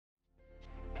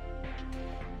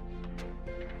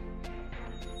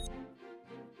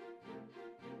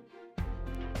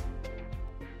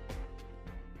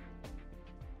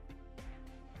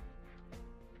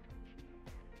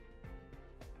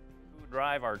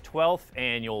Drive, our 12th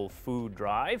annual food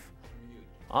drive.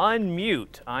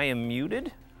 Unmute. I am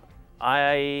muted.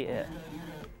 I'm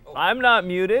not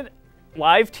muted.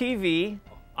 Live TV.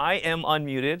 I am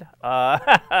unmuted.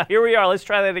 Here we are. Let's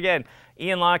try that again.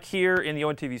 Ian Locke here in the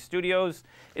ONTV studios.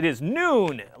 It is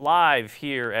noon live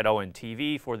here at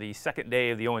ONTV for the second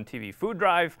day of the ONTV Food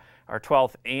Drive, our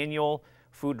 12th annual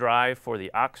food drive for the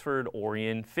Oxford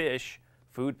Orion FISH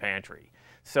Food Pantry.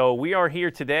 So we are here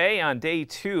today on day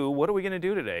 2. What are we going to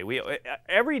do today?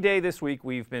 Every day this week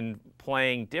we've been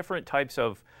playing different types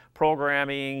of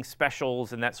programming,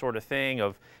 specials, and that sort of thing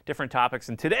of different topics.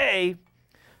 And today,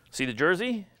 see the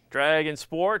jersey? Dragon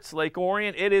Sports, Lake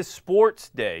Orion. It is sports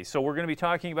day. So we're going to be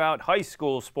talking about high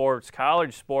school sports,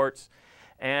 college sports,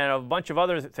 and a bunch of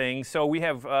other things. So we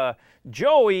have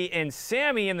Joey and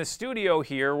Sammy in the studio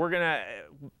here. We're going to,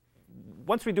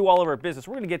 once we do all of our business,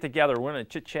 we're going to get together. We're going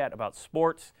to chit-chat about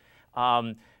sports.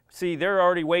 See, they're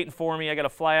already waiting for me. I got to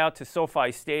fly out to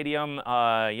SoFi Stadium,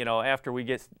 after we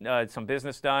get some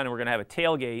business done, and we're going to have a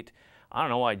tailgate. I don't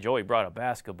know why Joey brought a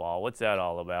basketball. What's that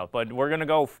all about? But we're going to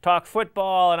go talk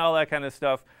football and all that kind of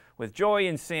stuff with Joey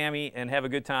and Sammy and have a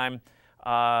good time.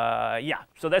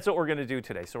 So that's what we're going to do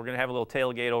today. So we're going to have a little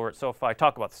tailgate over at SoFi,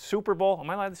 talk about the Super Bowl. Am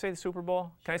I allowed to say the Super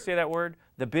Bowl? Can I say that word?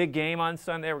 The big game on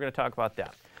Sunday. We're going to talk about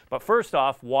that. But first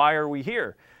off, why are we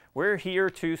here? We're here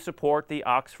to support the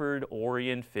Oxford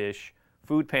Orion FISH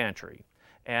Food Pantry.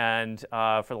 And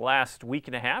for the last week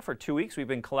and a half or 2 weeks, we've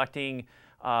been collecting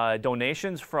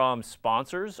donations from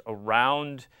sponsors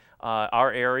around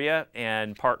our area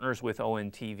and partners with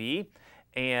ONTV.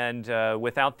 And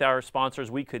without our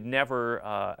sponsors, we could never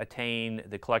attain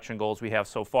the collection goals we have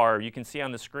so far. You can see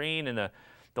on the screen in the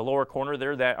lower corner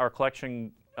there that our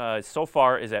collection so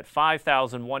far is at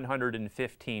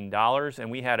 $5,115. And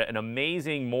we had an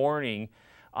amazing morning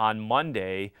on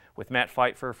Monday with Matt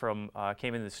Pfeiffer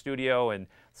came in the studio and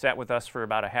sat with us for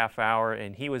about a half hour.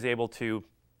 And he was able to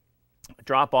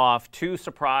drop off 2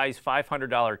 surprise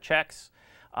 $500 checks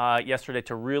yesterday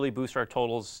to really boost our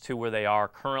totals to where they are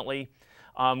currently.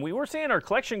 We were saying our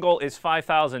collection goal is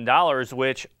 $5,000,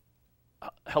 which,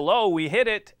 hello, we hit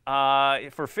it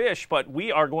for fish, but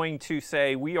we are going to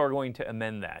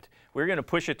amend that. We're going to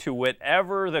push it to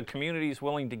whatever the community is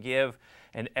willing to give,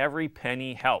 and every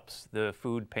penny helps the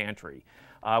food pantry.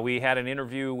 We had an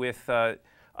interview with the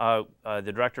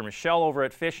director, Michelle, over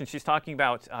at Fish, and she's talking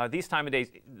about these time of days,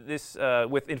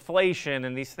 with inflation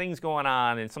and these things going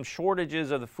on and some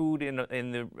shortages of the food in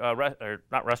the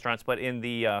not restaurants, but in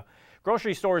the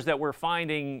grocery stores that we're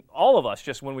finding, all of us,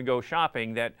 just when we go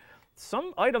shopping, that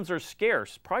some items are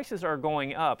scarce. Prices are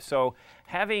going up. So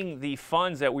having the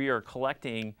funds that we are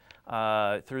collecting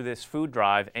through this food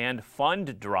drive and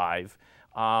fund drive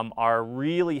are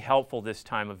really helpful this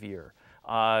time of year.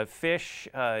 Fish,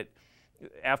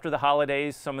 after the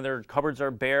holidays, some of their cupboards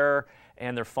are bare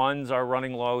and their funds are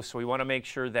running low, so we want to make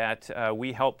sure that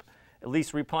we help at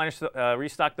least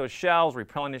restock those shelves,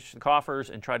 replenish the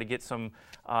coffers, and try to get some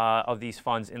of these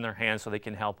funds in their hands so they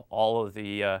can help all of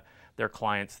their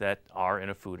clients that are in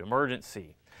a food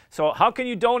emergency. So how can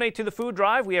you donate to the food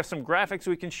drive? We have some graphics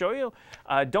we can show you.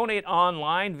 Donate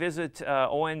online. Visit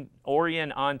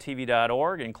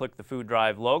orionontv.org and click the food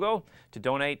drive logo to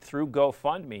donate through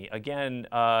GoFundMe. Again,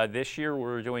 this year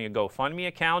we're doing a GoFundMe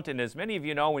account, and as many of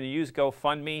you know, when you use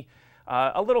GoFundMe,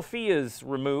 a little fee is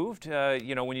removed,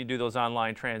 when you do those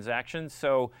online transactions.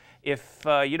 So if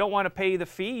you don't want to pay the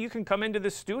fee, you can come into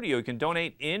the studio. You can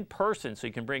donate in person, so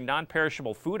you can bring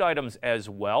non-perishable food items as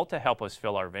well to help us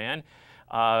fill our van,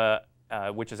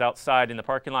 which is outside in the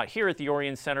parking lot here at the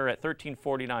Orion Center at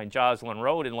 1349 Joslyn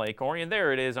Road in Lake Orion.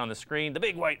 There it is on the screen, the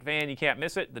big white van. You can't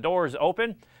miss it. The door is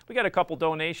open. We got a couple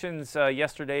donations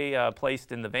yesterday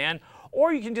placed in the van,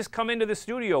 or you can just come into the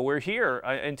studio. We're here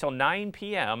until 9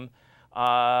 p.m.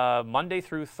 Monday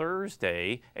through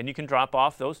Thursday, and you can drop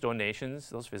off those donations,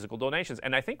 those physical donations.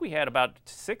 And I think we had about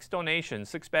 6 donations,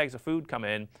 6 bags of food come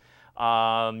in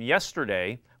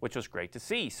yesterday, which was great to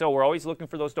see. So we're always looking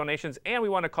for those donations, and we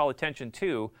want to call attention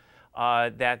to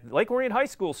that Lake Orion High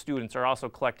School students are also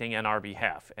collecting on our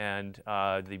behalf. And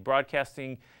the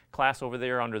broadcasting class over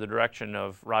there under the direction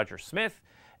of Roger Smith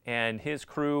and his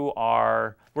crew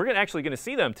we're actually going to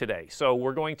see them today. So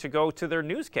we're going to go to their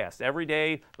newscast. Every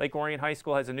day, Lake Orion High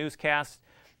School has a newscast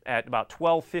at about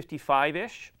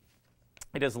 12:55-ish.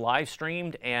 It is live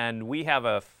streamed, and we have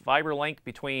a fiber link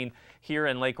between here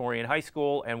and Lake Orion High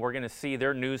School, and we're going to see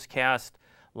their newscast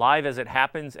live as it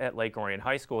happens at Lake Orion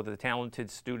High School with the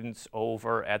talented students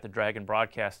over at the Dragon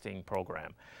Broadcasting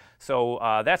program. So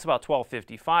that's about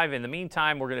 12:55. In the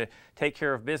meantime, we're going to take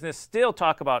care of business, still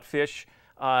talk about fish,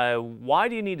 Why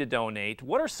do you need to donate?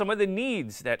 What are some of the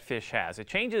needs that fish has? It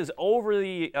changes over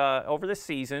the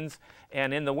seasons,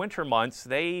 and in the winter months,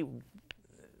 they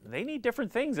need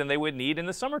different things than they would need in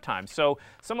the summertime. So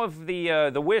some of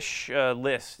the wish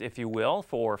list, if you will,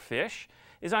 for fish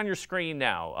is on your screen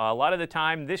now. A lot of the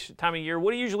time, this time of year, what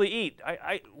do you usually eat?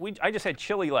 I just had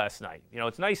chili last night. You know,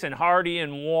 it's nice and hearty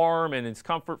and warm, and it's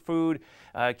comfort food.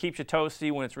 Keeps you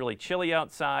toasty when it's really chilly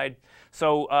outside.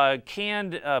 So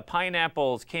canned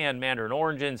pineapples, canned mandarin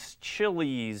oranges,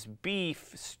 chilies,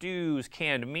 beef, stews,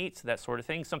 canned meats, that sort of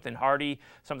thing. Something hearty,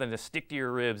 something to stick to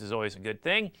your ribs is always a good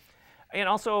thing. And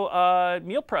also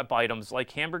meal prep items like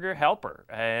hamburger helper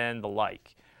and the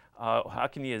like. How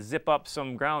can you zip up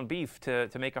some ground beef to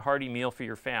make a hearty meal for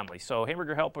your family? So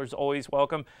hamburger helper is always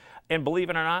welcome. And believe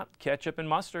it or not, ketchup and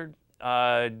mustard,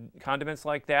 condiments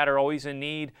like that are always in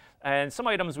need. And some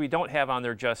items we don't have on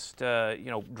there just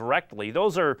directly.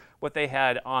 Those are what they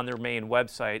had on their main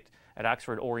website at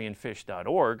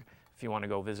OxfordOrionFish.org if you want to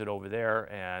go visit over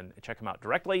there and check them out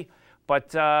directly.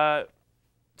 But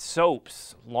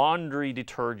soaps, laundry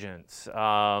detergents,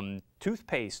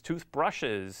 toothpaste,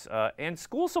 toothbrushes, and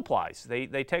school supplies.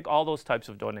 They take all those types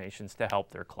of donations to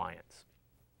help their clients.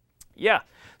 Yeah,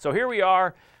 so here we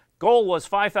are. Goal was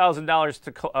 $5,000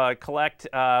 to collect.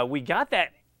 We got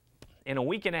that in a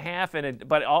week and a half,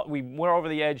 but we went over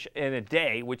the edge in a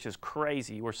day, which is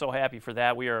crazy. We're so happy for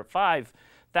that. We are at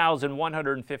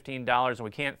 $5,115, and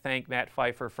we can't thank Matt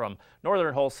Pfeiffer from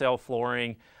Northern Wholesale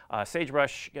Flooring,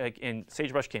 Sagebrush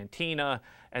Cantina,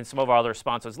 and some of our other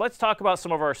sponsors. Let's talk about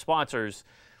some of our sponsors.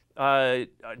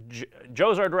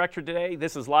 Joe's our director today.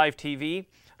 This is live TV.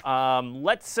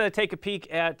 Let's take a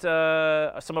peek at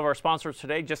some of our sponsors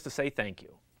today just to say thank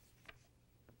you.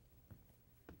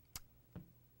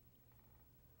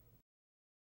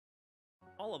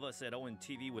 All of us at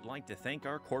ONTV would like to thank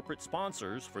our corporate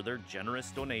sponsors for their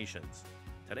generous donations.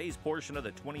 Today's portion of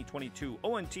the 2022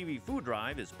 ONTV Food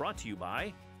Drive is brought to you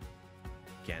by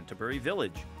Canterbury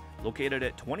Village, located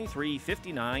at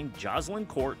 2359 Joslyn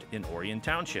Court in Orion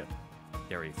Township.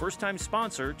 They're a first-time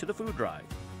sponsor to the food drive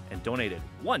and donated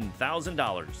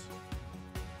 $1,000.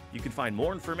 You can find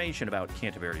more information about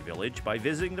Canterbury Village by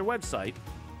visiting their website,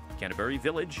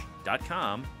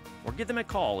 canterburyvillage.com, or give them a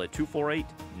call at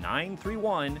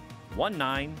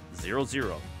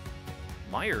 248-931-1900.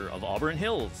 Meyer of Auburn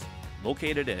Hills,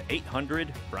 located at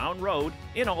 800 Brown Road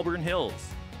in Auburn Hills.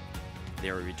 They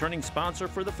are a returning sponsor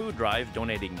for the food drive,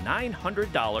 donating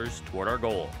 $900 toward our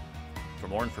goal. For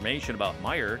more information about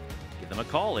Meyer, give them a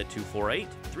call at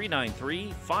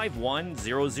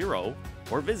 248-393-5100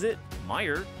 or visit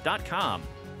Meyer.com.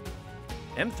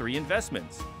 M3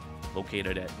 Investments,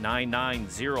 located at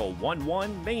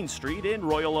 99011 Main Street in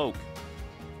Royal Oak.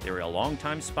 They're a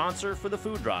longtime sponsor for the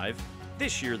food drive.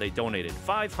 This year they donated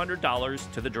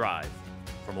 $500 to the drive.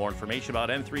 For more information about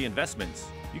M3 Investments,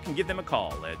 you can give them a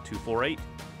call at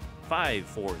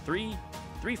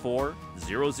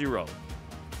 248-543-3400.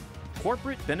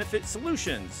 Corporate Benefit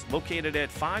Solutions, located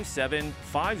at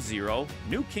 5750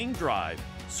 New King Drive,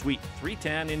 Suite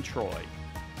 310 in Troy.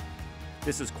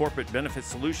 This is Corporate Benefit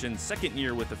Solutions' second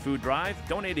year with the food drive,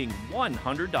 donating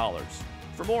 $100.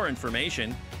 For more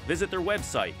information, visit their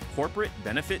website,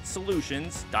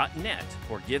 corporatebenefitsolutions.net,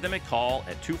 or give them a call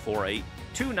at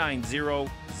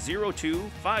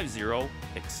 248-290-0250,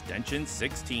 extension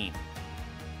 16.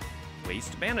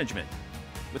 Waste Management,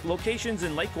 with locations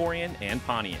in Lake Orion and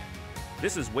Pontiac.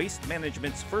 This is Waste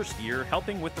Management's first year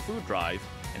helping with the food drive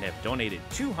and have donated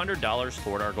 $200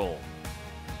 toward our goal.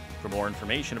 For more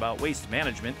information about Waste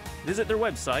Management, visit their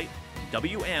website,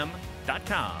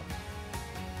 wm.com.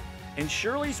 And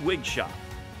Shirley's Wig Shop,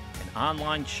 an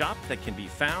online shop that can be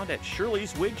found at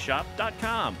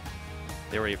shirleyswigshop.com.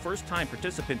 They're a first-time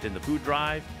participant in the food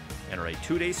drive and are a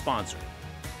 2-day sponsor.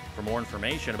 For more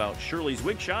information about Shirley's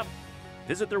Wig Shop,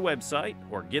 visit their website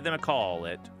or give them a call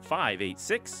at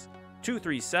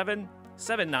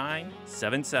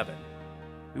 586-237-7977.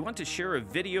 We want to share a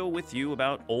video with you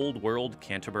about Old World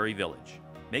Canterbury Village,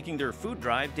 making their food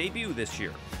drive debut this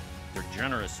year. Their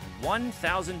generous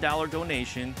 $1,000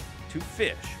 donation to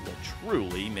fish will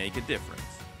truly make a difference.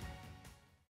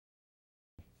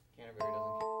 Canterbury doesn't.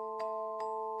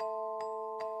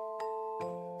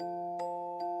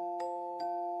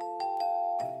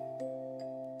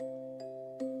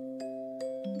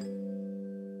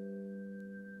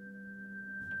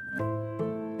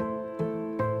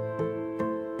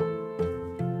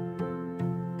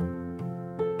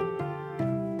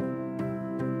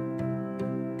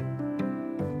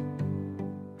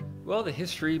 Well, the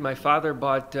history, my father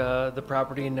bought the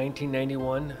property in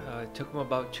 1991. It took him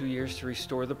about 2 years to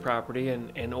restore the property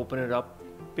and open it up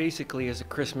basically is a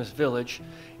Christmas village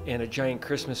and a giant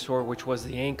Christmas store, which was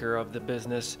the anchor of the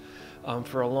business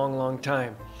for a long, long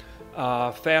time.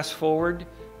 Fast forward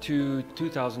to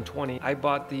 2020, I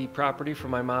bought the property from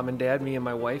my mom and dad, me and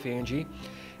my wife, Angie.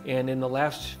 And in the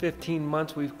last 15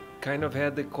 months, we've kind of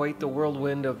had quite the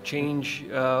whirlwind of change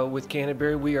with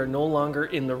Canterbury. We are no longer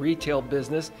in the retail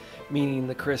business, meaning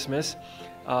the Christmas.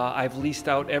 I've leased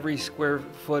out every square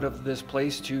foot of this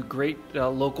place to great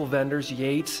local vendors,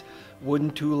 Yates,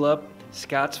 Wooden Tulip,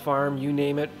 Scott's Farm, you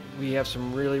name it. We have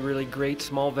some really, really great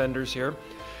small vendors here.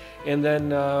 And then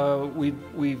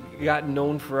we've gotten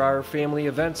known for our family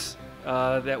events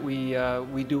that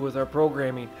we do with our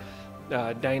programming.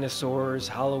 Dinosaurs,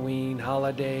 Halloween,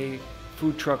 holiday,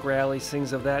 food truck rallies,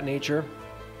 things of that nature.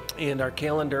 And our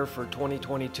calendar for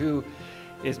 2022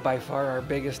 is by far our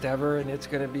biggest ever, and it's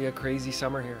going to be a crazy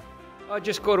summer here.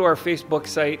 Just go to our Facebook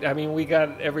site. I mean, we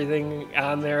got everything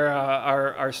on there.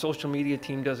 Our social media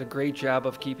team does a great job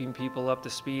of keeping people up to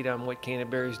speed on what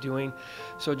Canterbury's doing.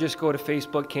 So just go to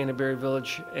Facebook, Canterbury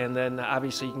Village, and then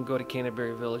obviously you can go to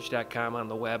canterburyvillage.com on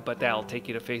the web, but that'll take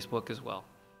you to Facebook as well.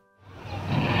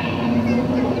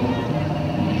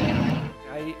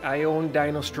 I own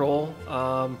Dino Stroll,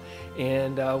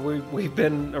 and we've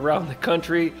been around the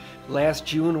country. Last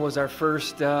June was our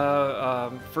first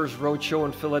road show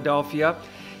in Philadelphia,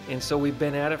 and so we've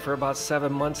been at it for about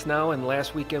 7 months now. And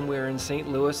last weekend we were in St.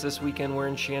 Louis. This weekend we're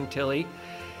in Chantilly,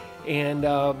 and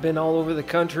been all over the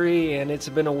country, and it's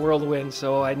been a whirlwind.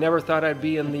 So I never thought I'd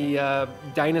be in the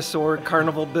dinosaur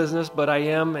carnival business, but I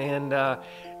am, and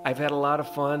I've had a lot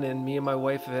of fun, and me and my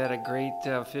wife have had a great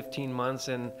 15 months,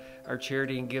 and our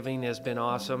charity and giving has been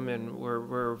awesome, and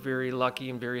we're very lucky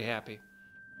and very happy.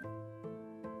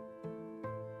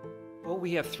 Well,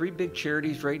 we have 3 big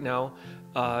charities right now.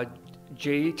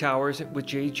 Jay Towers with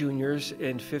Jay Juniors.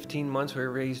 In 15 months, we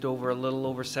raised a little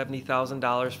over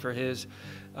 $70,000 for his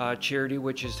charity,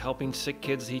 which is helping sick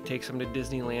kids. He takes them to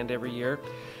Disneyland every year.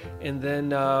 And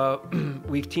then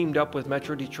we've teamed up with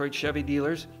Metro Detroit Chevy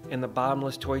dealers and the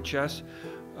Bottomless Toy Chest.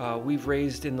 We've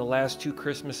raised in the last 2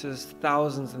 Christmases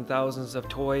thousands and thousands of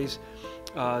toys.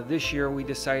 This year we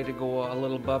decided to go a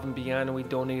little above and beyond, and we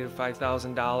donated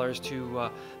 $5,000 to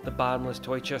the Bottomless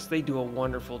Toy Chest. They do a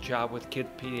wonderful job with kid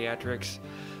pediatrics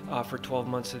for 12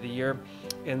 months of the year.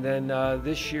 And then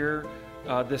this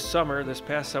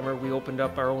past summer, we opened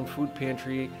up our own food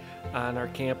pantry on our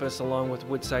campus along with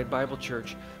Woodside Bible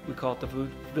Church. We call it the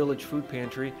Village Food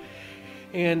Pantry.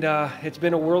 And it's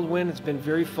been a whirlwind. It's been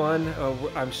very fun.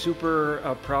 I'm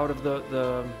super proud of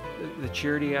the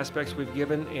charity aspects we've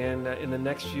given. And in the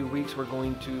next few weeks, we're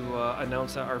going to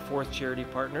announce our 4th charity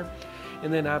partner.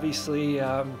 And then obviously,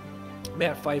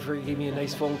 Matt Pfeiffer gave me a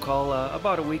nice phone call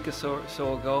about a week or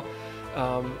so ago.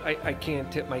 I can't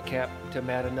tip my cap to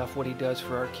Matt enough what he does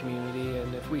for our community.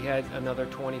 And if we had another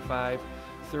 25,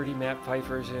 30 Matt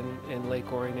Pfeiffers in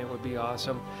Lake Orion, it would be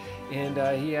awesome. And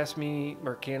he asked me,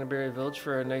 or Canterbury Village,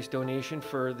 for a nice donation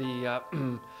for the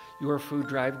Your Food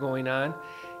Drive going on.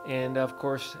 And of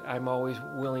course, I'm always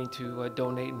willing to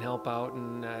donate and help out.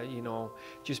 And you know,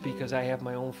 just because I have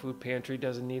my own food pantry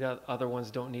doesn't mean other ones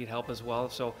don't need help as well.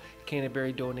 So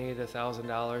Canterbury donated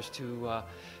 $1,000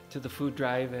 to the food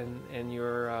drive and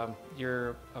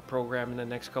your program in the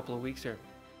next couple of weeks here.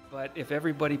 But if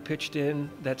everybody pitched in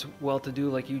that's well-to-do,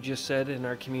 like you just said, in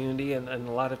our community, and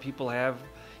a lot of people have,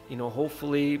 you know,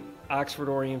 hopefully Oxford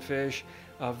Orion Fish,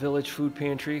 Village Food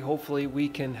Pantry, hopefully we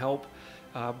can help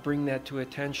bring that to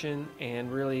attention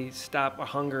and really stop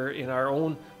hunger in our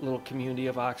own little community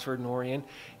of Oxford and Orion,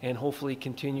 and hopefully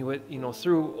continue it, you know,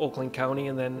 through Oakland County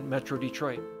and then Metro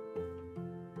Detroit.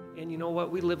 And you know what?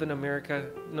 We live in America.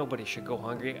 Nobody should go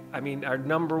hungry. I mean, our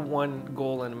 #1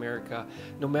 goal in America,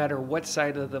 no matter what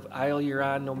side of the aisle you're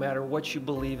on, no matter what you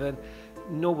believe in,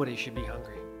 nobody should be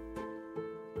hungry.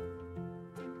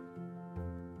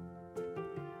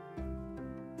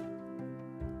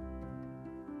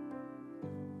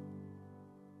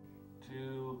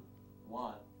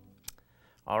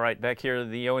 All right, back here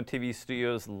at the ONTV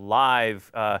studios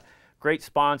live. Great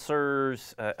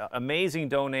sponsors, amazing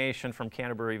donation from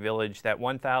Canterbury Village. That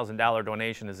 $1,000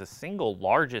 donation is the single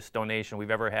largest donation we've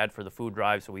ever had for the food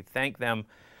drive, so we thank them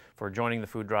for joining the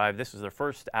food drive. This is their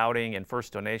first outing and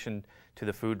first donation to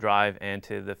the food drive and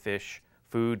to the Fish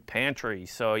Food Pantry.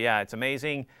 So yeah, it's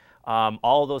amazing.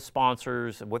 All of those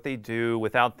sponsors, what they do,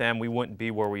 without them, we wouldn't be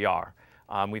where we are.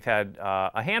 We've had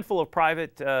a handful of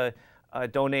private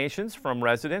donations from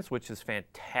residents, which is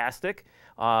fantastic.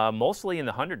 Mostly in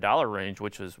the $100 range,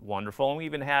 which is wonderful. And we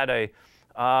even had a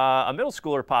middle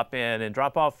schooler pop in and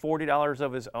drop off $40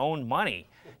 of his own money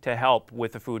to help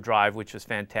with the food drive, which is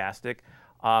fantastic.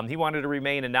 He wanted to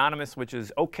remain anonymous, which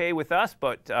is okay with us,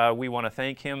 but we want to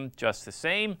thank him just the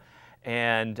same.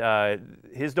 And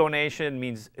his donation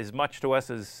means as much to us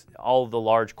as all the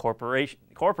large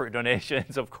corporate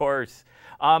donations, of course.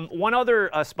 One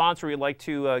other sponsor we'd like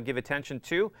to give attention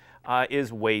to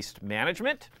is Waste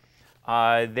Management.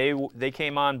 They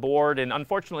came on board, and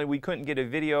unfortunately we couldn't get a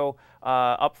video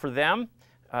up for them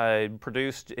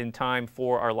produced in time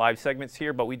for our live segments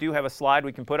here, but we do have a slide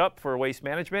we can put up for Waste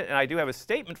Management, and I do have a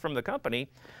statement from the company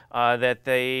that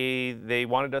they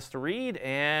wanted us to read,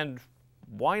 and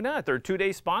why not? They're a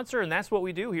 2-day sponsor, and that's what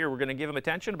we do here. We're going to give them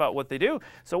attention about what they do.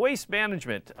 So Waste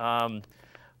Management.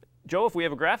 Joe, if we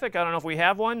have a graphic, I don't know if we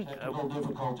have one. Technical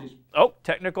difficulties. Oh,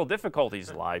 technical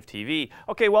difficulties, live TV.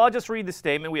 Okay, well, I'll just read the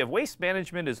statement. We have Waste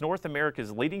Management is North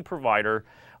America's leading provider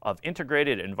of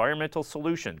integrated environmental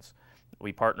solutions.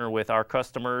 We partner with our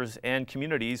customers and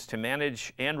communities to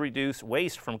manage and reduce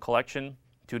waste from collection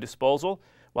to disposal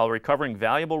while recovering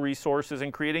valuable resources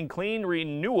and creating clean,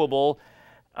 renewable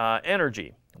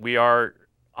energy. We are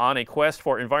on a quest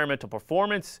for environmental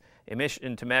performance, a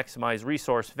mission to maximize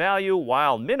resource value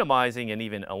while minimizing and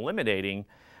even eliminating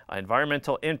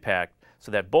environmental impact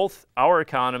so that both our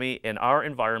economy and our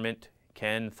environment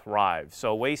can thrive.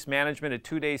 So Waste Management, a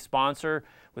 2-day sponsor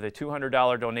with a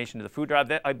 $200 donation to the food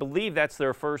drive. I believe that's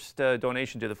their first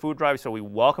donation to the food drive, so we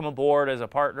welcome aboard as a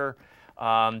partner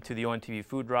to the ONTV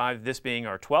Food Drive, this being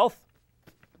our 12th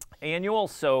annual.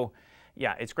 So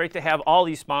yeah, it's great to have all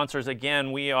these sponsors.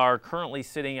 Again, we are currently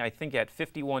sitting, I think, at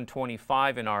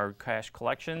 $51.25 in our cash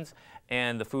collections,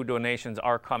 and the food donations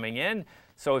are coming in.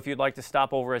 So if you'd like to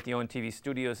stop over at the ONTV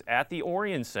studios at the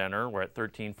Orion Center, we're at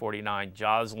 1349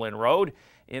 Joslyn Road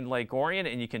in Lake Orion,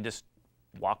 and you can just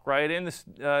walk right in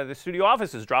the studio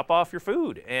offices, drop off your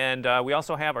food. And we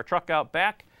also have our truck out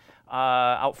back,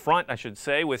 out front, I should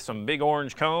say, with some big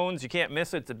orange cones. You can't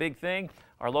miss it. It's a big thing.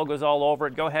 Our logo's all over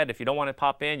it. Go ahead. If you don't want to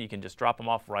pop in, you can just drop them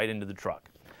off right into the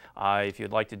truck. If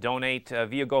you'd like to donate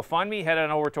via GoFundMe, head on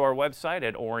over to our website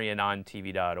at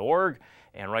orionontv.org.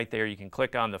 And right there, you can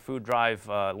click on the Food Drive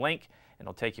link, and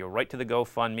it'll take you right to the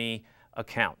GoFundMe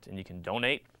account. And you can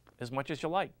donate as much as you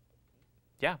like.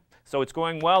 Yeah, so it's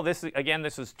going well. This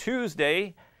is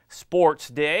Tuesday, Sports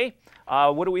Day.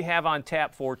 What do we have on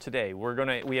tap for today?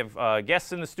 We have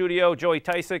guests in the studio, Joey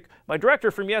Tysick, my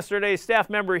director from yesterday, staff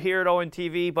member here at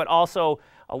ONTV, but also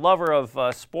a lover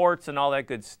of sports and all that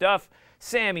good stuff.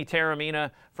 Sammy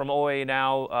Taramina from OAA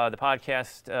Now, the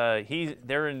podcast.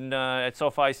 They're at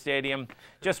SoFi Stadium,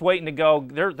 just waiting to go.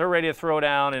 They're ready to throw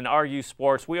down and argue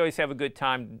sports. We always have a good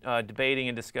time debating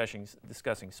and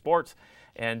discussing sports.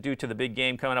 And due to the big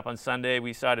game coming up on Sunday,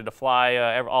 we decided to fly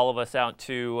all of us out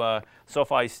to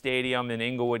SoFi Stadium in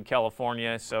Inglewood,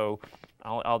 California. So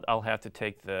I'll have to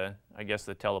take the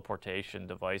teleportation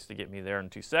device to get me there in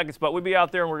 2 seconds. But we'll be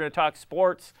out there and we're going to talk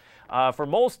sports for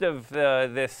most of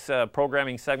this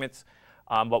programming segments.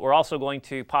 But we're also going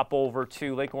to pop over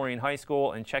to Lake Orion High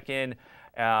School and check in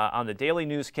on the daily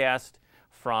newscast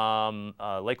from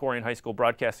Lake Orion High School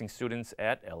broadcasting students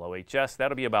at LOHS.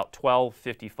 That'll be about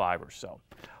 12:55 or so.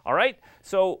 All right,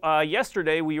 so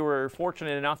yesterday we were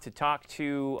fortunate enough to talk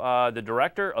to the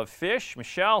director of FISH,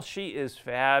 Michelle. She is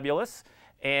fabulous,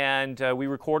 and we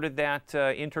recorded that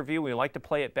interview. We'd like to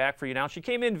play it back for you now. She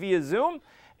came in via Zoom,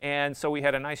 and so we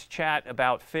had a nice chat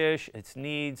about FISH, its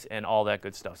needs, and all that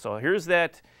good stuff. So here's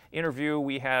that interview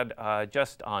we had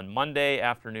just on Monday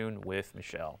afternoon with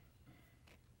Michelle.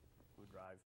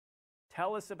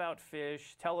 Tell us about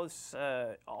FISH. Tell us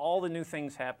all the new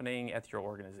things happening at your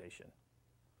organization.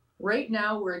 Right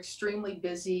now, we're extremely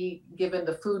busy given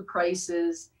the food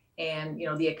prices and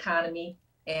the economy.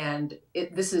 And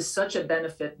this is such a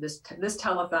benefit, this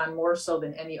telethon, more so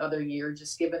than any other year,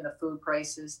 just given the food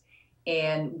prices.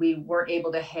 And we weren't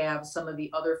able to have some of the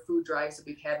other food drives that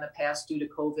we've had in the past due to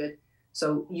COVID.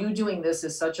 So you doing this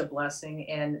is such a blessing,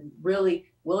 and really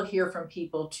we'll hear from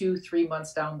people 2-3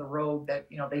 months down the road that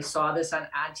they saw this on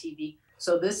TV.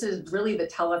 So this is really the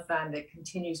telethon that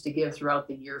continues to give throughout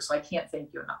the year. So I can't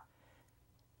thank you enough.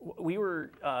 We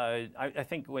were, I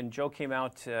think when Joe came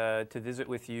out to visit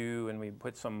with you, and we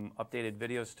put some updated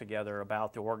videos together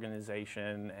about the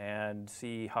organization and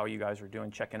see how you guys were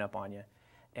doing, checking up on you.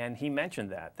 And he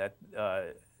mentioned that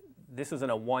this isn't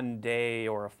a 1-day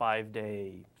or a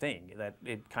 5-day thing, that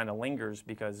it kind of lingers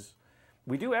because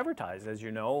we do advertise, as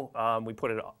you know. We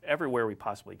put it everywhere we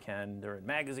possibly can. They're in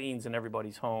magazines in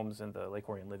everybody's homes, and the Lake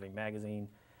Orion Living magazine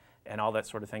and all that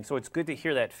sort of thing. So it's good to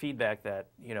hear that feedback that,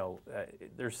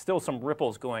 there's still some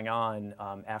ripples going on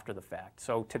after the fact.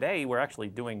 So today we're actually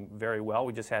doing very well.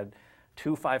 We just had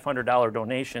 2 $500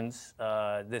 donations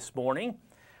this morning.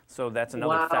 So that's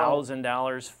another Wow.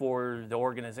 $1,000 for the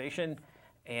organization.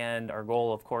 And our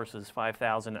goal, of course, is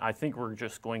 5,000. I think we're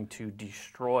just going to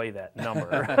destroy that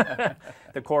number.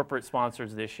 The corporate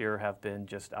sponsors this year have been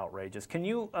just outrageous. Can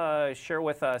you share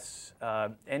with us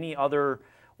any other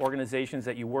organizations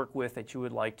that you work with that you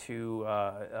would like to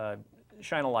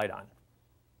shine a light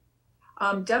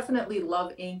on? Definitely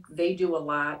Love Inc. They do a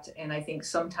lot, and I think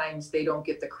sometimes they don't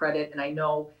get the credit. And I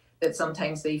know that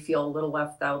sometimes they feel a little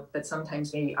left out, that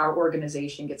sometimes maybe our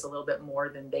organization gets a little bit more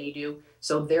than they do.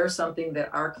 So they're something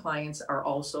that our clients are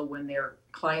also, when they're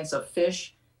clients of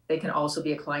Fish, they can also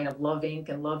be a client of Love Inc.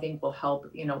 And Love Inc. will help,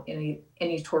 you know,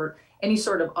 any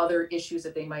sort of other issues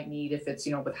that they might need, if it's,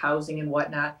 you know, with housing and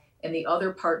whatnot. And the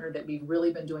other partner that we've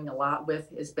really been doing a lot with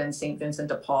has been St. Vincent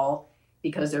de Paul,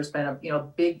 because there's been a, you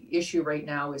know, big issue right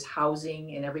now is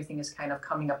housing, and everything is kind of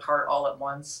coming apart all at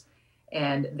once.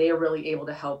 And they are really able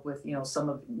to help with, you know, some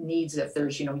of needs. If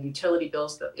there's, you know, utility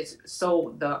bills, it's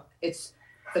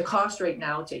the cost right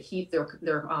now to heat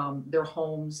their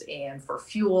homes, and for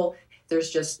fuel,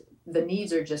 there's just, the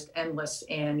needs are just endless.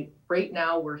 And right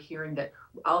now we're hearing that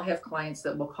I'll have clients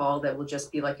that will call that will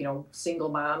just be like, you know, single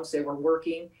moms, they were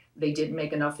working, they didn't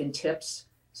make enough in tips,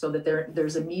 so that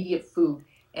there's immediate food.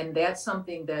 And that's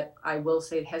something that I will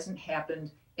say hasn't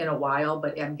happened in a while,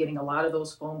 but I'm getting a lot of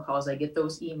those phone calls. I get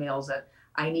those emails that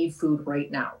I need food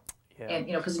right now. Yeah. And,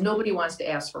 you know, because nobody wants to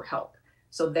ask for help.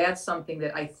 So that's something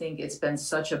that I think it's been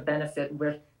such a benefit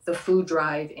with the food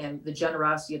drive and the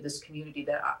generosity of this community,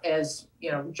 that, as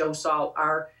you know, Joe saw,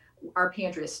 our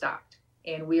pantry is stocked,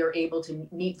 and we are able to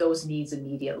meet those needs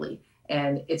immediately.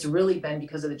 And it's really been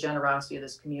because of the generosity of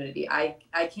this community. I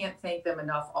can't thank them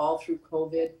enough. All through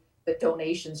COVID, the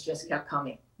donations just kept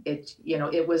coming. It, you know,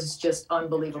 it was just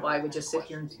unbelievable. I would just sit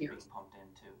here in tears.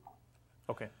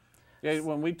 Okay. Yeah,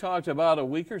 when we talked about a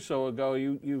week or so ago,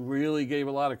 you really gave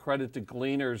a lot of credit to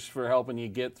Gleaners for helping you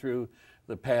get through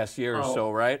the past year or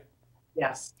so, right?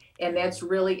 Yes, and that's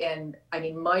really, and I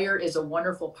mean, Meijer is a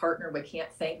wonderful partner. We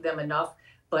can't thank them enough.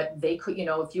 But they could, you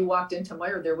know, if you walked into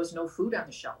Meijer, there was no food on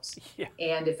the shelves. Yeah.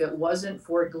 And if it wasn't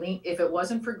for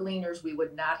Gleaners, we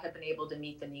would not have been able to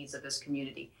meet the needs of this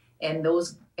community. And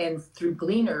through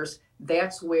Gleaners,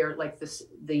 that's where, like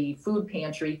the food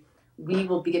pantry, we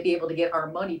will be able to get our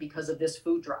money because of this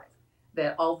food drive.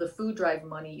 That all the food drive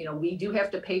money, you know, we do have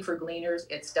to pay for Gleaners.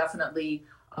 It's definitely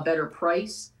a better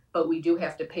price, but we do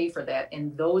have to pay for that.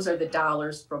 And those are the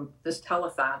dollars from this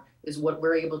telethon is what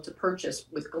we're able to purchase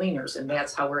with Gleaners. And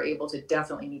that's how we're able to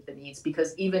definitely meet the needs,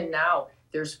 because even now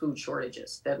there's food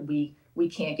shortages that we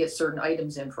can't get certain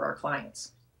items in for our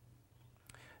clients.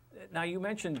 Now, you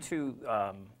mentioned too,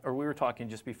 or we were talking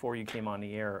just before you came on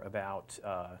the air about,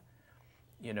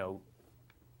 you know,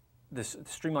 this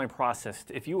streamlined process.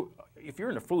 If you're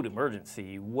in a food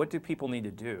emergency, what do people need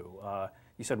to do?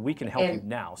 You said we can help you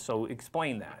now, so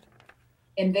explain that.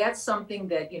 And that's something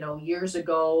that, you know, years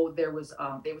ago there was,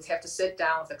 they would have to sit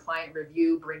down with a client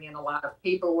review, bring in a lot of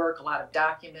paperwork, a lot of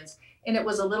documents, and it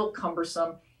was a little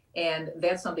cumbersome. And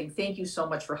that's something, thank you so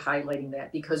much for highlighting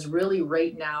that, because really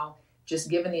right now, just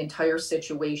given the entire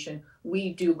situation,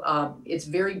 we do, it's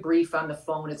very brief on the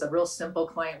phone. It's a real simple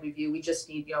client review. We just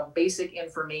need, you know, basic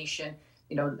information,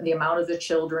 you know, the amount of the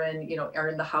children, you know, are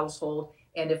in the household.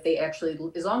 And if they actually,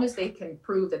 as long as they can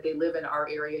prove that they live in our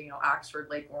area, you know, Oxford,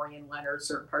 Lake Orion, Leonard,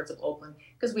 certain parts of Oakland,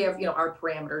 because we have, you know, our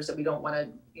parameters that we don't want to,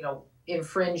 you know,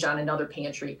 infringe on another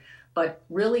pantry. But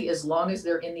really, as long as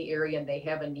they're in the area and they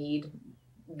have a need,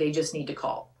 they just need to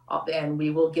call, and we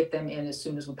will get them in as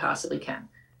soon as we possibly can.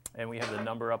 And we have the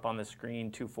number up on the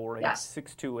screen,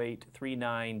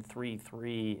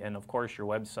 248-628-3933, and of course your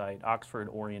website,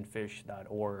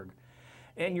 oxfordorionfish.org.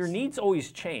 And your needs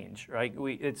always change, right?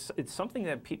 It's something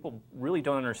that people really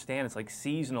don't understand. It's like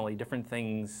seasonally, different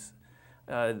things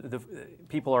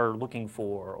people are looking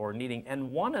for or needing.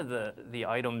 And one of the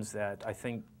items that I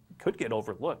think could get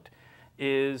overlooked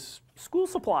is school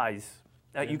supplies.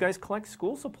 You guys collect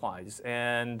school supplies,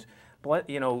 and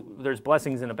you know, there's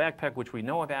blessings in a backpack, which we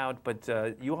know about, but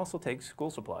you also take school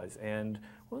supplies. And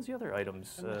what was the other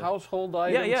items? Household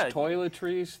items,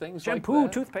 toiletries, things like that. Shampoo,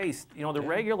 toothpaste, you know, the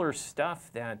regular stuff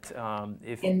that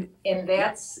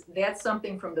that's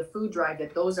something from the food drive,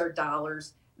 that those are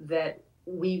dollars that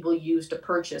we will use to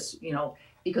purchase, you know,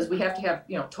 because we have to have,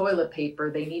 you know, toilet paper,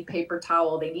 they need paper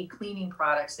towel, they need cleaning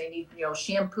products, they need, you know,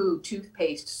 shampoo,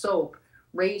 toothpaste, soap,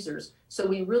 razors. So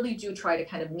we really do try to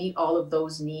kind of meet all of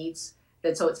those needs.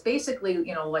 So it's basically,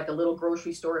 you know, like a little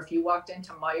grocery store. If you walked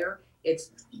into Meijer,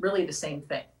 it's really the same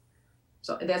thing.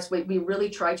 So that's what we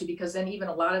really try to, because then even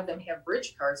a lot of them have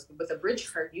bridge cards. With a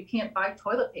bridge card, you can't buy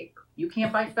toilet paper. You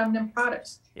can't buy feminine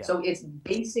products. Yeah. So it's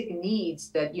basic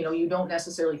needs that, you know, you don't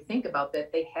necessarily think about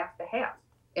that they have to have.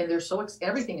 And they're so,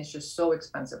 everything is just so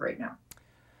expensive right now.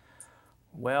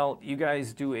 Well, you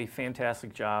guys do a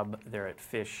fantastic job there at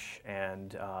FISH,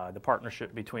 and the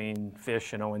partnership between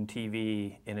FISH and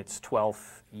ONTV in its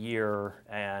 12th year,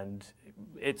 and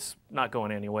it's not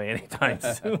going anyway anytime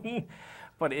soon.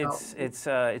 But it's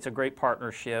a great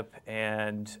partnership,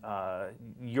 and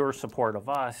your support of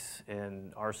us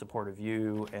and our support of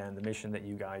you and the mission that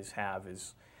you guys have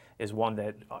is one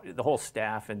that the whole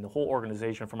staff and the whole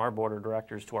organization, from our board of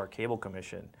directors to our cable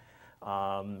commission,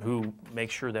 who make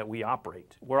sure that we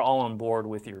operate. We're all on board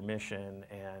with your mission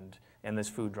and this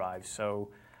food drive. So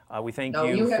we thank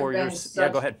you for your. Yeah,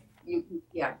 go ahead.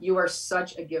 You are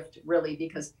such a gift, really,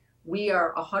 because we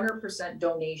are 100%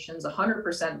 donations,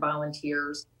 100%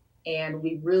 volunteers, and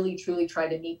we really truly try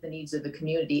to meet the needs of the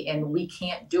community, and we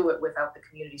can't do it without the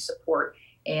community support.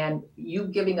 And you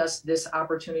giving us this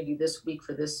opportunity this week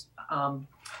for this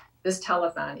this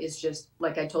telethon is just,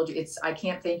 like I told you, I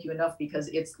can't thank you enough, because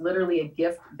it's literally a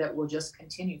gift that will just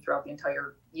continue throughout the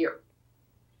entire year.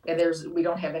 And we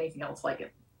don't have anything else like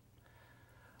it.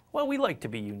 Well, we like to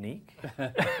be unique.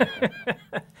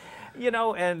 You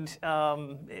know, and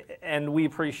we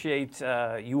appreciate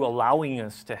you allowing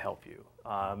us to help you.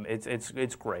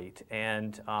 It's great.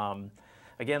 And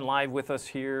again, live with us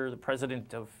here, the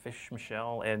president of FISH,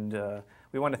 Michelle, and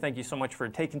we want to thank you so much for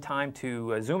taking time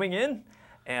to zooming in.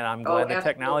 And I'm glad the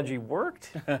technology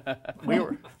worked.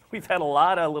 We've had a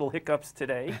lot of little hiccups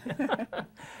today.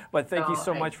 But thank you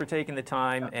so much for taking the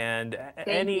time. And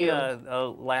any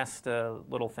last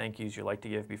little thank yous you'd like to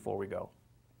give before we go?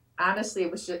 Honestly,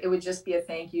 it would just be a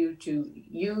thank you to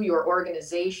you, your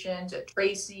organization, to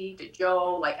Tracy, to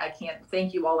Joe. Like, I can't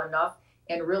thank you all enough,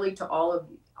 and really to all of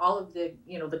the,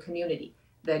 you know, the community,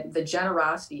 that the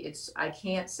generosity. I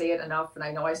can't say it enough, and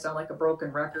I know I sound like a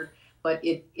broken record, but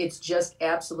it's just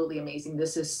absolutely amazing.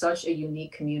 This is such a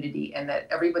unique community, and that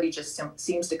everybody just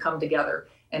seems to come together.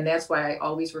 And that's why I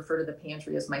always refer to the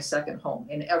pantry as my second home.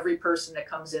 And every person that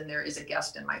comes in there is a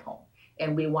guest in my home.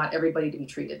 And we want everybody to be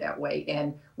treated that way.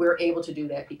 And we're able to do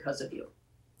that because of you.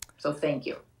 So thank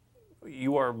you.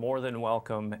 You are more than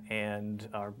welcome, and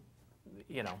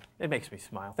you know, it makes me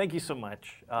smile. Thank you so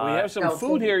much. We have some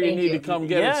food here you need to come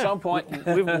get at some point.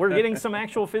 We're getting some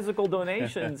actual physical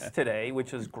donations today,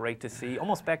 which is great to see.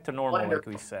 Almost back to normal, like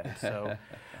we said. So,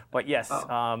 but yes,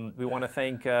 we want to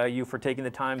thank you for taking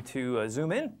the time to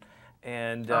zoom in.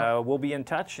 And we'll be in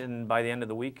touch, and by the end of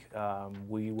the week,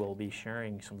 we will be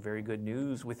sharing some very good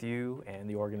news with you and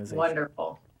the organization.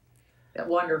 Wonderful.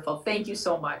 Wonderful. Thank you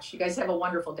so much. You guys have a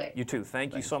wonderful day. You too.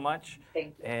 Thank you so much.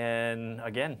 Thank you. And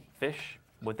again, FISH,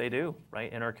 what they do,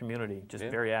 right, in our community, just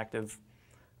very active,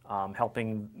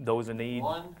 helping those in need.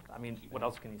 I mean, what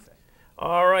else can you say?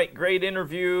 All right, great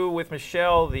interview with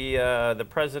Michelle, the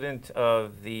president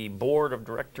of the board of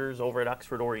directors over at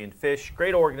Oxford Orion FISH.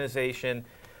 Great organization.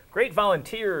 Great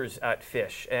volunteers at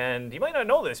FISH, and you might not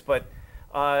know this, but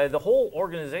the whole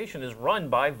organization is run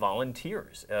by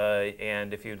volunteers.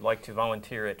 And if you'd like to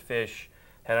volunteer at FISH,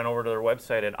 head on over to their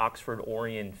website at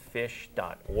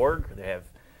oxfordorionfish.org. They have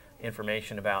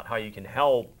information about how you can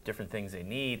help, different things they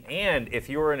need. And if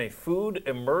you're in a food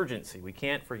emergency, we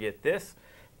can't forget this.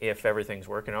 If everything's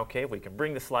working okay, we can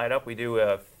bring the slide up. We do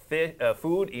a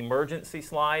food emergency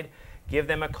slide. Give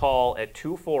them a call at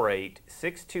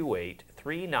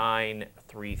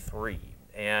 248-628-3933.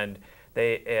 And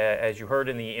they, as you heard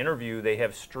in the interview, they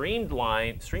have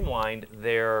streamlined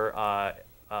their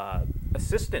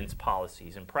assistance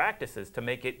policies and practices to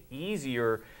make it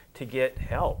easier to get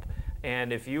help.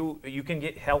 And if you can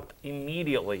get help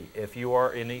immediately if you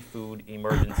are in a food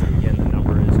emergency. Again, the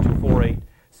number is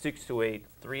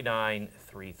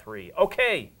 248-628-3933.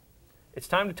 Okay, it's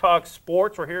time to talk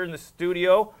sports. We're here in the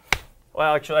studio.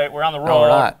 Well, actually, we're on the road. No, we're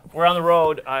not. We're on the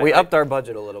road. We upped our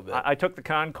budget a little bit. I took the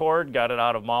Concorde, got it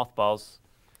out of mothballs,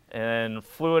 and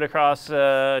flew it across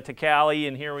to Cali,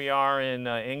 and here we are in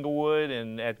Inglewood,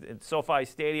 and at SoFi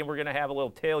Stadium. We're going to have a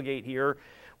little tailgate here.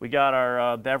 We got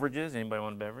our beverages. Anybody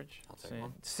want a beverage? I'll take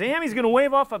one. Sammy's going to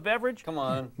wave off a beverage. Come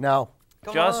on. No.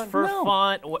 Just for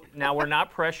fun. Now, we're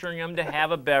not pressuring them to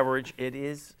have a beverage. It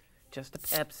is just a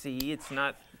Pepsi. It's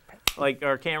not like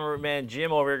our cameraman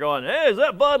Jim over here going, hey, is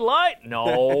that Bud Light?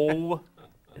 No,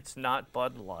 it's not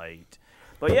Bud Light.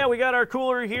 But yeah, we got our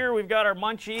cooler here. We've got our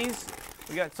munchies.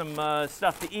 We got some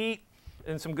stuff to eat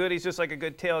and some goodies just like a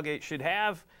good tailgate should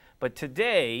have. But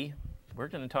today, we're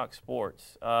going to talk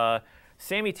sports.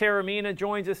 Sammy Taramina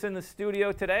joins us in the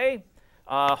studio today,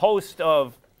 host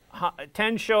of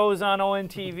 10 shows on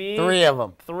ONTV. 3 of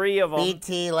them. 3 of them.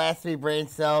 BT, Last 3 Brain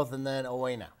Cells, and then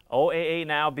OAA Now. OAA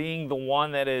Now being the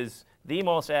one that is the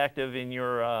most active in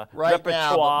your right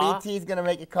repertoire. now, but BT's going to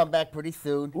make a comeback pretty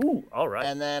soon. Ooh, all right.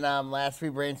 And then Last 3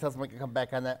 Brain Cells will make a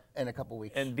comeback on that in a couple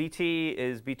weeks. And BT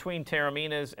is Between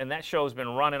Terraminas, and that show has been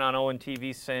running on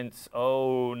ONTV since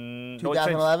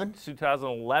 2011.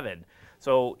 2011.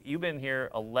 So you've been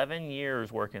here 11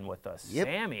 years working with us. Yep.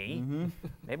 Sammy,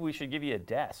 maybe we should give you a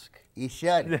desk. You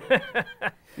should.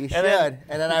 You should.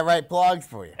 And then I write blogs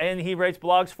for you. And he writes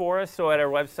blogs for us. So at our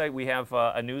website, we have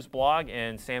a news blog,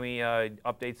 and Sammy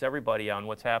updates everybody on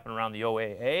what's happening around the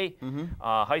OAA,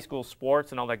 high school sports,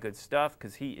 and all that good stuff,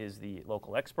 because he is the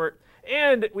local expert.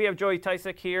 And we have Joey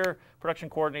Tysek here, production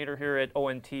coordinator here at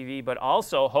ONTV, but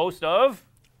also host of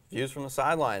Views from the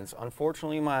Sidelines.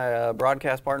 Unfortunately, my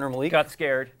broadcast partner, Malik, Got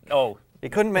Scared. Oh. he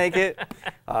couldn't make it.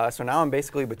 So now I'm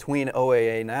basically between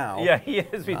OAA Now. Yeah, he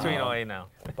is between OAA Now.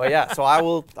 But yeah, so I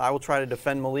will try to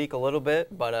defend Malik a little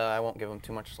bit, but I won't give him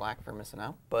too much slack for missing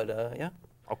out. But yeah,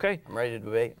 Okay. I'm ready to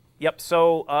debate. Yep,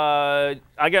 so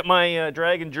I got my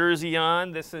Dragon jersey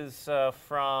on. This is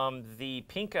from the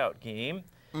Pink Out game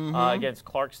against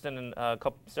Clarkston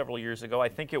several years ago. I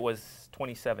think it was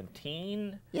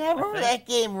 2017. Yeah, I remember that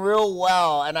game real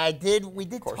well. And we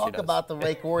did course he talk does. about the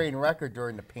Lake Orion record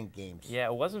during the Pink games. Yeah,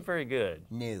 it wasn't very good.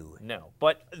 No. No,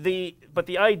 but the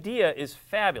idea is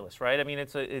fabulous, right? I mean,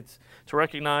 it's to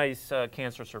recognize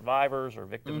cancer survivors or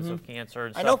victims of cancer.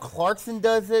 And I know stuff. Clarkson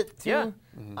does it too. Yeah.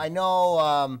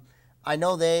 I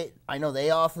know they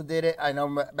also did it. I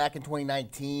know back in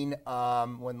 2019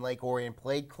 when Lake Orion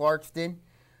played Clarkston.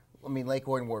 I mean, Lake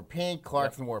Orion wore pink,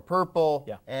 Clarkson wore purple,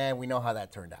 and we know how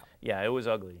that turned out. Yeah, it was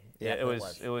ugly. Yeah, it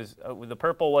was the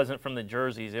purple wasn't from the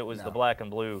jerseys. It was the black and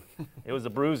blue. It was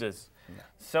the bruises.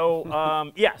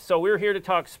 So yeah, so we're here to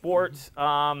talk sports.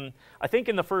 I think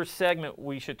in the first segment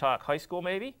we should talk high school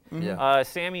maybe. Yeah.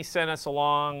 Sammy sent us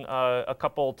along a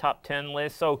couple top 10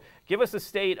 lists. So give us a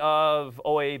state of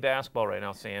OA basketball right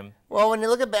now, Sam. Well, when you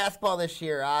look at basketball this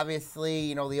year, obviously,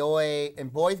 you know, the OA in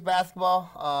boys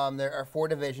basketball, there are 4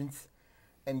 divisions.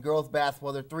 In girls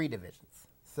basketball, there are 3 divisions.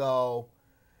 So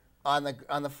on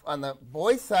the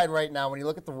boys side right now, when you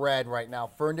look at the red right now,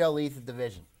 Ferndale leads the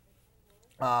division.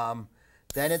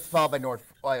 Then it's followed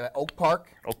by Oak Park.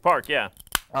 Oak Park, yeah.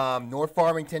 North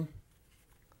Farmington,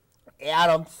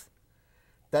 Adams,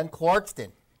 then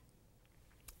Clarkston,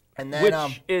 and then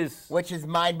which is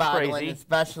mind-boggling, crazy.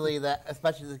 especially the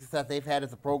success they've had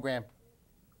as a program.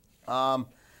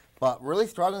 But really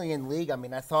struggling in league. I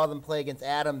mean, I saw them play against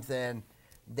Adams, and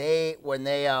when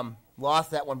they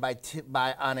lost that one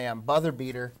on a buzzer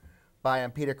beater by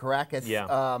Peter Caracas.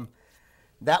 Yeah.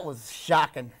 That was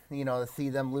shocking, you know, to see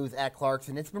them lose at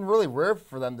Clarkson. It's been really rare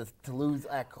for them to lose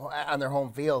on their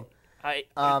home field.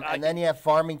 And then you have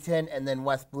Farmington and then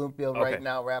West Bloomfield right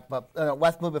now wrap up.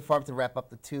 West Bloomfield, Farmington wrap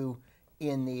up the 2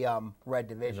 in the red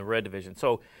division. In the red division.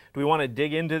 So do we want to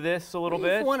dig into this a little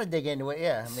bit? If you want to dig into it,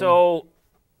 yeah. So,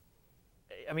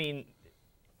 I mean,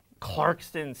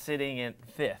 Clarkston sitting at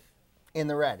 5th. In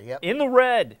the red, yep. In the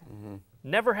red.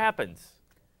 Never happens.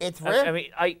 It's rare. I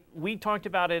mean, we talked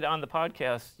about it on the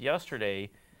podcast yesterday,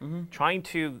 trying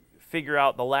to figure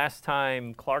out the last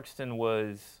time Clarkston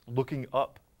was looking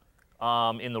up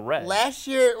in the red. Last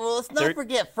year, well, let's not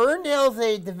forget, Ferndale's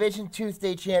a Division II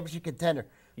state championship contender.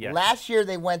 Yes. Last year,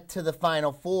 they went to the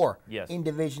Final Four in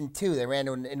Division II. They ran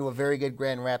into a very good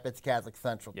Grand Rapids Catholic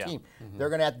Central team. They're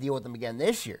going to have to deal with them again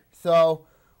this year. So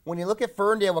when you look at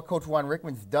Ferndale, what Coach Juan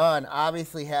Rickman's done,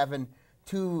 obviously having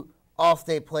 2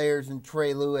 all-state players in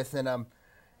Trey Lewis and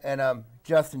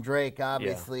Justin Drake,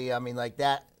 obviously. I mean, like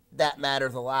that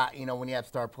matters a lot, you know, when you have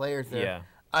star players there. Yeah.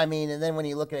 I mean, and then when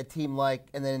you look at a team and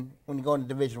then when you go into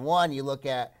Division I, you look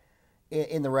at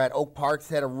in the red, Oak Park's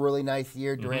had a really nice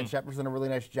year. Durant Shepard's done a really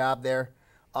nice job there.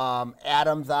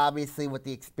 Adams, obviously, with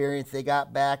the experience they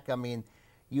got back. I mean,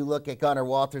 you look at Gunnar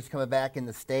Walters coming back in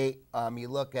the state. You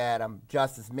look at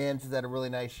Justice Mims has had a really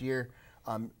nice year.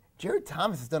 Jared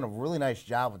Thomas has done a really nice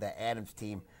job with that Adams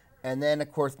team. And then,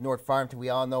 of course, North Farmington, we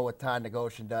all know what Todd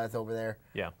Negocian does over there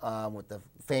with the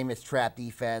famous trap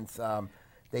defense.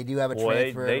 They do have a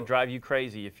transfer. They drive you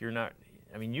crazy if you're not.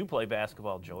 I mean, you play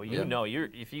basketball, Joey. You know,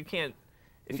 if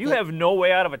you have no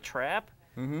way out of a trap,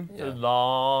 it's a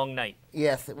long night.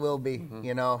 Yes, it will be.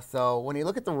 You know, so when you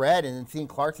look at the red and then seeing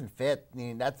Clarkson 5th, I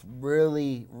mean, that's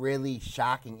really, really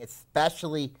shocking.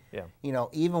 Especially, you know,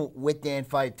 even with Dan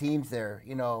Five teams there.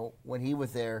 You know, when he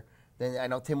was there, then I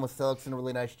know Tim Wasilik's done a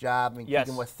really nice job. I mean,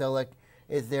 Keegan Wasilik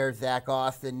is there. Zach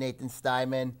Austin, Nathan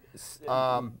Steinman.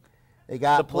 They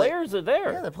got the players are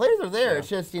there. Yeah, the players are there. It's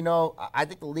just, you know, I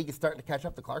think the league is starting to catch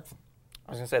up to Clarkson.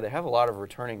 I was going to say, they have a lot of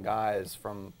returning guys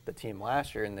from the team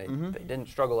last year, and they didn't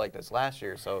struggle like this last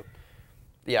year. So,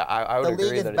 yeah, I would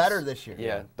agree that the league is better this year.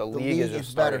 Yeah, the league is just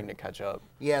starting to catch up.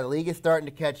 Yeah, the league is starting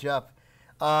to catch up.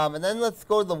 And then let's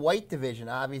go to the white division.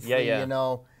 Obviously, you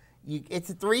know, it's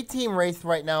a 3-team race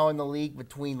right now in the league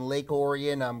between Lake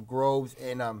Orion, Groves,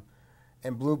 and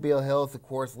Bloomfield Hills. Of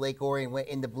course, Lake Orion went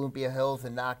into Bloomfield Hills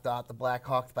and knocked out the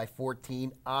Blackhawks by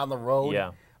 14 on the road.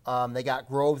 Yeah. They got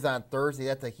Groves on Thursday.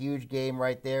 That's a huge game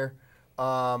right there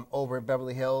over in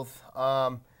Beverly Hills.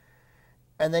 And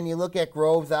then you look at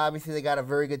Groves, obviously they got a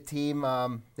very good team.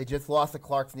 They just lost to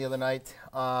Clarkson the other night.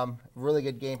 Really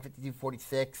good game,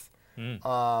 52-46.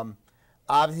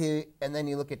 Obviously, and then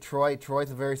you look at Troy. Troy's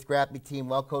a very scrappy team,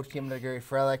 well-coached team under Gary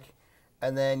Frelick.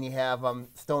 And then you have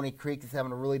Stony Creek is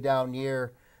having a really down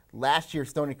year. Last year,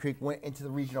 Stony Creek went into the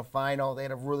regional final. They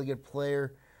had a really good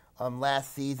player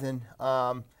last season,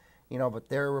 you know, but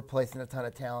they're replacing a ton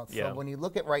of talent. So when you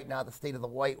look at right now, the state of the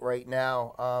white right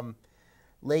now,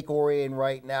 Lake Orion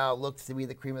right now looks to be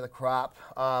the cream of the crop.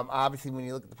 Obviously, when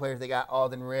you look at the players, they got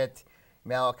Alden Ritt,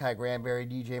 Malachi Granberry,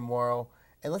 DJ Morrow.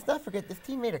 And let's not forget, this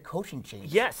team made a coaching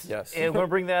change. Yes. And I'm going to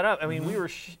bring that up. I mean, we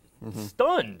were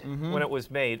stunned when it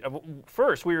was made.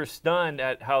 First, we were stunned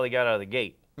at how they got out of the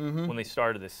gate when they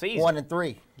started the season.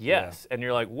 1-3. Yes, and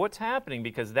you're like, what's happening?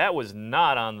 Because that was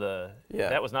not on the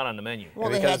that was not on the menu.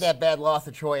 Well, they had that bad loss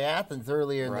to Troy Athens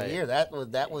earlier in the year. That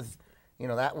was you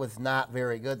know, that was not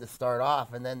very good to start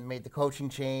off, and then made the coaching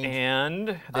change.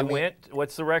 And they went.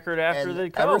 What's the record after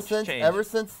the coach change? Ever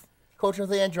since Coach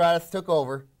Jose Andrade took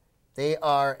over, they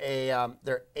are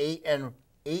they're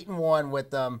 8-1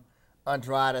 with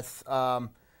Andrade's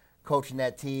coaching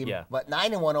that team. Yeah. But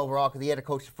 9-1 overall because he had to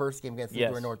coach the first game against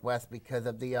Missouri Northwest because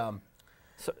of the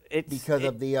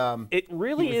it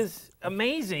really is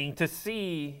amazing to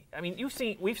see. I mean,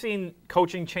 we've seen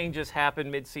coaching changes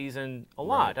happen midseason a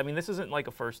lot. I mean, this isn't like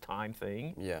a first-time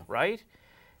thing, right?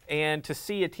 And to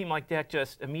see a team like that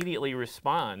just immediately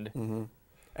respond.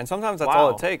 And sometimes that's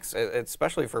all it takes,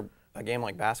 especially for a game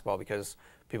like basketball, because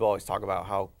people always talk about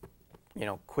how, you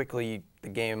know, quickly the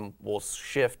game will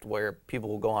shift where people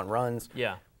will go on runs.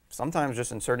 Yeah. Sometimes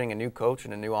just inserting a new coach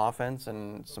and a new offense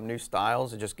and some new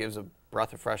styles, it just gives a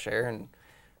breath of fresh air and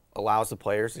allows the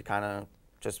players to kind of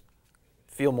just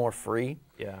feel more free.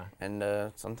 Yeah. And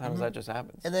sometimes that just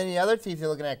happens. And then the other teams you're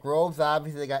looking at, Groves,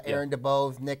 obviously they got Aaron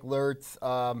DeBose, Nick Lurtz,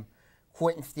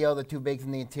 Quentin Steele, the two bigs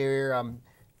in the interior.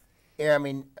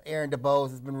 Aaron DeBose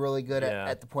has been really good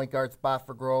at the point guard spot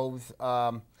for Groves.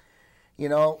 You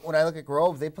know, when I look at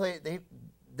Groves,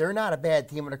 they're not a bad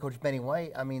team under Coach Benny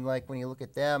White. I mean, like when you look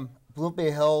at them,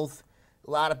 Bloomfield Hills,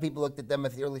 a lot of people looked at them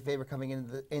as the early favorite coming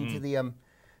into the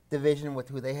division with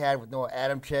who they had with Noah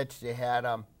Adamchich. They had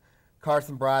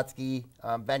Carson Brodsky,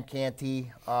 Ben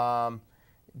Canty,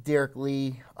 Derek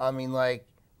Lee. I mean,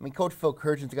 Coach Phil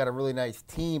Kirchin's got a really nice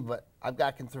team, but I've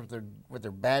got concerns with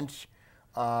their bench.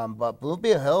 But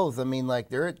Bloomfield Hills, I mean,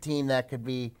 they're a team that could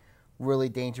be really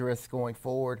dangerous going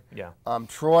forward. Yeah.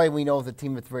 Troy, we know, is a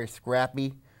team that's very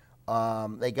scrappy.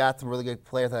 They got some really good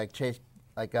players like Chase,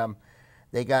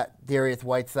 they got Darius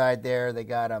Whiteside there. They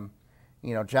got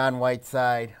John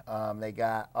Whiteside. They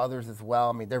got others as well.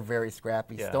 I mean, they're very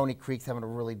scrappy. Yeah. Stony Creek's having a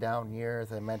really down year,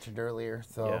 as I mentioned earlier.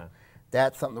 So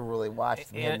that's something to really watch.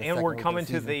 And we're coming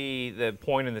to the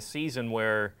point in the season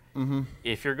where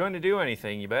if you're going to do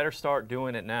anything, you better start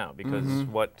doing it now, because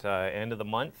end of the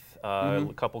month, a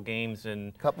couple games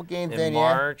in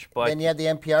March. But then you have the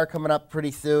NPR coming up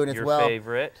pretty soon as well. Your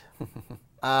favorite.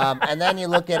 And then you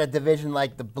look at a division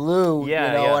like the Blue, you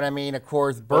know what I mean? Of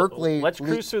course, Berkeley. Let's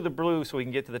cruise through the Blue so we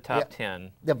can get to the top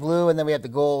 10. The Blue, and then we have the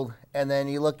Gold. And then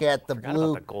you look at the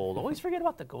Blue. About the Gold. Always forget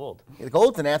about the Gold. The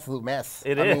Gold's an absolute mess.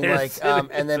 It is.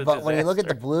 But when you look at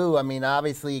the Blue, I mean,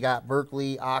 obviously you got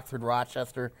Berkeley, Oxford,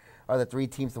 Rochester are the three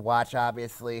teams to watch,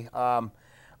 obviously.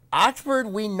 Oxford,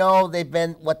 we know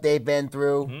what they've been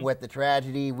through with the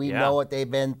tragedy. We know what they've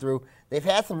been through. They've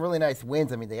had some really nice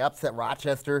wins. I mean, they upset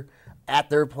Rochester at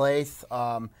their place.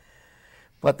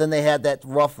 But then they had that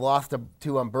rough loss to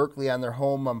Berkeley on their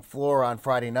home floor on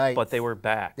Friday night. But they were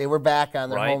back. They were back on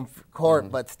their home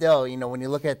court. But still, when you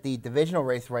look at the divisional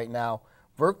race right now,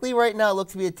 Berkeley right now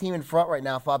looks to be a team in front right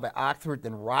now, followed by Oxford,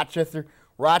 then Rochester.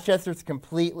 Rochester's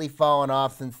completely fallen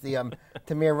off since the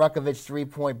Tamir Rukovich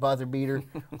three-point buzzer beater.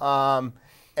 And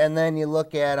then you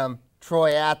look at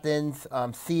Troy Athens,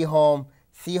 Seaholm.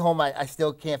 Seaholm, I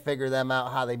still can't figure them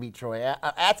out, how they beat Troy.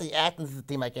 Actually, Athens is a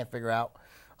team I can't figure out.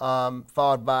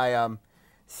 Followed by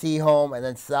Seaholm, and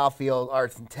then Southfield,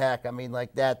 Arts and Tech. I mean,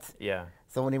 that's... Yeah.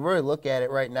 So when you really look at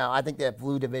it right now, I think that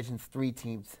Blue Division's three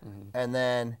teams. And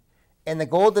then in the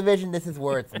Gold Division, this is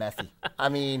where it's messy. I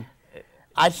mean...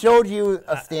 I showed you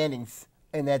standings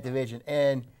in that division,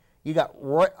 and you got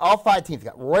all 5 teams. You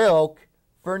got Royal Oak,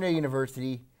 Ferndale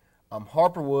University,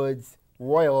 Harper Woods,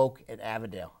 Royal Oak, and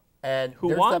Avondale. And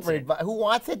who wants it? Who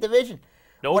wants that division?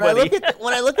 Nobody.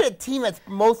 When I look at a team that's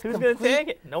most Who's complete, gonna take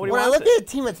it? Nobody when I wants look at a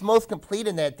team that's most complete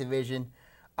in that division,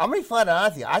 I'm gonna be flat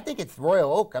honest with you. I think it's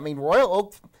Royal Oak. I mean, Royal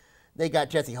Oak, they got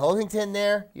Jesse Hosington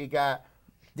there. You got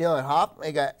Dylan Hoffman.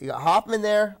 You got Hoffman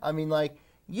there. I mean, like,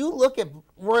 you look at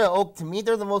Royal Oak. To me,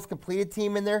 they're the most completed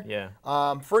team in there.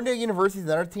 Yeah. Ferndale University is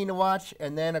another team to watch,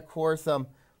 and then of course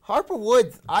Harper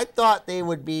Woods. I thought they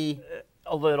would be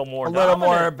a little more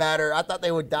better. I thought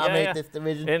they would dominate this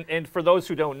division. And for those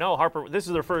who don't know, Harper, this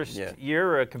is their first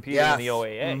year competing in the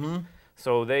OAA. Mm-hmm.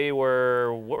 So they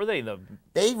were, what were they?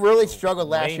 They really struggled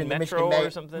last year in the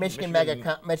Michigan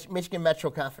Metro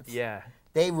Conference. Yeah.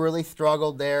 They really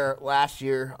struggled there last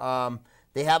year.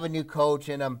 They have a new coach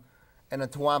in a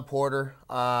Tawan Porter.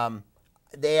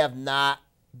 They have not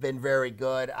been very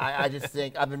good. I just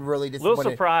think I've been really disappointed. A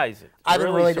little surprised. I've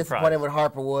been really disappointed with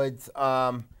Harper Woods.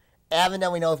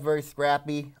 Avondale, we know, is very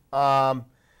scrappy. I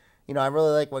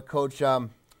really like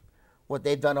what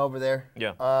they've done over there.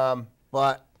 Yeah.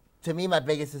 But to me, my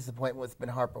biggest disappointment has been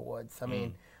Harper Woods. I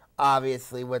mean,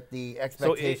 obviously, with the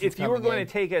expectations. So if you were going to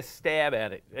take a stab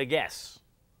at it, a guess,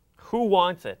 who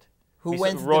wants it? Who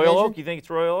wins Royal Oak? You think it's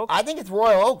Royal Oak? I think it's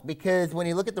Royal Oak because when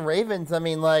you look at the Ravens, I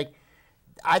mean, like,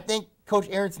 I think Coach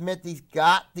Aaron Smith, he's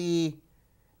got the,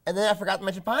 and then I forgot to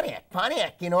mention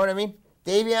Pontiac, you know what I mean?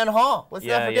 Davion Hall. Let's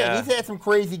not forget. Yeah. He's had some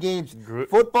crazy games.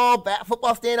 Football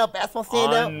standout, basketball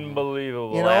standout.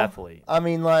 Unbelievable athlete. I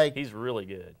mean, like. He's really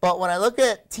good. But when I look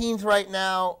at teams right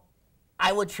now,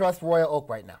 I would trust Royal Oak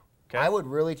right now. Okay. I would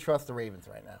really trust the Ravens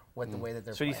right now with the way that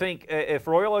they're playing. So you think if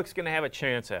Royal Oak's going to have a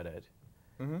chance at it,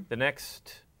 the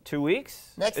next 2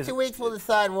 weeks? Next 2 weeks will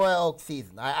decide Royal Oak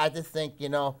season. I just think,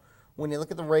 when you look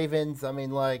at the Ravens, I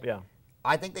mean, like,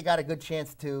 I think they got a good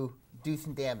chance to do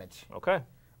some damage. Okay.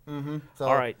 So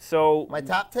all right, so my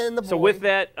top 10 in the boys. So with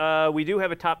that, we do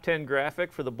have a top 10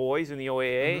 graphic for the boys in the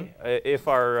OAA. If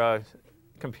our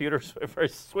computers, if our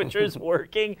switcher's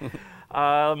working,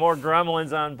 more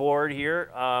gremlins on board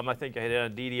here. I think I had a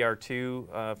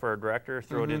DDR2 for our director.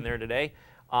 Throw it in there today.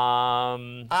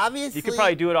 Obviously, you could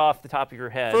probably do it off the top of your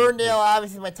head. Ferndale,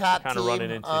 obviously, my top team. Kind of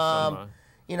running into some.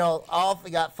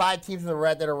 We got 5 teams in the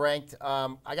red that are ranked.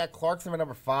 I got Clarkson at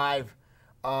number 5.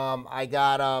 I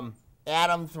got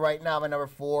Adams right now, my number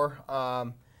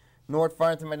 4. North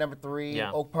Farmington, my number 3.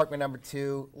 Yeah. Oak Park, my number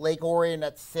 2. Lake Orion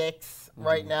at 6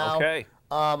 right now. Okay.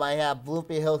 I have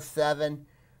Bloomfield Hills 7,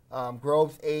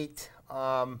 Groves 8,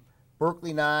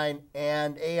 Berkeley 9,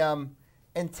 and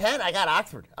in 10 I got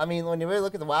Oxford. I mean, when you really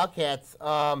look at the Wildcats,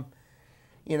 obviously,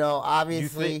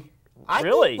 I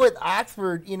think with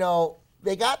Oxford,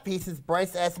 they got pieces.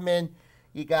 Bryce Essman.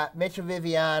 You got Mitchell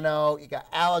Viviano. You got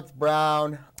Alex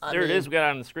Brown. There it is. We got it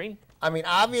on the screen. I mean,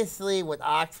 obviously, with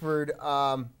Oxford,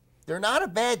 they're not a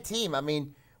bad team. I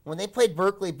mean, when they played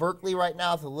Berkeley right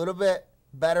now is a little bit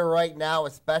better right now,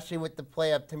 especially with the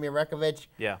play of Timmy Rekovich,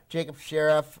 Jacob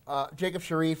Sharif,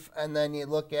 and then you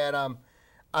look at,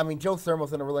 Joe Sermo's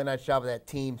done a really nice job of that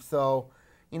team. So,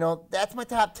 that's my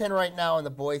top 10 right now on the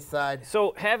boys' side.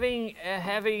 So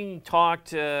having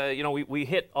talked, we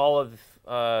hit all of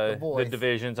the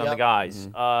divisions on the guys.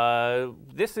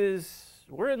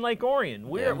 We're in Lake Orion.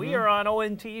 We are on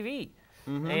ONTV,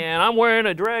 and I'm wearing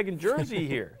a Dragon jersey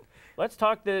here. Let's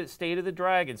talk the state of the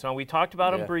Dragons. So we talked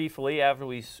about them briefly after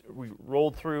we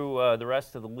rolled through the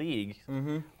rest of the league. We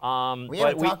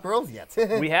haven't talked girls yet.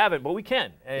 We haven't, but we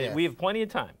can. We have plenty of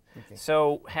time. Okay.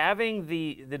 So having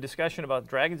the discussion about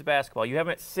Dragons basketball, you have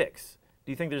them at 6.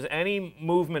 Do you think there's any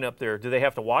movement up there? Do they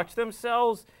have to watch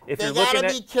themselves? They got to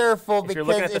be careful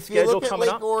because if you look at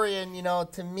Lake Orion,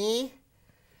 to me,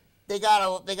 they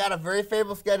got a very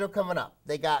favorable schedule coming up.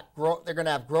 They're going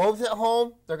to have Groves at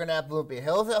home. They're going to have Bloomfield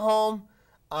Hills at home.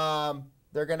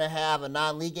 They're going to have a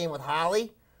non-league game with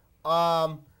Holly.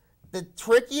 The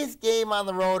trickiest game on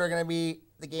the road are going to be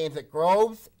the games at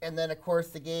Groves, and then, of course,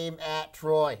 the game at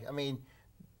Troy. I mean,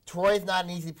 Troy's not an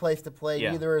easy place to play.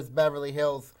 Neither is Beverly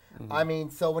Hills. I mean,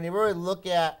 so when you really look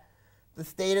at the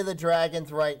state of the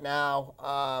Dragons right now,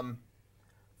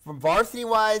 from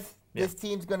varsity-wise, this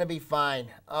team's going to be fine.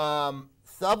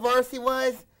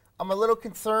 Sub-varsity-wise, I'm a little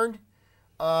concerned.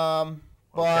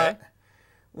 But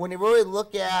when you really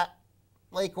look at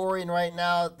Lake Orion right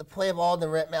now, the play of Alden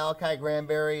Ritt, Malachi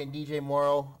Granberry, and DJ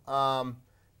Morrow,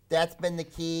 that's been the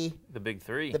key. The big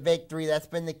 3. The big 3, that's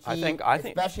been the key, I think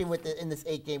especially in this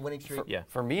 8-game winning streak.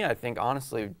 For me, I think,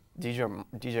 honestly,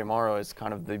 DJ Morrow is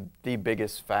kind of the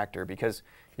biggest factor because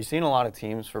You've seen a lot of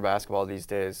teams for basketball these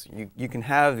days. You can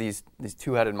have these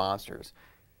two-headed monsters.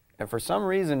 And for some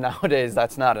reason nowadays,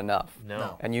 that's not enough.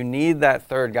 No. And you need that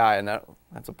third guy, and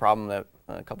that's a problem that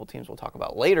a couple teams we'll talk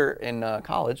about later in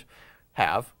college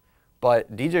have.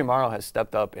 But DJ Morrow has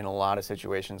stepped up in a lot of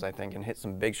situations, I think, and hit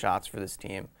some big shots for this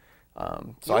team.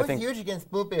 So I think huge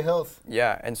against Bloomfield Hills.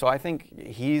 Yeah, and so I think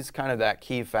he's kind of that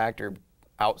key factor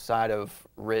outside of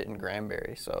Ritt and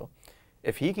Granbury. So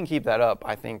if he can keep that up,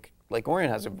 I think Lake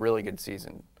Orion has a really good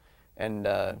season. And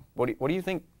what do you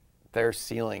think their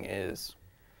ceiling is?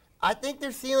 I think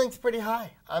their ceiling's pretty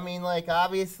high. I mean, like,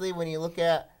 obviously, when you look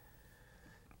at,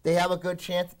 they have a good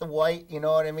chance at the white, you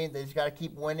know what I mean? They just got to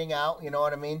keep winning out, you know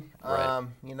what I mean? Right.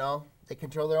 You know, they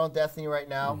control their own destiny right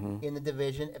now in the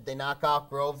division. If they knock out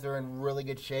Groves, they're in really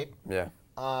good shape. Yeah.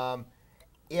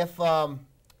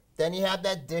 Then you have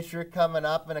that district coming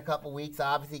up in a couple weeks.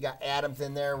 Obviously, you got Adams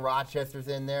in there, Rochester's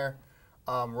in there.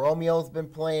 Romeo's been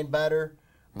playing better.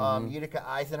 Utica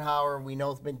Eisenhower, we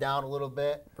know, has been down a little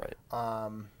bit. Right.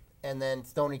 And then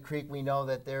Stony Creek, we know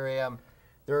that they're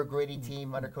a gritty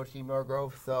team under Coach Steve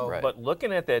Norgrove. So, Right. But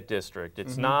looking at that district,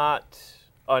 it's not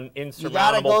an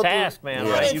insurmountable task, man.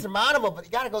 Not Right? insurmountable, but you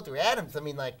got to go through Adams. I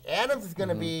mean, like, Adams is going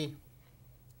to be,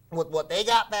 with what they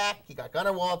got back, you got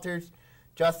Gunnar Walters,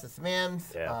 Justice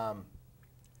Mims,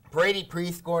 Brady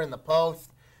Priest scoring in the post,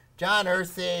 John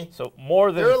Ursay. So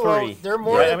more than three. They're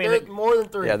more than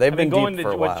three. Yeah, they've been going deep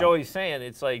to for a what while. Joey's saying.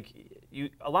 It's like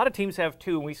a lot of teams have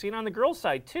two, and we see it on the girls'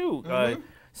 side too.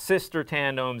 Sister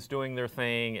tandems doing their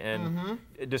thing and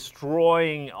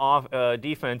destroying off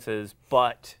defenses,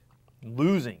 but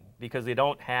losing because they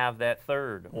don't have that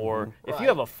third. Or if you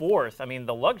have a fourth, I mean,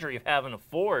 the luxury of having a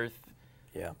fourth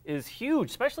is huge,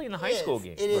 especially in the high school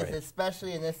game. It is,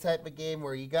 especially in this type of game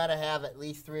where you got to have at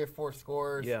least 3 or 4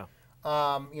 scorers. Yeah.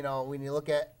 You know, when you look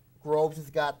at Groves has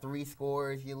got 3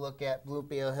 scorers. You look at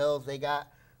Bloomfield Hills, they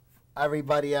got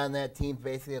everybody on that team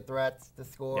basically a threat to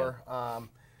score.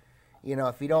 You know,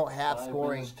 if you don't have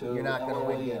scoring, you're not going to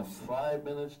win games. 5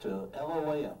 minutes to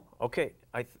LOAM. Okay,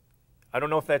 I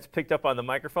don't know if that's picked up on the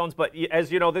microphones, but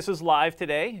as you know, this is live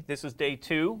today. This is day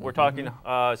 2. We're talking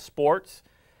sports,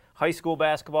 high school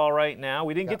basketball right now.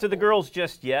 We didn't get to the girls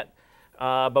just yet,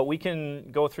 but we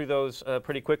can go through those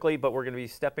pretty quickly. But we're going to be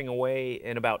stepping away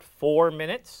in about 4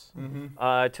 minutes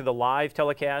to the live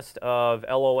telecast of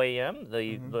LOAM,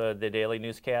 the daily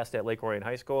newscast at Lake Orion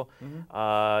High School.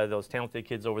 Those talented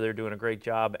kids over there doing a great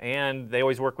job, and they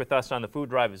always work with us on the food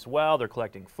drive as well. They're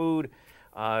collecting food.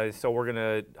 So we're going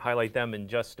to highlight them in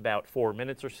just about 4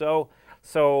 minutes or so.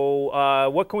 So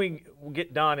what can we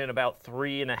get done in about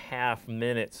 3.5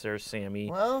 minutes there,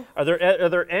 Sammy? Well, are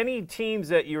there any teams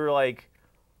that you were like,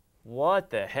 what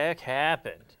the heck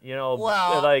happened? You know,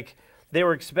 like they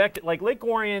were expected, like Lake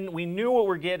Orion, we knew what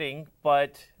we're getting,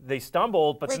 but they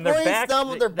stumbled, but then they're back.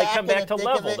 They come back to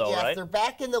level, though, yes, right? They're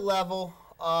back in the level.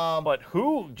 But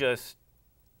who just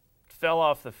fell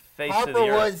off the face of the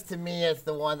Harper earth? Woods, to me, is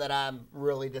the one that I'm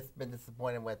really just been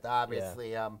disappointed with,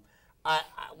 obviously. A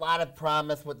lot of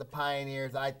promise with the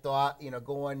Pioneers, I thought, you know,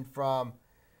 going from,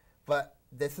 but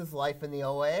this is life in the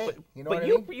OAA. You know what I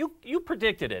mean? You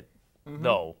predicted it,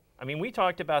 though. I mean, we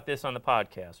talked about this on the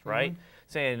podcast, right?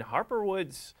 Saying Harper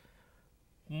Woods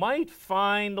might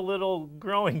find a little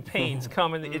growing pains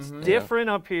coming. It's different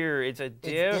up here. It's a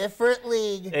different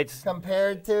league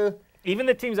compared to... Even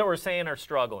the teams that we're saying are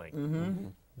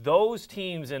struggling, those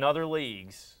teams in other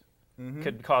leagues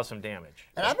could cause some damage.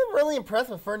 And I've been really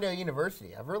impressed with Ferndale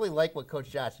University. I've really liked what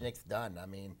Coach Josh Nick's done, I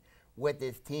mean, with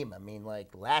this team. I mean, like,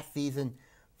 last season,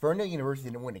 Ferndale University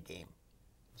didn't win a game.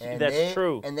 And That's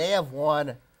true. And they have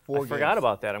won 4 games. I forgot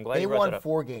about that. I'm glad you brought that up. They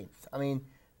won 4 games. I mean,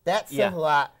 that says a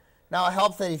lot. Now, it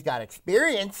helps that he's got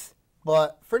experience,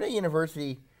 but Ferndale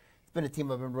University has been a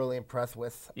team I've been really impressed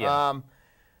with. Yeah.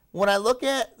 When I look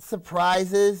at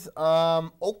surprises,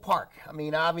 Oak Park, I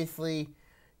mean, obviously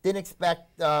didn't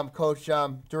expect Coach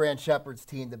Duran Shepard's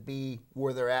team to be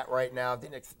where they're at right now.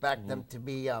 Didn't expect them to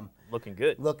be looking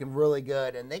good. Looking really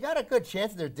good. And they got a good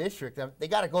chance in their district. They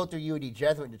got to go through UD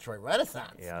Jesuit and Detroit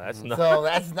Renaissance. Yeah, that's not. So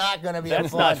that's not going to be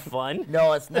that's fun. not fun.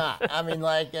 No, it's not. I mean,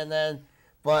 like, and then,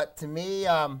 but to me,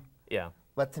 I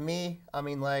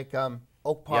mean, like,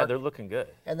 Oak Park. Yeah, they're looking good.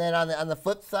 And then on the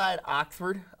flip side,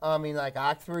 Oxford. I mean, like,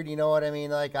 Oxford, you know what I mean?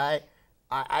 Like, I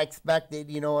expected,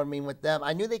 you know what I mean, with them.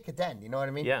 I knew they contend, you know what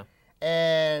I mean? Yeah.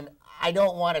 And I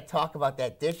don't want to talk about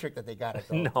that district that they got to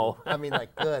go No. to. I mean,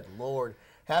 like, good Lord.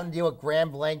 Having to deal with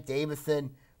Grand Blanc,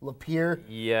 Davison, Lapeer.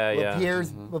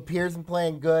 Lapier's been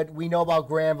playing good. We know about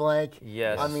Grand Blanc.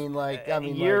 Yes. I mean, like,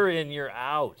 year in, year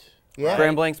out. Yeah.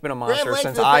 Grand Blanc's been a monster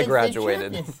since I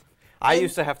graduated. I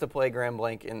used to have to play Grand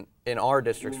Blanc in our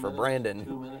districts for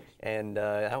Brandon, and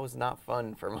that was not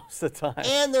fun for most of the time.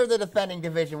 And they're the defending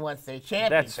Division I state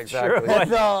champions. That's Exactly. true.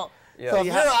 So if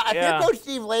Yeah. you're Coach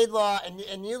Steve Laidlaw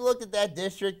and you look at that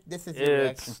district, this is your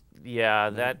reaction.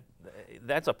 Yeah,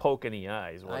 that's a poke in the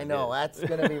eye. Is what I it know, is. that's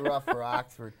going to be rough for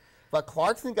Oxford. But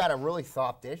Clarkson got a really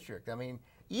soft district. I mean,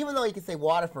 even though you can say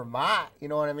Waterford Mott, you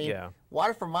know what I mean? Yeah.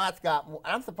 Waterford Mott's got,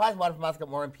 I'm surprised Waterford Mott's got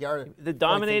more NPR than The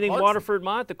dominating Clarkson. Waterford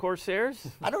Mott, the Corsairs.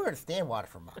 I don't understand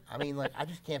Waterford Mott. I mean, like, I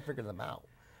just can't figure them out.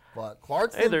 But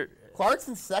Clarkson,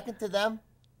 Clarkson's second to them.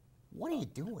 What are you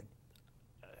doing?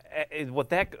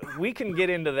 We can get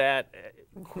into that,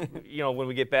 when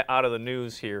we get back out of the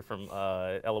news here from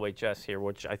LOHS here,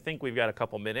 which I think we've got a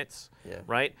couple minutes,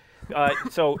 right?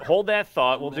 So hold that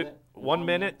thought. We'll do 1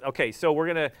 minute. Okay, so we're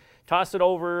gonna toss it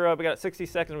over. We got 60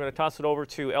 seconds. We're gonna toss it over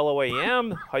to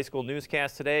LOAM high school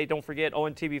newscast today. Don't forget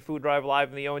ONTV Food Drive live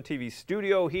in the ONTV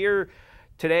studio here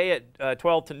today at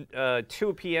 12 to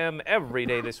 2 p.m. every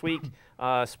day this week.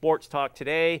 Sports talk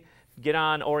today. Get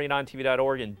on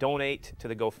oriontv.org and donate to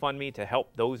the GoFundMe to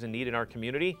help those in need in our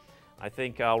community. I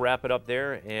think I'll wrap it up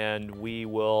there, and we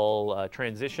will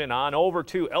transition on over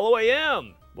to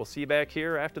LOAM. We'll see you back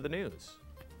here after the news.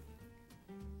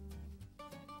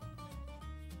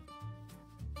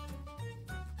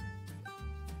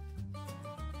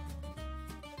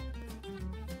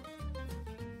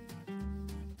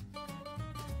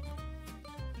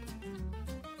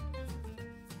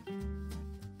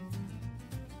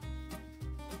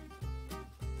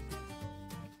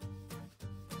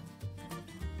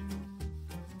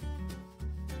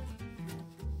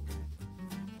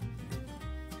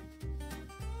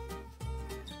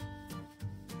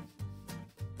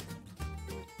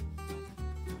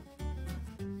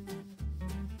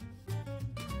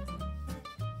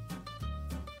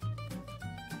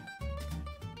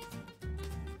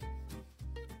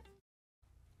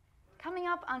 Coming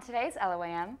up on today's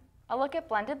LOAM, a look at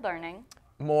blended learning,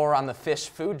 more on the Fish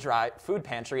Food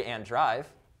Pantry and Drive,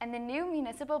 and the new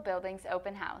municipal building's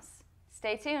open house.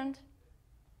 Stay tuned.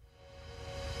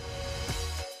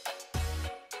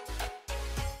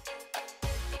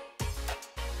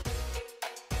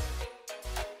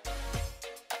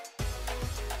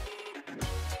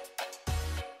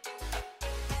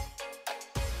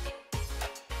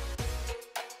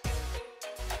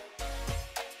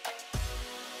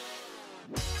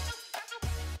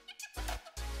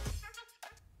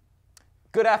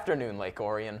 Good afternoon, Lake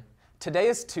Orion. Today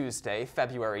is Tuesday,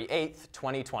 February 8th,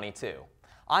 2022.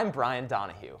 I'm Brian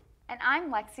Donahue. And I'm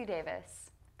Lexi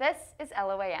Davis. This is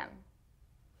LOAM.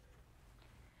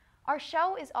 Our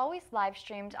show is always live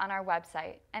streamed on our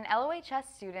website, and LOHS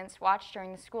students watch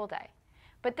during the school day.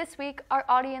 But this week, our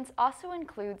audience also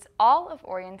includes all of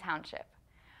Orion Township.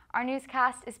 Our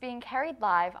newscast is being carried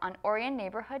live on Orion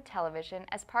Neighborhood Television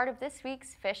as part of this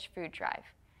week's Fish Food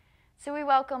Drive. So we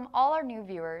welcome all our new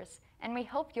viewers, and we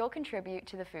hope you'll contribute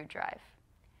to the food drive.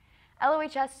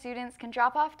 LOHS students can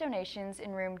drop off donations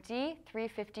in room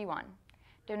D351.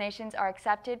 Donations are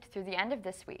accepted through the end of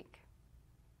this week.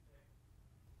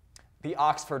 The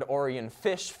Oxford Orion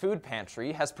Fish Food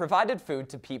Pantry has provided food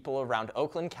to people around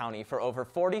Oakland County for over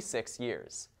 46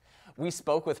 years. We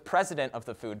spoke with President of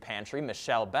the Food Pantry,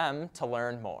 Michelle Bem, to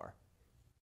learn more.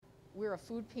 We're a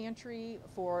food pantry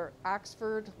for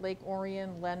Oxford, Lake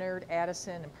Orion, Leonard,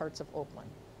 Addison, and parts of Oakland.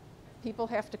 People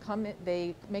have to come in,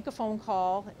 they make a phone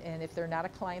call, and if they're not a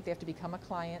client, they have to become a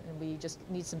client, and we just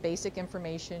need some basic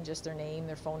information, just their name,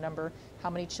 their phone number, how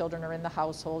many children are in the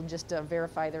household, just to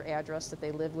verify their address that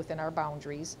they live within our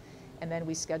boundaries, and then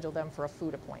we schedule them for a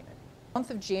food appointment. The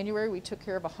month of January, we took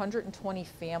care of 120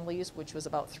 families, which was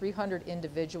about 300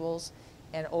 individuals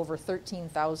and over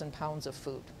 13,000 pounds of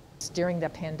food. During the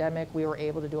pandemic, we were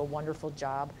able to do a wonderful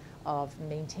job of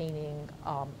maintaining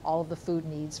all of the food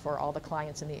needs for all the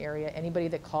clients in the area. Anybody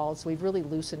that calls, so we've really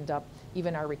loosened up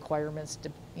even our requirements to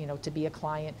be a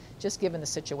client, just given the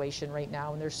situation right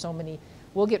now. And there's so many.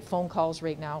 We'll get phone calls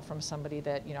right now from somebody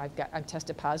that I'm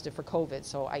tested positive for COVID,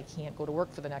 so I can't go to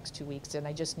work for the next 2 weeks, and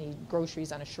I just need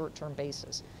groceries on a short-term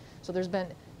basis. So there's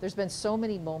been so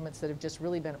many moments that have just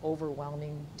really been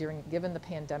overwhelming given the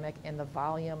pandemic and the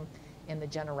volume and the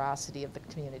generosity of the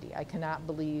community. I cannot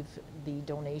believe the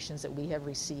donations that we have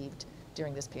received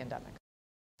during this pandemic.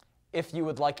 If you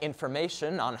would like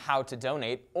information on how to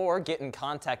donate or get in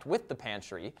contact with the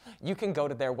pantry, you can go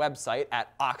to their website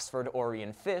at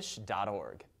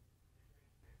oxfordorionfish.org.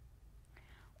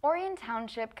 Orion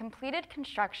Township completed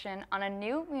construction on a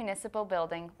new municipal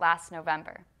building last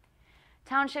November.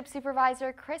 Township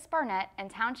Supervisor Chris Barnett and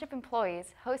Township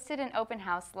employees hosted an open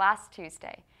house last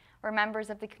Tuesday, where members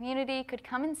of the community could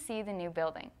come and see the new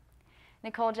building.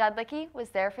 Nicole Jadlicki was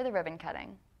there for the ribbon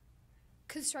cutting.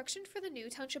 Construction for the new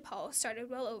Township Hall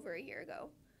started well over a year ago.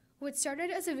 What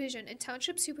started as a vision in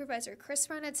Township Supervisor Chris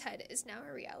Ronnett's head is now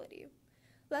a reality.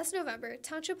 Last November,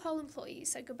 Township Hall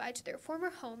employees said goodbye to their former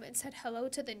home and said hello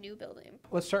to the new building.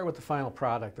 Let's start with the final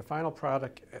product. The final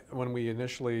product, when we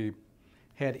initially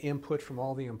had input from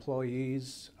all the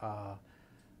employees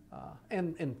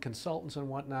and consultants and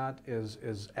whatnot,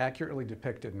 is accurately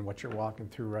depicted in what you're walking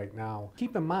through right now.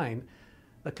 Keep in mind,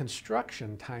 the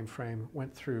construction time frame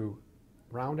went through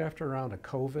round after round of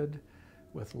COVID,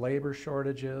 with labor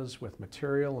shortages, with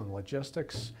material and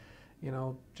logistics, you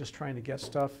know, just trying to get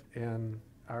stuff. And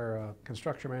our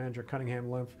construction manager, Cunningham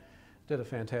Lymph, did a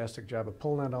fantastic job of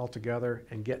pulling that all together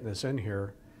and getting this in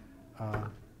here,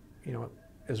 you know,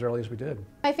 as early as we did.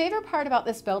 My favorite part about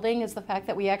this building is the fact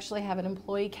that we actually have an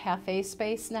employee cafe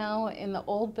space now. In the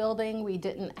old building, we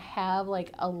didn't have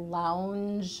like a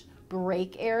lounge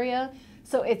break area.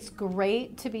 So it's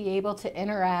great to be able to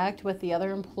interact with the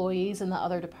other employees in the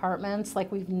other departments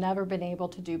like we've never been able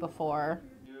to do before.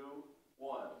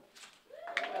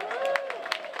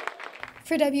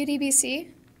 For WDBC,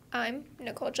 I'm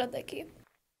Nicole Jadlicki.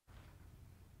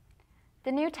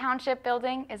 The new township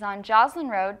building is on Joslin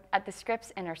Road at the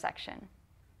Scripps intersection.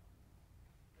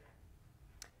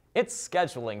 It's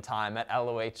scheduling time at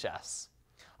LOHS.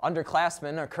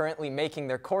 Underclassmen are currently making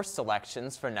their course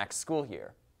selections for next school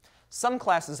year. Some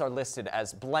classes are listed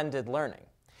as blended learning.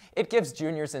 It gives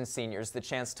juniors and seniors the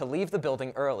chance to leave the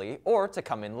building early or to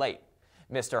come in late.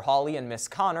 Mr. Hawley and Miss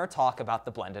Connor talk about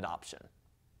the blended option.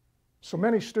 So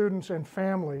many students and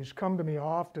families come to me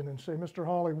often and say, Mr.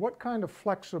 Hawley, what kind of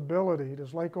flexibility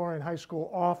does Lake Orion High School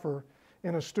offer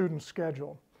in a student's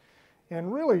schedule?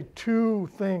 And really two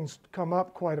things come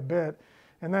up quite a bit,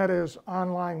 and that is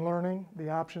online learning, the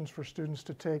options for students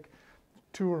to take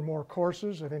 2 or more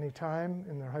courses at any time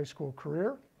in their high school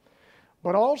career,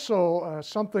 but also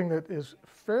something that is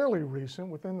fairly recent,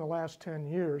 within the last 10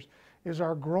 years, is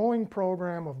our growing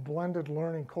program of blended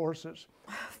learning courses.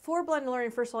 For blended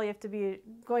learning, first of all, you have to be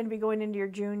going into your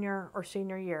junior or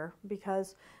senior year,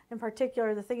 because in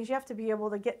particular, the thing is you have to be able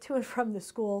to get to and from the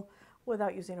school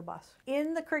without using a bus.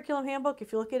 In the curriculum handbook,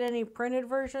 if you look at any printed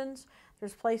versions,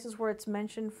 there's places where it's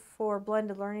mentioned for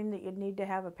blended learning that you'd need to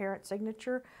have a parent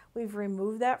signature. We've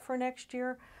removed that for next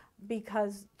year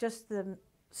because just the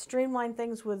streamline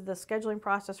things with the scheduling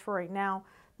process for right now,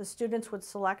 the students would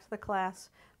select the class,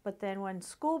 but then when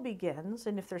school begins,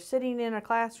 and if they're sitting in a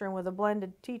classroom with a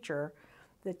blended teacher,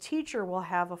 the teacher will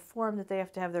have a form that they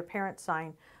have to have their parents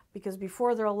sign, because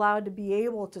before they're allowed to be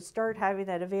able to start having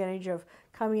that advantage of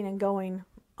coming and going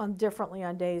differently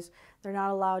on days, they're not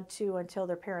allowed to until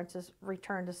their parents has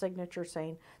returned a signature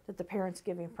saying that the parent's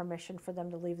giving permission for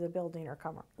them to leave the building or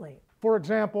come late. For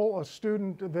example, a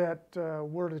student that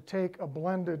were to take a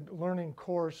blended learning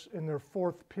course in their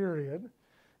 4th period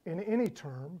in any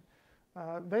term,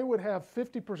 they would have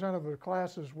 50% of their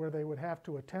classes where they would have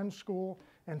to attend school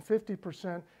and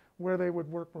 50% where they would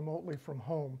work remotely from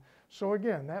home. So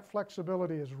again, that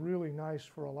flexibility is really nice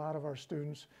for a lot of our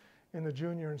students in the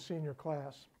junior and senior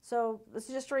class. So this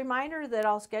is just a reminder that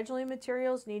all scheduling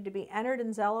materials need to be entered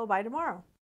in Zello by tomorrow.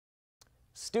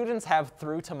 Students have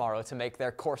through tomorrow to make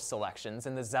their course selections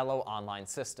in the Zello online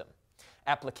system.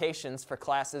 Applications for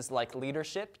classes like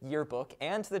leadership, yearbook,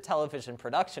 and the television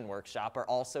production workshop are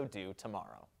also due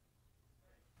tomorrow.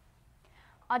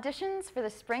 Auditions for the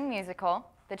spring musical,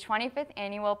 the 25th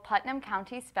annual Putnam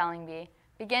County Spelling Bee,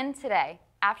 begin today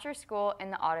after school in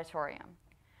the auditorium.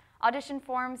 Audition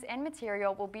forms and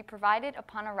material will be provided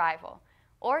upon arrival,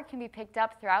 or can be picked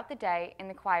up throughout the day in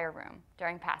the choir room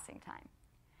during passing time.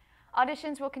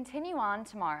 Auditions will continue on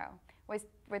tomorrow, with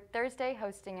Thursday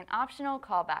hosting an optional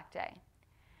callback day.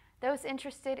 Those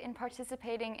interested in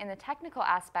participating in the technical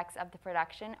aspects of the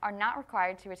production are not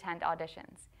required to attend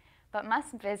auditions, but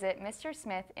must visit Mr.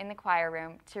 Smith in the choir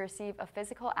room to receive a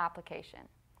physical application.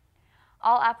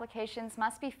 All applications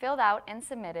must be filled out and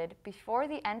submitted before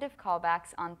the end of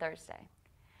callbacks on Thursday.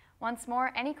 Once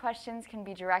more, any questions can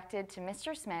be directed to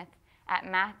Mr. Smith at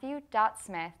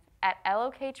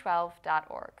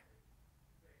matthew.smith@lok12.org.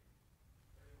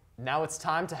 Now it's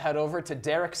time to head over to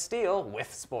Derek Steele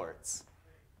with sports.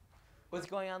 What's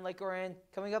going on, Lake Orion?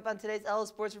 Coming up on today's LO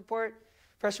Sports Report,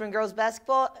 freshman girls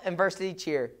basketball and varsity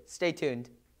cheer. Stay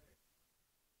tuned.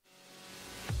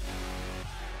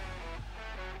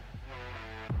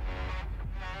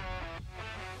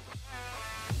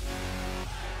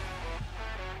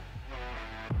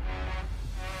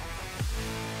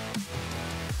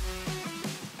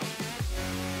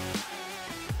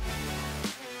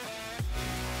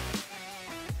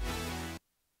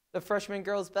 The The freshman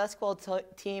girls basketball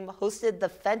team hosted the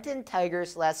Fenton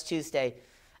Tigers last Tuesday.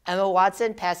 Emma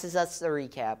Watson passes us the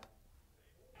recap.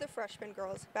 The freshman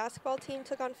girls basketball team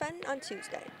took on Fenton on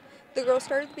Tuesday. The girls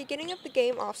started the beginning of the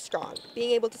game off strong,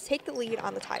 being able to take the lead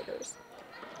on the Tigers.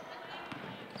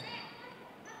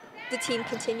 The team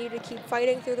continued to keep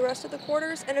fighting through the rest of the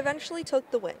quarters and eventually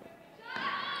took the win.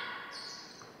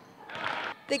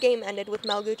 The game ended with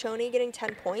Mel Guccione getting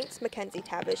 10 points, Mackenzie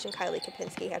Tavish and Kylie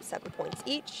Kapinski had 7 points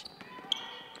each,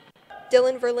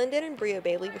 Dylan Verlinden and Bria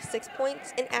Bailey with 6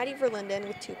 points, and Addie Verlinden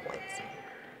with 2 points.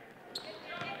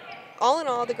 All in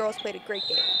all, the girls played a great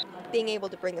game, being able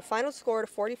to bring the final score to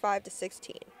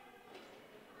 45-16.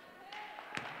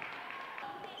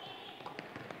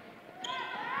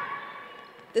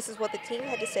 This is what the team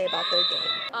had to say about their game.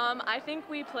 I think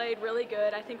we played really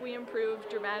good. I think we improved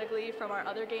dramatically from our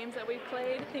other games that we've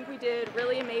played. I think we did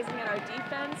really amazing in our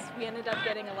defense. We ended up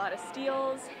getting a lot of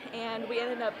steals, and we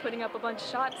ended up putting up a bunch of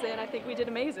shots, and I think we did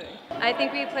amazing. I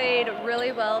think we played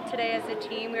really well today as a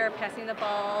team. We were passing the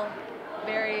ball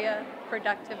very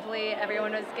productively.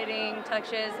 Everyone was getting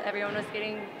touches. Everyone was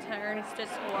getting turns to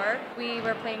score. We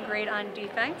were playing great on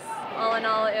defense. All in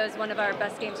all, it was one of our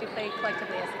best games we played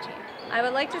collectively as a team. I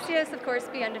would like to see us, of course,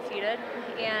 be undefeated,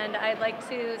 and I'd like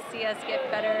to see us get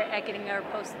better at getting our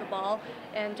post the ball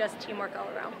and just teamwork all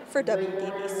around. For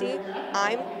WDBC,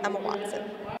 I'm Emma Watson.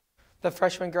 The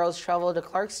freshman girls travel to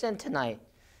Clarkston tonight.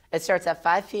 It starts at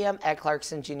 5 p.m. at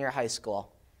Clarkston Junior High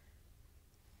School.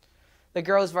 The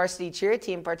girls' varsity cheer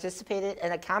team participated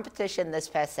in a competition this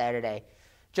past Saturday.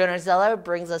 Jonah Zeller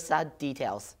brings us the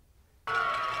details.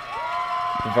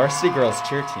 The varsity girls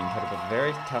cheer team put up a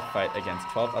very tough fight against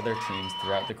 12 other teams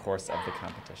throughout the course of the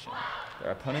competition.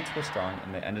 Their opponents were strong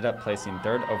and they ended up placing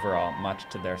 3rd overall, much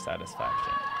to their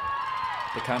satisfaction.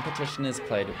 The competition is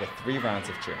played with 3 rounds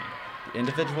of cheering. The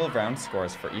individual round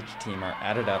scores for each team are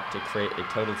added up to create a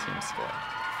total team score.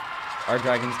 Our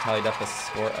Dragons tallied up a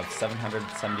score of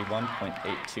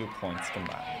 771.82 points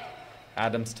combined.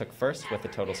 Adams took first with a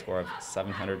total score of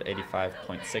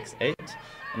 785.68,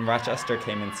 and Rochester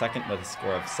came in second with a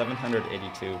score of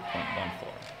 782.14.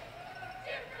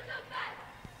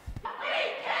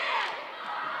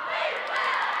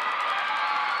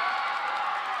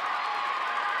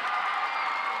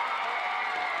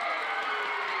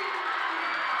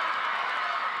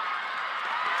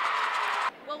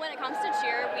 Well, when it comes to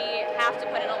cheer, we have to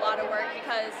put in a lot of work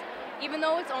because even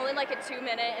though it's only like a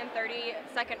 2-minute and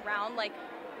 30-second round, like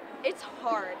it's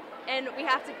hard. And we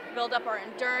have to build up our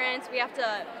endurance. We have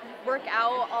to work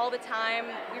out all the time.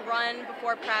 We run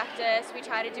before practice. We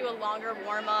try to do a longer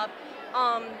warm-up.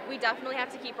 We definitely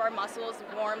have to keep our muscles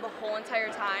warm the whole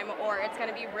entire time, or it's going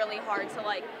to be really hard to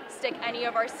like stick any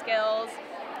of our skills.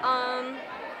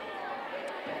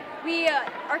 We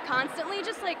are constantly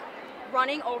just like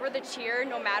running over the cheer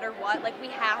no matter what. Like we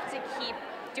have to keep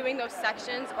doing those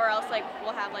sections or else like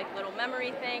we'll have like little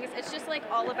memory things. It's just like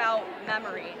all about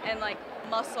memory and like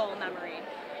muscle memory.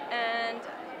 And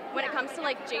when it comes to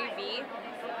like JV,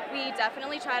 we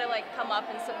definitely try to like come up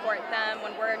and support them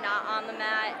when we're not on the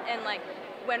mat, and like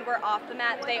when we're off the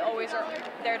mat, they always are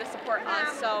there to support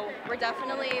us. So we're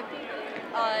definitely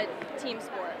a team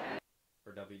sport.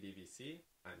 For WDBC,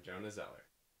 I'm Jonah Zeller.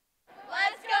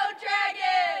 Let's go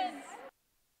Dragons!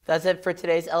 That's it for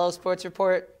today's LO Sports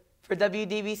Report. For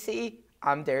WDBC,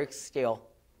 I'm Derek Steele.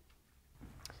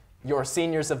 Your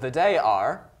seniors of the day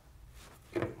are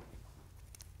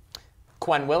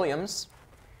Quen Williams,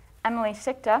 Emily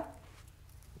Sikta,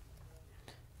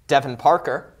 Devin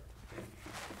Parker,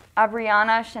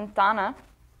 Abriana Shintana,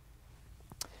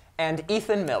 and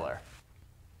Ethan Miller.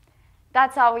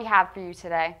 That's all we have for you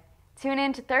today. Tune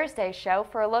in to Thursday's show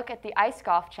for a look at the Ice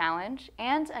Golf Challenge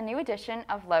and a new edition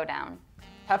of Lowdown.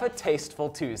 Have a tasteful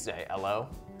Tuesday, LO.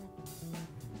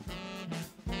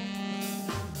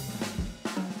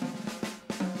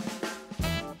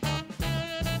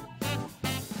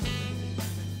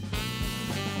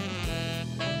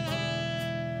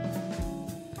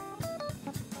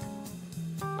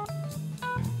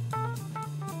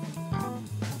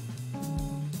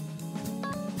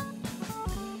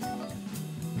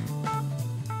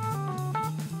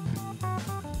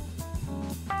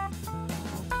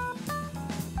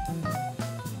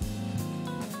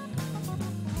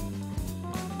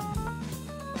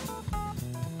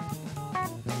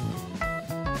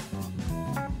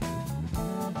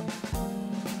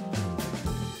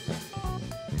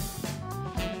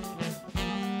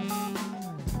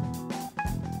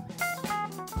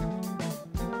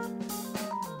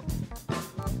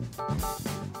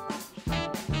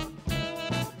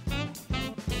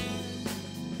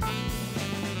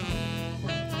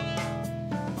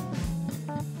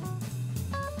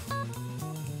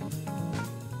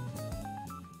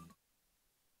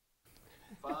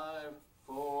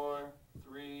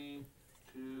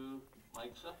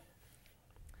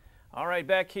 All right,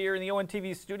 back here in the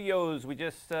ONTV studios, we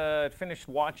just finished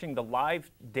watching the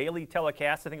live daily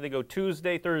telecast. I think they go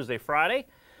Tuesday, Thursday, Friday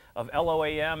of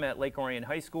LOAM at Lake Orion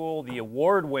High School, the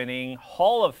award-winning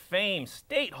Hall of Fame,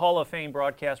 State Hall of Fame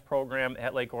broadcast program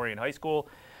at Lake Orion High School.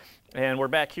 And we're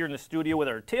back here in the studio with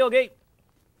our tailgate.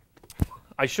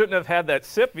 I shouldn't have had that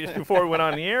sip just before we went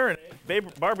on the air, and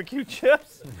barbecue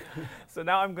chips. So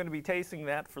now I'm going to be tasting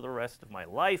that for the rest of my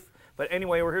life. But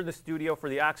anyway, we're here in the studio for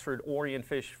the Oxford Orion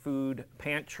FISH Food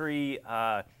Pantry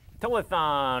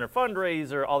telethon or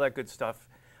fundraiser, all that good stuff.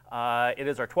 It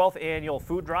is our 12th annual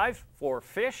food drive for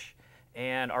fish,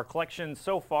 and our collection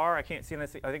so far, I can't see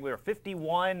anything, I think we were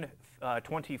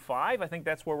 5125. I think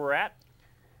that's where we're at.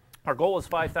 Our goal is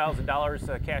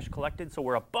 $5,000 cash collected, so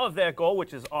we're above that goal,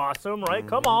 which is awesome, right?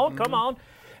 Come on, come on.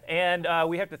 And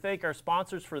we have to thank our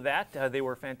sponsors for that. They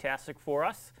were fantastic for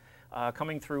us.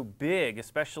 Coming through big,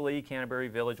 especially Canterbury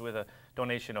Village with a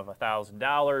donation of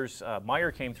 $1,000.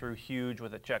 Meyer came through huge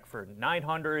with a check for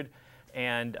 $900.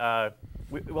 And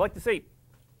we like to say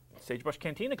Sagebrush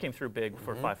Cantina came through big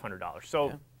for $500.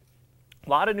 So a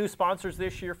lot of new sponsors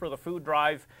this year for the food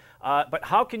drive. But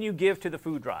how can you give to the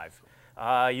food drive?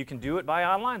 You can do it by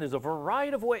online. There's a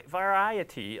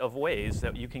variety of ways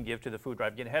that you can give to the food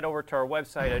drive. You can head over to our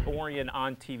website at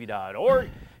orionontv.org,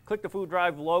 click the food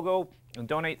drive logo, and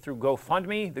donate through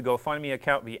GoFundMe. The GoFundMe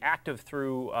account will be active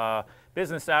through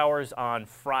business hours on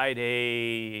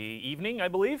Friday evening, I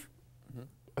believe.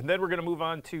 And then we're going to move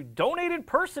on to donate in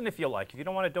person if you like. If you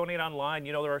don't want to donate online,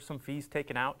 you know there are some fees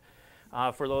taken out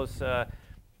for those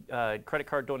credit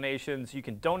card donations. You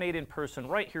can donate in person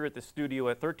right here at the studio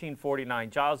at 1349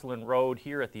 Joslyn Road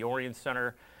here at the Orion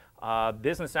Center.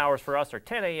 Business hours for us are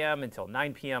 10 a.m. until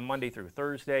 9 p.m. Monday through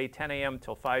Thursday, 10 a.m.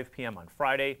 till 5 p.m. on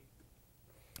Friday.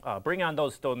 Bring on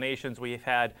those donations. We've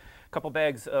had a couple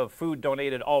bags of food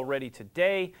donated already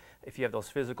today. If you have those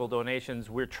physical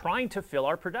donations, we're trying to fill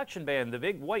our production van. The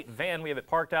big white van, we have it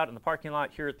parked out in the parking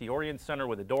lot here at the Orion Center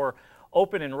with the door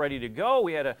open and ready to go.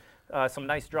 We had some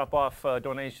nice drop-off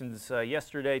donations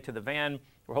yesterday to the van.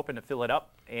 We're hoping to fill it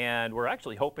up, and we're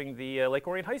actually hoping the Lake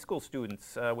Orion High School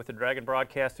students with the Dragon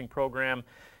Broadcasting program,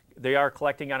 they are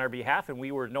collecting on our behalf, and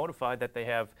we were notified that they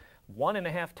have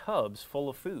 1.5 tubs full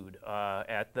of food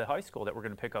at the high school that we're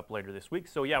going to pick up later this week.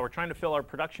 So yeah, we're trying to fill our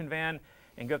production van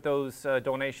and get those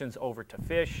donations over to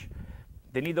Fish.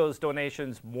 They need those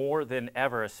donations more than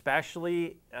ever,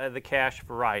 especially the cash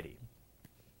variety.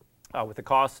 With the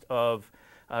cost of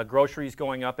groceries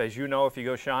going up, as you know, if you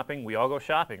go shopping, we all go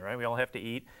shopping, right? We all have to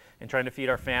eat and trying to feed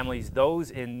our families.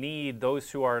 Those in need, those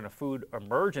who are in a food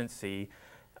emergency,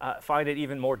 find it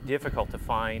even more difficult to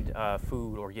find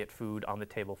food or get food on the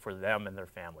table for them and their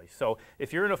families. So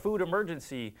if you're in a food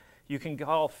emergency, you can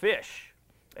call FISH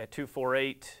at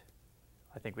 248,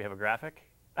 I think we have a graphic,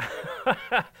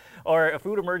 or a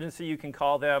food emergency, you can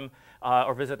call them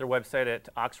or visit their website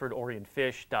at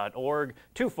oxfordorionfish.org,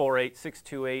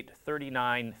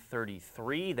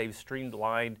 248-628-3933. They've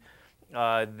streamlined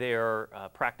their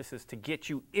practices to get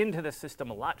you into the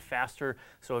system a lot faster.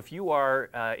 So if you are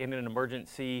in an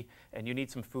emergency and you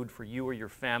need some food for you or your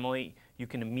family, you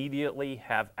can immediately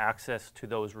have access to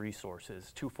those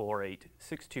resources,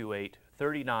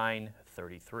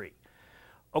 248-628-3933.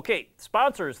 Okay,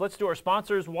 sponsors. Let's do our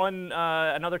sponsors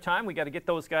another time. We got to get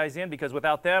those guys in because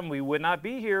without them, we would not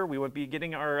be here. We wouldn't be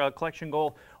getting our collection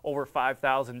goal over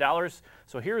 $5,000.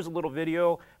 So here's a little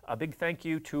video. A big thank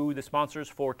you to the sponsors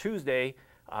for Tuesday,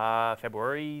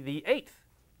 February the 8th.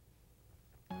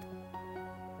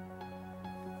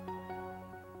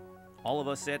 All of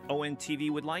us at ONTV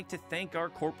would like to thank our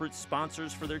corporate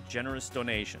sponsors for their generous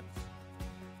donations.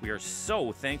 We are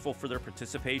so thankful for their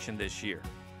participation this year.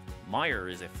 Meyer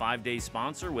is a 5-day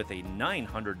sponsor with a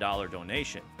 $900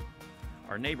 donation.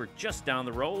 Our neighbor just down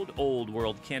the road, Old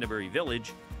World Canterbury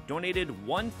Village, donated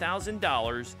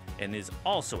 $1,000 and is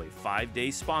also a 5-day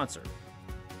sponsor.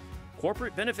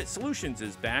 Corporate Benefit Solutions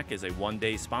is back as a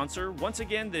 1-day sponsor once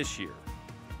again this year.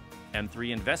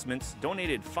 M3 Investments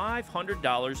donated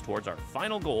 $500 towards our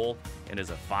final goal and is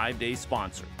a 5-day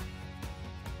sponsor.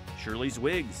 Shirley's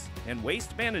Wigs and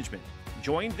Waste Management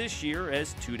joined this year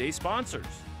as 2-day sponsors.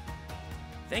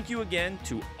 Thank you again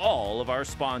to all of our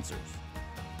sponsors.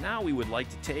 Now we would like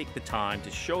to take the time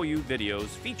to show you videos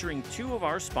featuring 2 of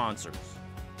our sponsors,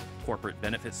 Corporate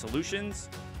Benefit Solutions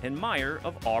and Meyer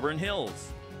of Auburn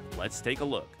Hills. Let's take a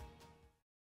look.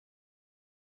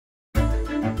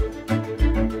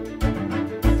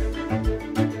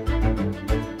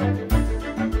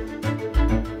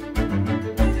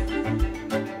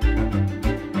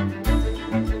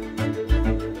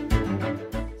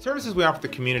 services we offer the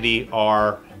community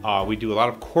are, we do a lot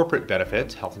of corporate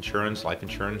benefits, health insurance, life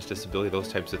insurance, disability, those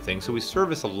types of things. So we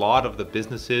service a lot of the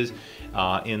businesses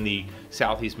in the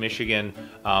Southeast Michigan,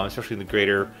 especially in the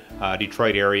greater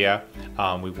Detroit area.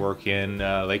 We work in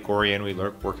Lake Orion, we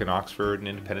work in Oxford and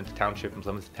Independence Township and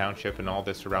Plymouth Township and all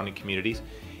the surrounding communities.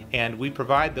 And we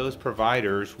provide those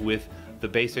providers with the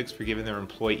basics for giving their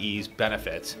employees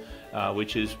benefits,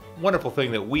 which is a wonderful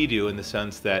thing that we do in the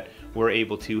sense that we're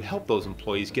able to help those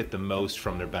employees get the most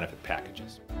from their benefit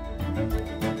packages.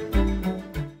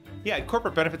 Yeah, at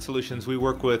Corporate Benefit Solutions, we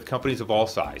work with companies of all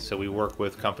size. So we work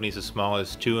with companies as small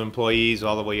as 2 employees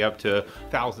all the way up to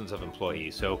thousands of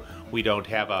employees. So we don't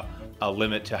have a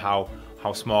limit to how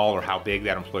small or how big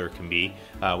that employer can be.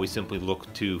 We simply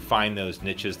look to find those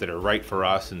niches that are right for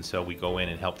us, and so we go in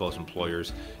and help those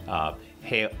employers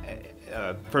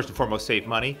first and foremost save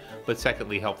money, but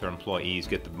secondly help their employees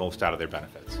get the most out of their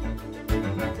benefits.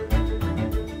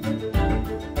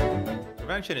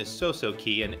 Prevention is so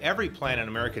key, and every plan in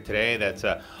America today that's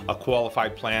a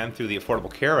qualified plan through the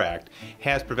Affordable Care Act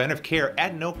has preventive care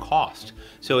at no cost.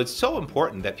 So it's so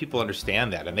important that people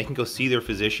understand that, and they can go see their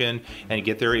physician and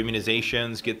get their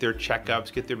immunizations, get their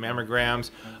checkups, get their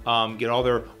mammograms, get all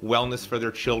their wellness for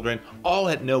their children, all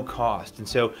at no cost. And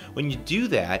so when you do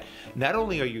that, not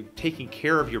only are you taking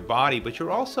care of your body, but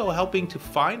you're also helping to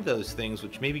find those things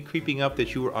which may be creeping up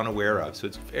that you were unaware of. So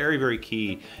it's very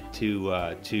key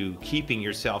to keeping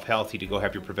yourself healthy to go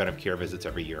have your preventive care visits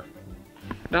every year.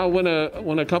 Now, when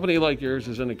a company like yours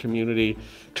is in a community,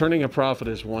 turning a profit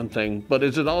is one thing, but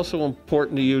is it also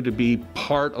important to you to be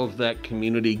part of that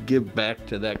community, give back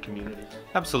to that community?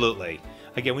 Absolutely.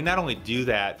 Again, we not only do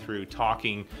that through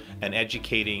talking to and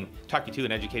educating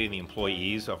the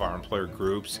employees of our employer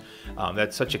groups.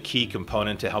 That's such a key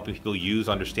component to helping people use,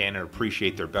 understand, and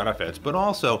appreciate their benefits, but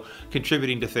also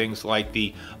contributing to things like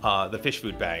the Fish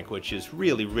Food Bank, which is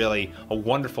really a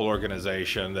wonderful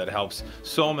organization that helps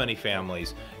so many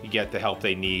families get the help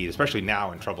they need, especially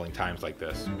now in troubling times like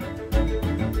this.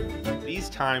 These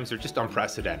times are just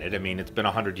unprecedented. I mean, it's been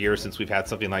 100 years since we've had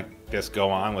something like this go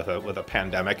on with a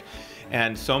pandemic,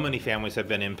 and so many families have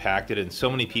been impacted, and so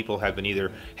many people have been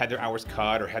either had their hours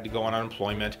cut or had to go on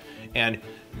unemployment. And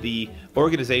the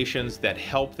organizations that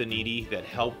help the needy, that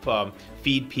help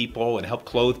feed people and help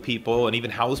clothe people and even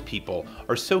house people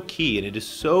are so key, and it is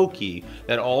so key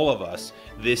that all of us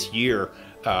this year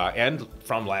and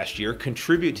from last year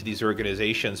contribute to these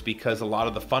organizations, because a lot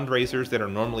of the fundraisers that are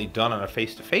normally done on a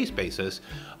face-to-face basis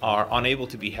are unable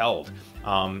to be held.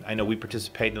 I know we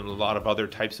participate in a lot of other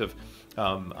types of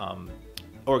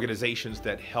organizations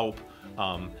that help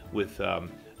with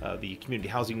the community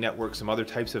housing network, some other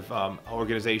types of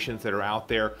organizations that are out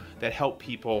there that help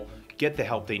people get the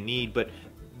help they need. But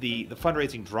the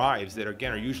fundraising drives that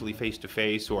again are usually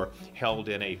face-to-face or held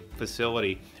in a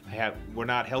facility were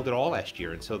not held at all last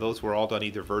year, and so those were all done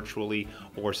either virtually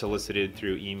or solicited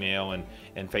through email and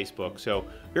Facebook. So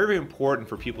very important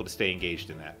for people to stay engaged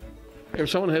in that.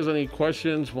 If someone has any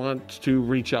questions, wants to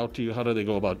reach out to you, how do they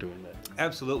go about doing that?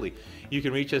 Absolutely. You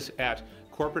can reach us at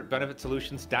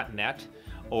corporatebenefitsolutions.net,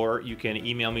 or you can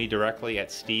email me directly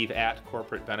at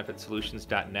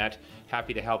steve@corporatebenefitsolutions.net.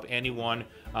 Happy to help anyone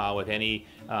with any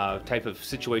type of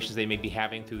situations they may be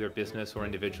having through their business or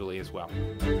individually as well.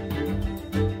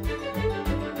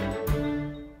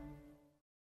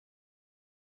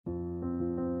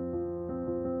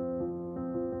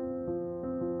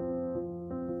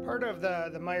 Part of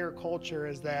the Meijer culture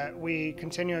is that we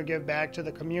continue to give back to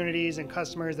the communities and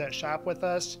customers that shop with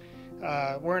us.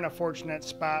 We're in a fortunate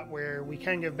spot where we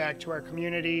can give back to our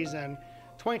communities, and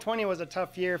 2020 was a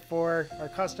tough year for our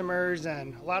customers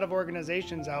and a lot of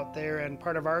organizations out there, and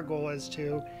part of our goal is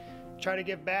to try to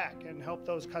give back and help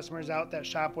those customers out that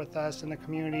shop with us in the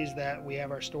communities that we have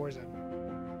our stores in.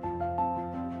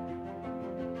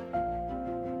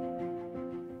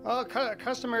 Well,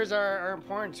 customers are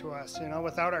important to us. You know,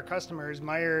 without our customers,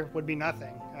 Meijer would be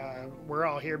nothing. We're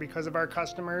all here because of our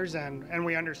customers, and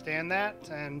we understand that,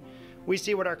 and we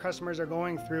see what our customers are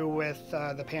going through with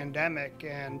the pandemic,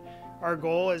 and our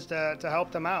goal is to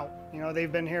help them out. You know,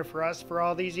 they've been here for us for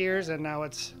all these years, and now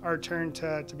it's our turn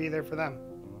to be there for them.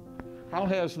 How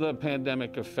has the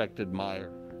pandemic affected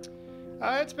Meijer?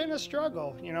 It's been a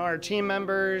struggle. You know, our team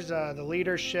members, the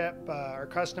leadership, our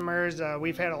customers,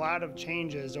 we've had a lot of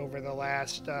changes over the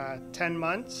last 10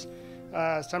 months.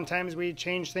 Sometimes we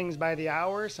change things by the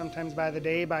hour, sometimes by the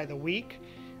day, by the week.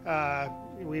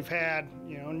 We've had,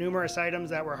 you know, numerous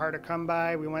items that were hard to come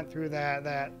by. We went through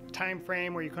that time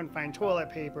frame where you couldn't find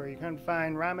toilet paper, you couldn't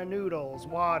find ramen noodles,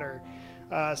 water,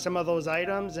 some of those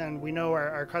items, and we know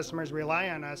our customers rely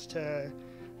on us to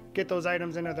get those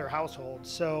items into their households.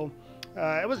 So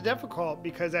it was difficult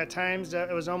because at times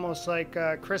it was almost like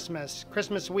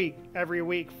Christmas week every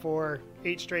week for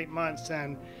 8 straight months,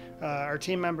 and our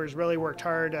team members really worked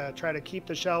hard to try to keep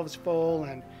the shelves full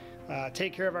and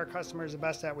take care of our customers the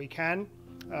best that we can.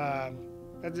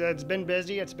 It's been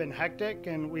busy, it's been hectic,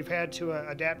 and we've had to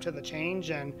adapt to the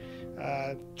change and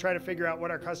try to figure out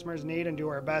what our customers need and do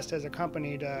our best as a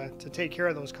company to take care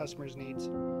of those customers' needs.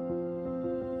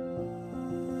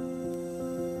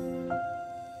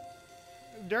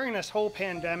 During this whole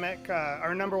pandemic,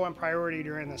 our #1 priority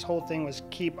during this whole thing was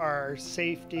keep our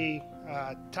safety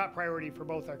top priority for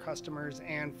both our customers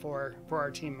and for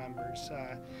our team members.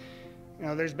 You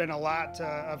know, there's been a lot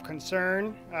of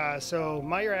concern, so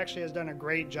Meijer actually has done a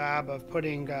great job of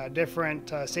putting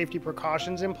different safety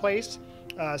precautions in place.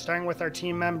 Starting with our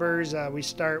team members, we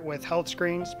start with health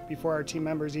screens before our team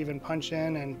members even punch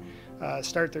in and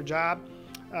start their job.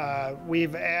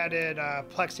 We've added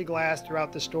plexiglass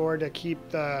throughout the store to keep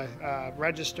the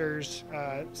registers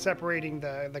separating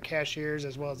the cashiers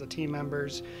as well as the team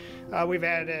members. We've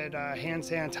added hand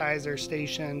sanitizer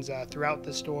stations throughout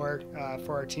the store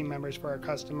for our team members, for our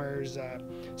customers.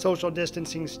 Social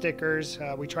distancing stickers.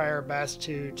 We try our best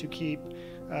to keep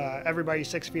everybody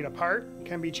 6 feet apart. It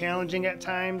can be challenging at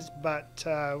times, but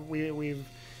we've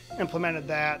implemented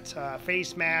that.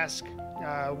 Face mask.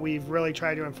 We've really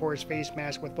tried to enforce face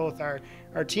masks with both our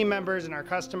team members and our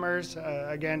customers,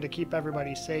 again, to keep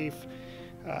everybody safe.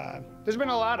 There's been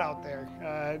a lot out there.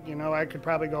 You know, I could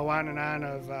probably go on and on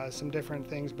of some different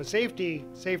things, but safety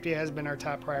has been our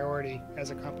top priority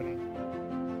as a company.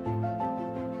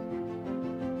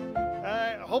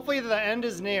 Hopefully the end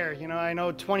is near. You know, I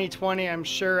know 2020, I'm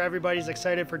sure everybody's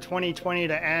excited for 2020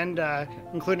 to end,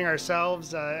 including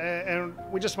ourselves, and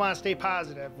we just want to stay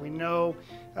positive. We know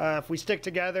if we stick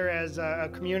together as a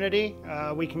community,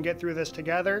 we can get through this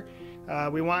together.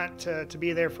 We want to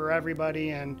be there for everybody,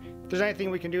 and if there's anything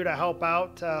we can do to help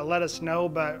out, let us know,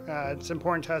 but it's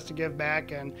important to us to give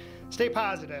back and stay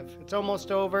positive. It's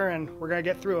almost over, and we're going to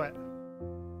get through it.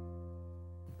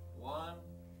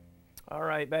 All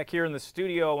right, back here in the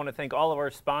studio, I want to thank all of our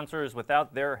sponsors.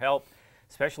 Without their help,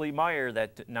 especially Meijer,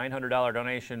 that $900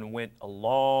 donation went a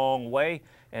long way.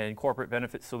 And Corporate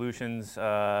Benefit Solutions,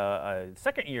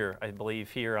 second year, I believe,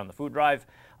 here on the Food Drive.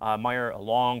 Meijer, a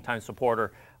longtime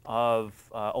supporter of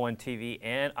ONTV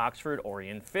and Oxford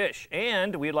Orion Fish.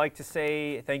 And we'd like to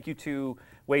say thank you to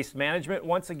Waste Management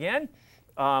once again.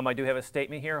 I do have a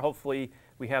statement here. Hopefully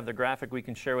we have the graphic we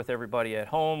can share with everybody at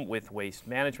home with Waste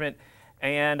Management.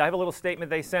 And I have a little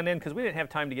statement they sent in because we didn't have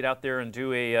time to get out there and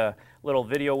do a little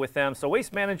video with them. So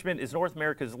Waste Management is North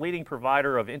America's leading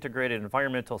provider of integrated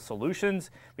environmental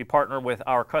solutions. We partner with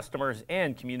our customers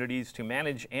and communities to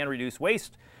manage and reduce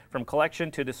waste from collection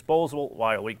to disposal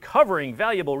while recovering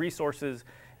valuable resources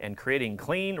and creating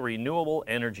clean, renewable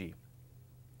energy.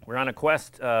 We're on a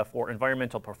quest for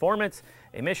environmental performance,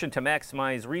 a mission to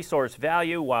maximize resource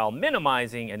value while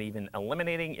minimizing and even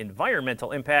eliminating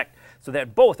environmental impact so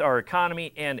that both our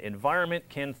economy and environment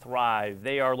can thrive.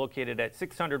 They are located at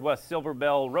 600 West Silver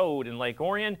Bell Road in Lake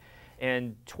Orion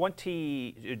and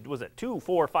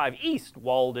 245 East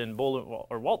Walton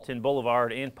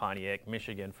Boulevard in Pontiac,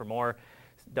 Michigan. For more,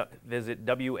 visit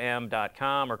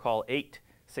wm.com or call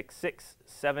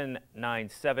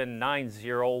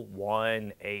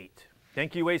 866-797-9018.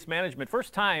 Thank you, Waste Management.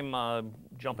 First time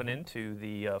jumping into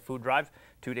the Food Drive,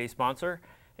 2-day sponsor,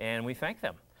 and we thank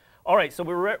them. All right, so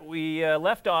we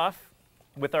left off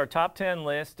with our top 10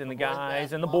 list and the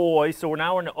guys and the boys. So we're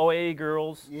now in the OAA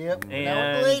girls. Yep. And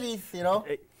now with the ladies, you know.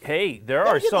 Hey, there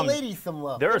are some. The ladies some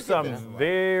love. There are some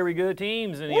very good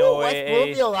teams in the OAA. West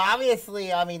Bloomfield,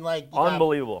 obviously. I mean, like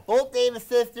unbelievable. Both Davis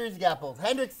sisters. You got both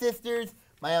Hendricks sisters.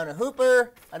 Myona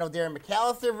Hooper. I know Darren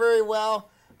McAllister very well.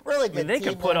 Really good. I mean, they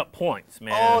can put up points,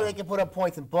 man. Oh, they can put up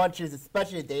points in bunches,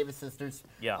 especially the Davis sisters.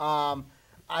 Yeah. I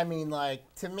mean, like,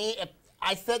 to me,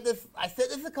 I said this a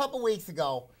couple weeks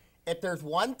ago. If there's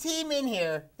one team in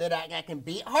here that can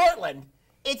beat Heartland,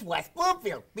 it's West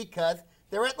Bloomfield because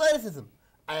their athleticism.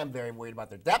 I am very worried about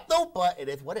their depth, though, but it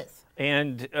is what it is.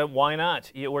 And why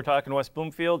not? We're talking West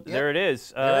Bloomfield. Yep. There it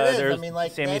is. There it is. There's I mean,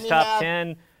 like, Sammy's top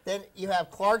 10. Then you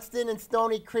have Clarkston and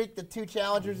Stony Creek, the two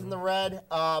challengers in the red.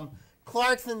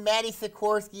 Clarkson, Maddie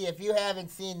Sikorsky, if you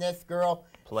haven't seen this girl,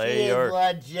 she is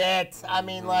legit. I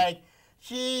mean, like,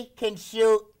 she can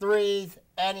shoot threes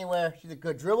anywhere. She's a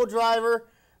good dribble driver,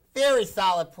 very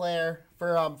solid player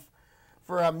for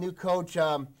new coach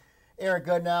Aaron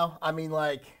Goodnow. I mean,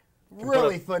 like,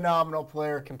 Really phenomenal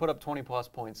player. Can put up 20-plus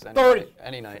points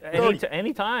any night.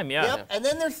 Any time, yeah. Yep. And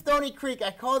then there's Stony Creek.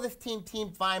 I call this team Team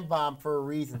Feinbaum for a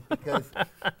reason because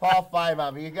Paul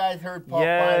Feinbaum. You guys heard Paul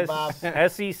Feinbaum?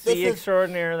 SEC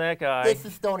extraordinaire, that guy. This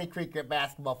is Stony Creek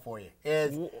basketball for you.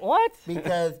 What?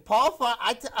 Because Paul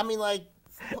I mean, like,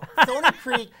 Stony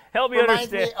Creek Help me reminds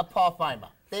understand. me of Paul Feinbaum.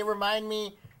 They remind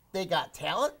me, they got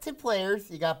talented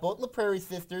players. You got both LaPrairie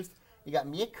sisters. You got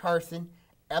Mia Carson,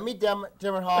 Emmy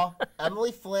Dimmerhall,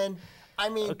 Emily Flynn. I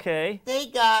mean, they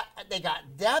got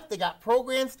depth. They got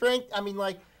program strength. I mean,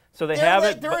 like, so they have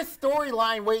it. They're a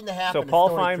storyline waiting to happen. So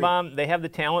Paul Feinbaum, they have the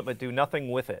talent but do nothing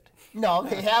with it. No,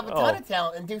 they have a ton of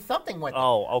talent and do something with it.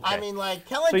 Oh, okay. I mean, like,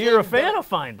 Kellen. So you're a fan of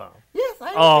Feinbaum? Yes,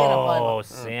 I am a fan of Feinbaum. Oh,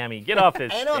 Sammy, get off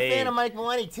this stage. I am a fan of Mike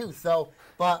Maloney too. So,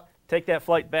 but. Take that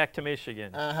flight back to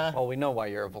Michigan. Well, we know why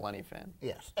you're a Valenti fan.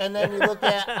 Yes. And then you look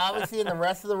at, obviously, in the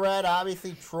rest of the red,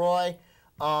 obviously, Troy.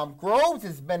 Groves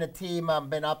has been a team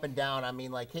been up and down. I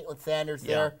mean, like, Caitlin Sanders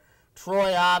there.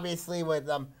 Troy, obviously, with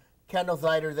Kendall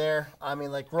Zeider there. I mean,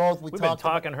 like, Groves, We've been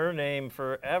talking her name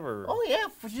forever. Oh, yeah.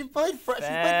 She played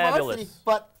varsity.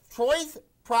 But Troy's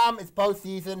problem is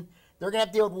postseason. They're going to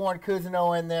have to deal with Warren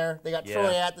Cousineau in there. They got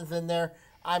Troy Athens in there.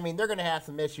 I mean, they're going to have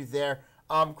some issues there.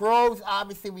 Groves,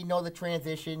 obviously, we know the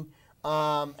transition.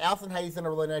 Allison Heidi's done a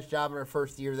really nice job in her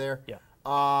first year there. Yeah.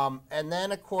 And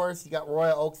then, of course, you got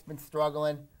Royal Oak's been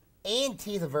struggling.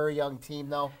 A&T is a very young team,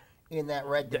 though, in that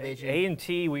red division.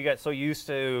 A&T, we got so used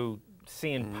to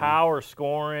seeing power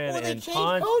scoring well, they and changed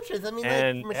punch. Coaches. I mean,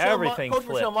 and like everything Coach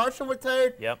flipped. Michelle Marshall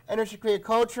retired. Yep. And then she created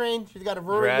co-train. She's got a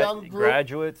very young group.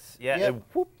 Graduates. Yeah. Yep. And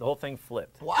whoop, the whole thing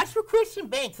flipped. Watch for Christian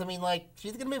Banks. I mean, like,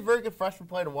 she's going to be a very good freshman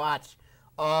player to watch.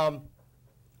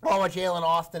 Jalen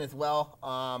Austin as well.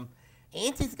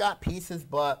 A&T's got pieces,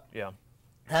 but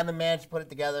haven't managed to put it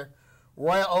together.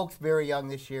 Royal Oak's very young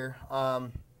this year.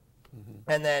 And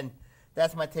then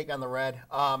that's my take on the red.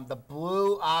 The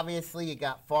blue, obviously,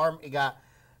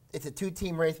 it's a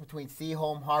two-team race between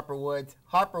Seaholm, Harper Woods.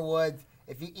 Harper Woods,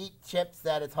 if you eat chips,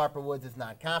 that is Harper Woods'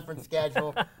 non-conference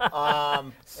schedule.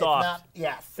 Soft. It's not,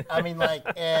 yes. I mean, like,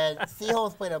 and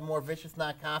Seaholm's played a more vicious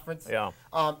non-conference. Yeah.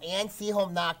 And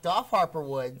Seaholm knocked off Harper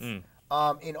Woods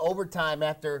in overtime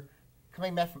after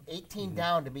coming back from 18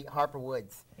 down to beat Harper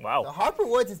Woods. Wow. So Harper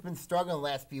Woods has been struggling the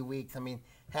last few weeks. I mean,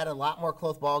 had a lot more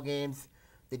close ball games.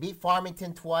 They beat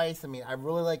Farmington twice. I mean, I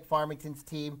really like Farmington's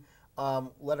team,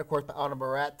 led, of course, by Anna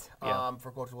Barrett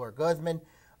for Coach Laura Guzman.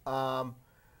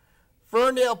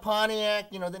 Ferndale,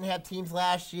 Pontiac, didn't have teams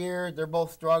last year. They're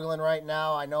both struggling right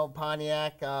now. I know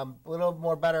Pontiac, a little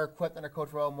more better equipped under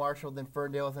Coach Royal Marshall than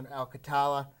Ferndale is in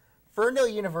Alcatala. Ferndale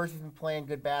University's been playing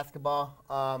good basketball.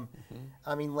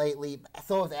 I mean, lately.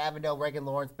 So is Avondale. Reagan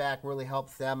Lawrence back really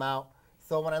helps them out.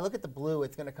 So when I look at the blue,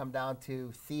 it's going to come down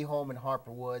to Seaholm and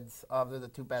Harper Woods. They're the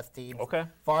two best teams. Okay.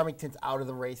 Farmington's out of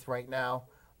the race right now.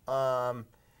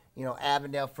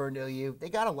 Avondale, Ferndale U. They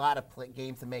got a lot of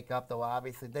games to make up, though,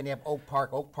 obviously. Then you have Oak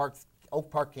Park. Oak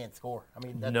Park can't score. I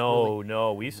mean, that's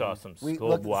we saw some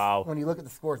score. Wow. When you look at the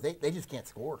scores, they just can't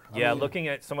score. I mean, looking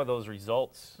at some of those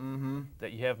results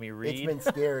that you have me read. It's been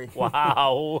scary.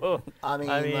 Wow. I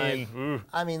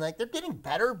mean, like, they're getting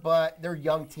better, but they're a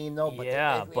young team, though. But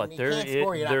but you can't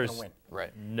score, you're not going to win.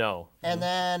 Right. No. And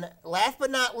then, last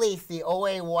but not least, the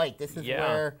OA White. This is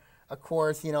where, of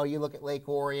course, you look at Lake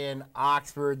Orion,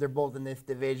 Oxford. They're both in this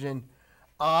division.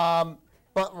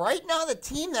 But right now, the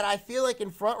team that I feel like in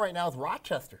front right now is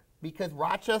Rochester. Because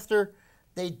Rochester,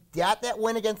 they got that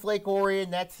win against Lake Orion.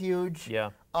 That's huge. Yeah.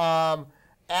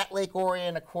 At Lake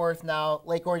Orion, of course, now,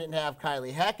 Lake Orion didn't have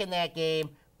Kylie Heck in that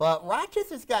game. But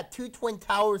Rochester's got two twin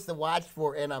towers to watch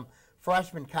for in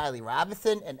freshman Kylie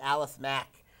Robinson and Alice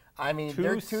Mack. I mean,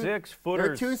 they're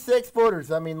 6-footers. They're 2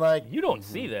 6-footers. I mean, like. You don't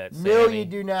see that, No, Sammy. you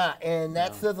do not. And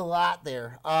that says a lot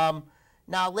there.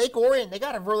 Now, Lake Orion, they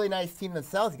got a really nice team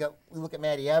themselves. You look at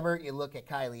Maddie Ebert, you look at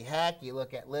Kylie Heck, you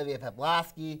look at Livia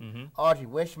Peblowski, Audrey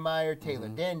Wishmeyer, Taylor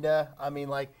Dinda. I mean,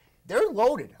 like, they're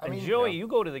loaded. I mean, Joey, you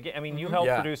go to the game. I mean, you help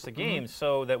produce the games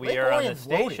so that we Lake are on the Orion's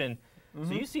station.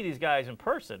 So you see these guys in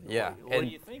person. Yeah. What are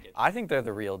you thinking? I think they're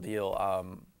the real deal.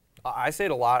 I say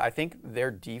it a lot. I think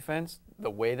their defense, the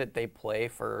way that they play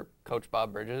for Coach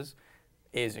Bob Bridges,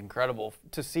 is incredible.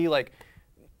 To see, like,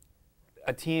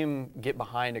 a team get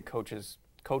behind a coach's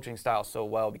coaching style so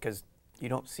well, because you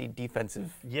don't see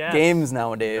defensive games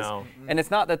nowadays. No. And it's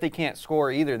not that they can't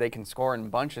score either. They can score in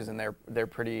bunches, and they're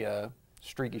pretty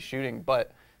streaky shooting.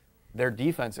 But their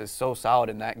defense is so solid,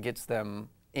 and that gets them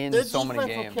in so many games.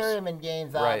 Their defense will carry them in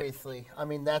games, obviously. I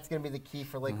mean, that's going to be the key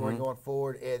for Lake Orion going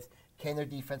forward is can their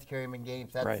defense carry them in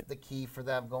games? That's the key for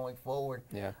them going forward.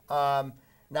 Yeah.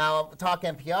 Now, talk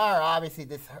NPR, obviously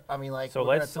this, I mean, like, so we're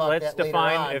let's gonna talk that later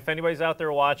define, on. if anybody's out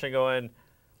there watching going,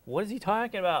 what is he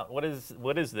talking about? What is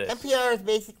this? NPR is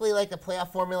basically like a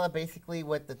playoff formula, basically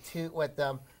with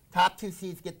the top 2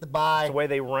 seeds get the bye. It's the way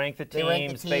they rank the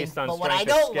teams based on strength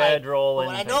of schedule.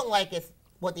 What I don't like is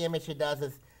what the MHA does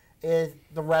is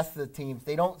the rest of the teams.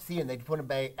 They don't see them. They put them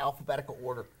by alphabetical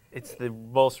order. It's the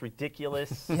most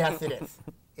ridiculous. Yes, it is.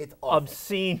 It's awful.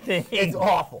 Obscene thing. It's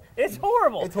awful. It's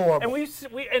horrible. It's horrible.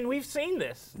 And we've seen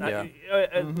this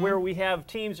Mm-hmm. where we have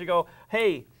teams who go,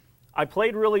 hey, I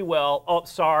played really well. Oh,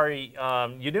 sorry,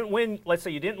 you didn't win. Let's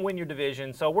say you didn't win your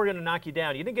division, so we're going to knock you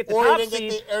down. You didn't get the top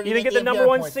seed. You didn't get the number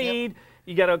 1 seed.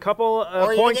 You got a couple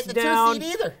points down. Or you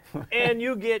didn't get the 2 seed either. And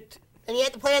you get. And you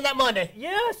have to play on that Monday.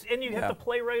 Yes, and you have to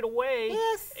play right away.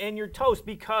 Yes. And you're toast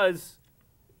because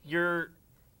you're.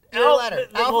 Your letter.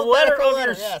 The letter of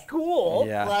your yes. school.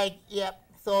 Yeah. Like, yep.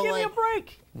 So Give like, me a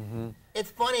break.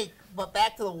 It's funny, but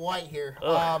back to the white here.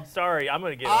 Sorry, I'm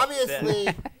going to get obviously,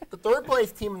 upset. the 3rd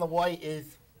place team in the white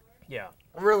is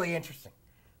really interesting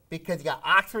because you got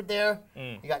Oxford there,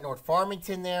 you got North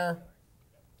Farmington there.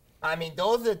 I mean,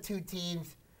 those are the 2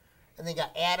 teams, and then you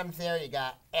got Adams there. You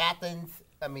got Athens.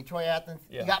 I mean, Troy Athens.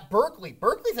 Yeah. You got Berkeley.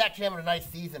 Berkeley's actually having a nice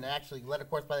season. Actually, led of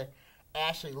course by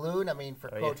Ashley Loon. I mean, for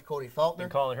Coach Cody Feltner. Been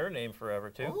calling her name forever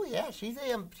too. Oh yeah, she's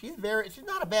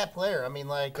not a bad player. I mean,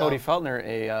 like Cody Feltner,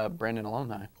 a Brandon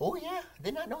alumni. Oh yeah,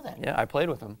 did not know that. Yeah, I played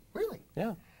with him. Really?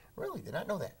 Yeah. Really, did not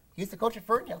know that. He used to coach at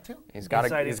Ferndale too. He's got a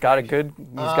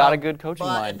good coaching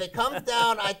mind. But if it comes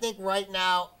down, I think right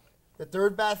now, the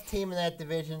 3rd best team in that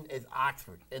division is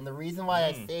Oxford, and the reason why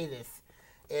I say this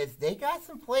is they got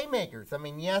some playmakers. I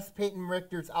mean, yes, Peyton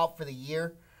Richter's out for the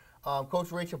year.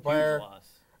 Coach Rachel Breyer.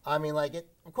 I mean,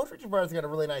 Coach Richard Breyer's got a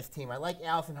really nice team. I like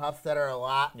Allison Hofstetter a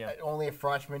lot, only a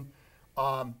freshman.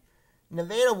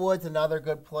 Nevada Wood's another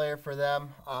good player for them.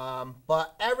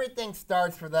 But everything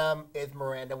starts for them is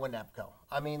Miranda Winepko.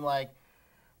 I mean, like,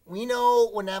 we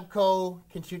know Winepko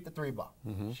can shoot the 3 ball.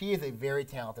 She is a very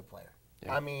talented player.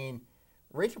 Yeah. I mean,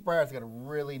 Rachel Breyer's got a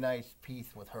really nice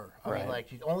piece with her. I mean, like,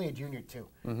 she's only a junior too.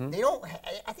 They don't.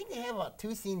 I think they have about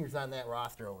 2 seniors on that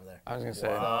roster over there. I was gonna say.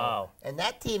 Wow. And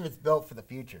that team is built for the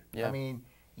future. Yeah. I mean,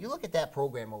 you look at that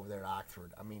program over there at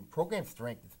Oxford. I mean, program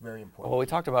strength is very important. Well, we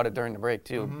talked about it during the break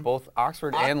too. Both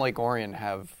Oxford and Lake Orion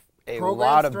have a Program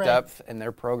lot of strength. depth, and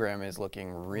their program is looking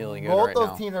really good Both right now.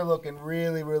 those teams are looking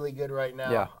really, really good right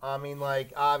now. Yeah. I mean,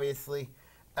 like, obviously.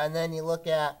 And then you look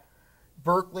at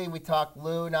Berkeley, we talked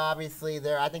Loon, obviously.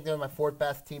 I think they're my 4th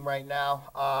best team right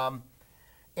now.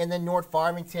 And then North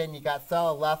Farmington, you got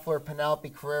Stella Leffler, Penelope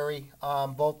Carreri,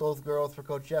 both those girls for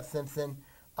Coach Jeff Simpson.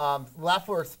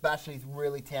 Leffler especially is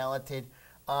really talented.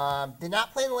 Did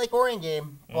not play in the Lake Orion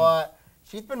game, but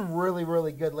she's been really,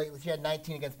 really good lately. She had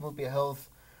 19 against Olympia Hills.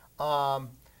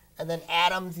 And then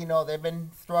Adams, they've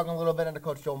been struggling a little bit under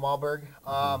Coach Joe Malberg.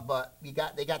 But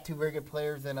they got 2 very good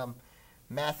players in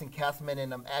Masson Kessman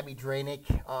and Abby Dranick.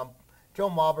 Joe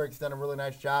Malberg's done a really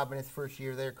nice job in his first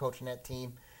year there coaching that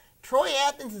team. Troy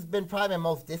Athens has been probably my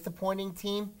most disappointing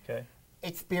team. Okay.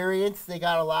 Experience, they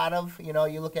got a lot of. You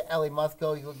look at Ellie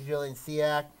Musco, you look at Jillian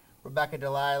Siak, Rebecca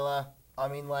Delilah. I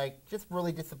mean, like, just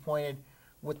really disappointed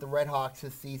with the Red Hawks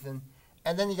this season.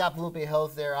 And then you got Olympia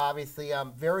Hills there, obviously.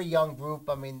 Very young group.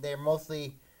 I mean, they're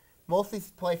mostly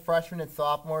play freshmen and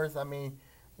sophomores. I mean,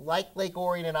 like Lake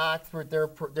Orion and Oxford, they're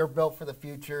built for the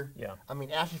future. Yeah. I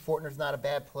mean, Ashley Fortner's not a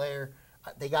bad player.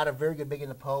 They got a very good big in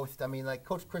the post. I mean, like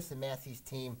Coach Kristen Massey's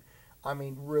team, I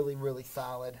mean, really, really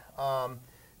solid.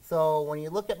 So when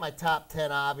you look at my top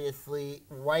 10, obviously,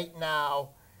 right now,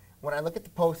 when I look at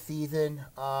the postseason,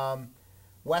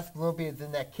 West Bloomfield is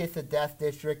in that kiss of death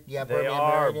district. You have Birmingham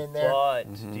Marion in there.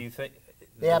 But do you think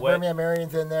they have Birmingham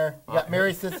Marion's in there? You got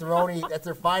Mary Cicerone. That's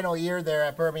their final year there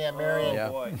at Birmingham Marion.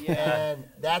 Oh, boy. Yeah. And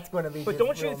that's going to be But just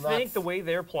don't you real think nuts. the way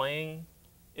they're playing,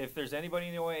 if there's anybody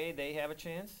in the OAA, they have a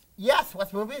chance? Yes,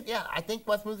 West Bloomfield. Yeah, I think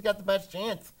West Bloomfield's got the best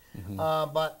chance.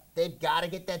 But they've got to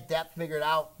get that depth figured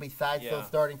out besides those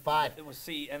starting 5. We'll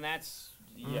see, and that's,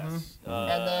 yes.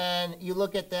 And then you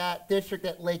look at that district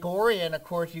at Lake Orion. Of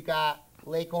course, you got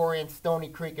Lake Orion, Stony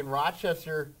Creek, and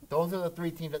Rochester. Those are the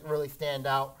 3 teams that really stand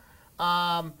out.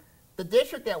 The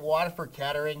district at Waterford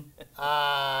Kettering,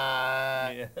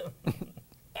 if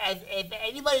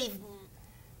anybody's,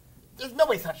 there's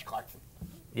nobody's touched Clarkson.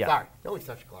 Yeah. Sorry, nobody's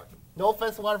touched Clarkson. No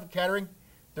offense to Waterford Kettering,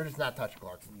 they're just not touching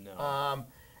Clarkson. No.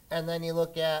 And then you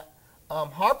look at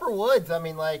Harper Woods. I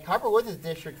mean, like, Harper Woods'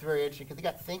 district's very interesting because they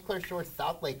got St. Clair Shores,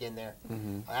 South Lake in there.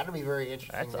 That'll be very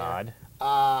interesting. That's there.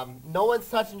 odd. No one's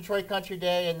touching Troy Country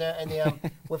Day and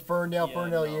the with Ferndale, Yeah,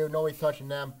 Ferndale no. U. Nobody's touching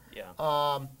them.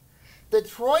 Yeah. The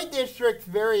Troy district's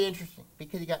very interesting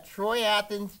because you got Troy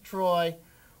Athens, Troy,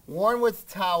 Warren Woods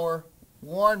Tower,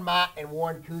 Warren Mott, and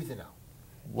Warren Cousino.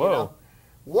 Whoa. You know?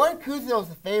 Warren Cousino's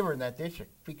the favorite in that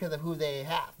district because of who they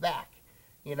have back.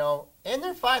 You know, and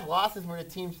their 5 losses were the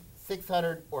team's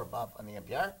 600 or above on the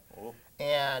MPR. Oh.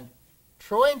 And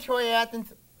Troy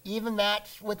Athens even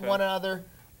matched with one another.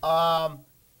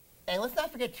 And let's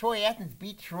not forget Troy Athens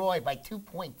beat Troy by 2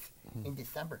 points in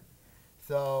December.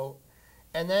 So,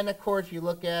 and then of course you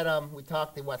look at we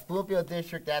talked the West Bloomfield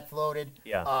district, that's loaded.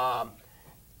 Yeah.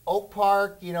 Oak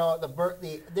Park, you know,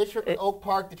 the district of Oak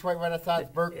Park, Detroit Renaissance,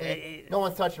 Berkeley. No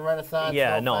one's touching Renaissance.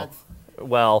 Yeah, no. no. Offense.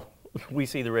 Well, we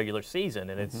see the regular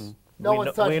season, and it's No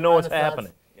one's touching we know what's Renaissance.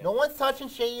 happening. No one's touching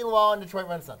Shady Law and Detroit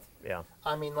Renaissance. Yeah.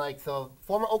 I mean, like, so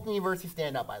former Oakland University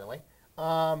standout, by the way.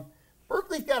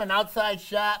 Berkeley's got an outside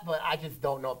shot, but I just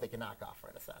don't know if they can knock off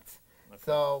Renaissance. Okay.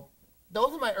 So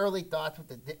those are my early thoughts with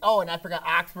the. Oh, and I forgot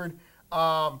Oxford.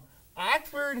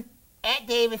 Oxford at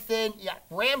Davison. You got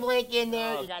Ramblake in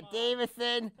there. You got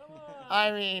Davison.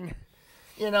 I mean,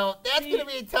 you know, that's going to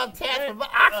be a tough task. But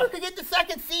Oxford could get the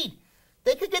 2nd seed.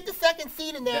 They could get the 2nd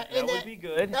seed in that. That would be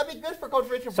good. That'd be good for Coach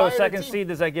Richard. So 2nd seed,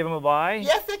 does that give them a bye?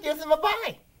 Yes, that gives them a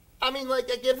bye. I mean, like,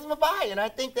 that gives them a bye, and I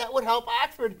think that would help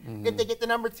Oxford if they get the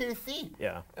number 2 seed.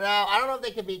 Yeah. Now, I don't know if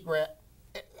they could beat Grant.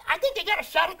 I think they got a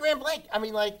shot at Grand Blanc. I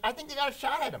mean, like, I think they got a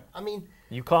shot at him. I mean.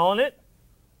 You calling it?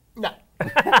 No.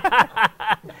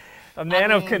 A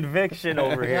man of conviction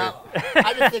over here. No,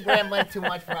 I just think Grand Blanc too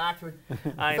much for Oxford.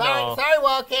 I know. Sorry,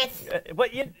 Wildcats.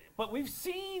 But we've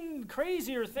seen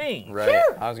crazier things. Right.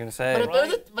 Sure. I was going to say. But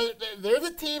if there's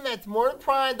a team that's more than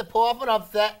primed to pull off an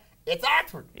upset, it's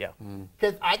Oxford. Yeah.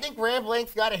 Because I think Grand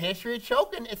Blanc's got a history of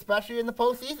choking, especially in the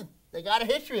postseason. They got a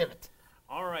history of it.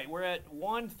 All right, we're at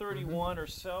 1:31 or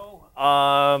so.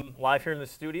 Live here in the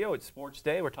studio. It's Sports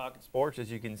Day. We're talking sports,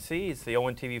 as you can see. It's the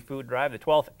ONTV Food Drive, the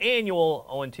 12th annual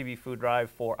ONTV Food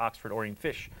Drive for Oxford Orion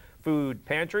FISH Food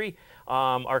Pantry.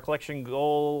 Our collection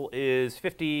goal is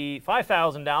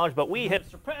 $55,000, but we have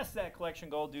surpassed that collection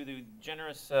goal due to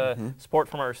generous support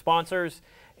from our sponsors.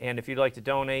 And if you'd like to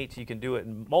donate, you can do it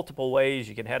in multiple ways.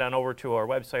 You can head on over to our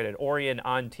website at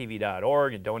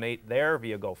orionontv.org and donate there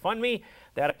via GoFundMe.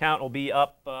 That account will be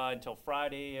up until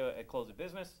Friday at close of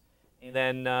business. And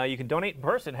then you can donate in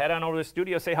person. Head on over to the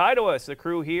studio, say hi to us, the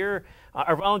crew here,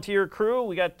 our volunteer crew.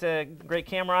 We got great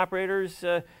camera operators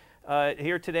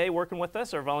here today working with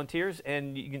us, our volunteers.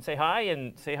 And you can say hi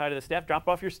and say hi to the staff. Drop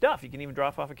off your stuff. You can even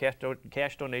drop off a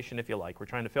cash donation if you like. We're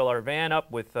trying to fill our van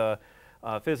up with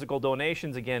physical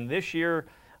donations. Again, this year,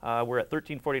 we're at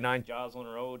 1349 Joslin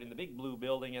Road in the big blue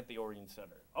building at the Orion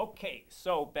Center. Okay,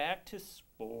 so back to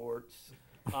sports.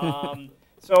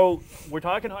 So we're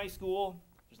talking high school.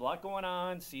 There's a lot going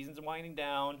on. Season's winding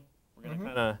down. We're going to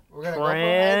kind of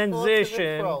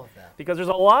transition because there's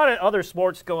a lot of other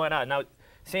sports going on. Now,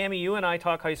 Sammy, you and I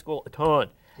talk high school a ton.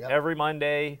 Every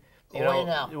Monday. OAA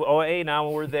Now. OAA Now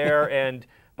when we're there. And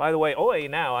by the way, OAA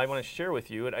Now, I want to share with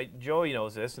you, and Joey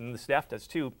knows this, and the staff does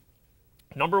too.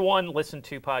 #1 listen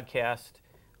to podcast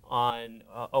on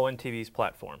ONTV's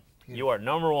platform. You are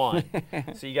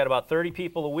 #1. So you got about 30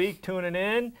 people a week tuning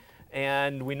in,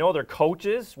 and we know their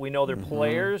coaches, we know their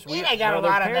players. I got a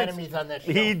lot of enemies on this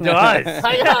show. He does.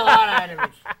 I got a lot of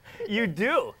enemies. You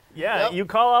do. Yeah, you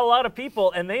call out a lot of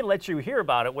people, and they let you hear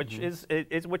about it, which is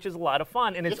a lot of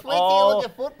fun, and Just wait till you look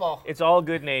at football. It's all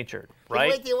good natured, right?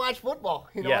 Just wait till you watch football.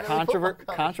 You know, yeah,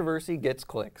 controversy gets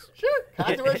clicks. Sure,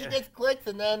 controversy gets clicks,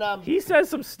 and then he says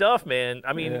some stuff, man.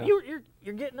 I mean,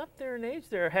 you're getting up there in age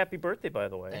there. Happy birthday, by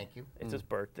the way. Thank you. It's his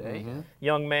birthday,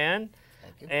 young man.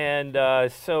 Thank you.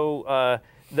 And so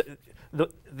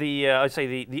I'd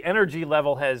say the energy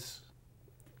level has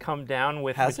come down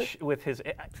with his.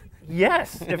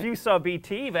 Yes, if you saw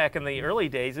BT back in the early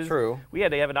days, we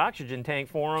had to have an oxygen tank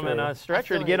for him and a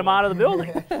stretcher to get him out of the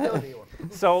building.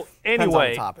 So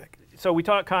anyway, so we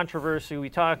talk controversy, we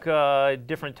talk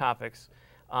different topics.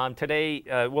 Today,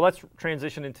 well, let's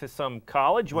transition into some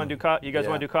college. You want to do? You guys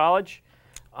want to do college?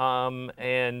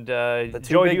 And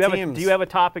Joey, do you have a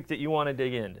topic that you want to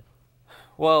dig into?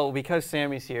 Well, because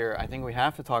Sammy's here, I think we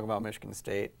have to talk about Michigan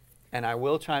State. And I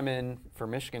will chime in for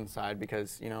Michigan's side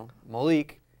because, you know,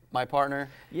 Malik, my partner.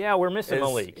 Yeah, we're missing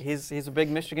Malik. He's a big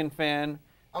Michigan fan.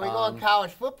 Are we going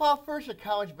college football first or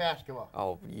college basketball?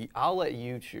 Oh, I'll let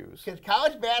you choose. Because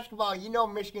college basketball, you know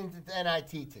Michigan's the NIT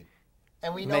team.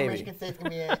 And we know Michigan State's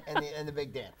going to be in the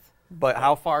big dance. But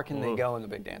how far can they go in the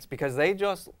big dance? Because they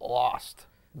just lost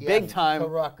big time to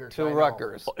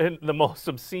Rutgers. In the most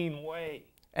obscene way.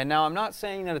 And now I'm not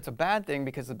saying that it's a bad thing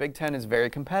because the Big Ten is very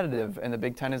competitive and the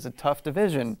Big Ten is a tough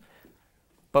division.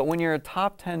 But when you're a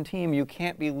top 10 team, you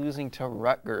can't be losing to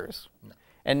Rutgers. No.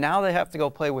 And now they have to go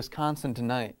play Wisconsin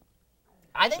tonight.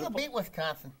 I think they'll beat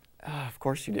Wisconsin. Of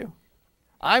course you do.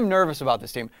 I'm nervous about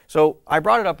this team. So I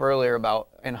brought it up earlier about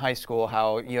in high school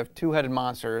how you have two-headed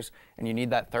monsters and you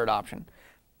need that third option.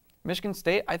 Michigan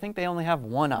State, I think they only have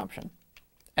one option,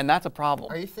 and that's a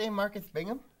problem. Are you saying Marcus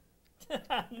Bingham?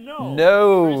 No.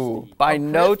 No. By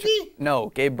no. Christie? No,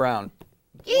 Gabe Brown.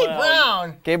 Gabe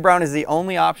Brown. Gabe Brown is the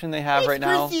only option they have right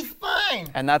now. Christie's fine.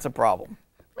 And that's a problem.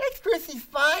 Rex Christie's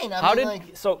fine.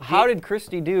 How did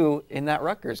Christie do in that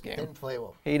Rutgers game? Didn't play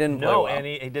well. He didn't play well. No, and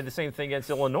he did the same thing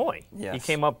against Illinois. Yes. He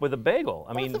came up with a bagel.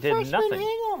 I mean, did nothing.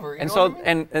 Hangover, and so,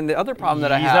 and the other problem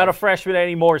that I have. He's not a freshman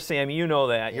anymore, Sam. You know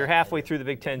that. You're halfway through the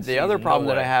Big Ten season. The other problem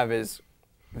that I have is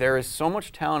there is so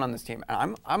much talent on this team.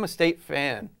 And I'm a State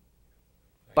fan,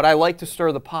 but I like to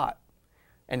stir the pot.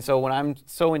 And so when I'm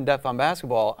so in depth on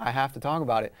basketball, I have to talk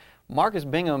about it. Marcus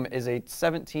Bingham is a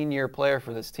 17-year player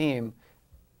for this team.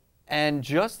 And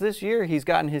just this year, he's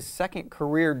gotten his second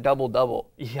career double-double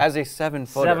as a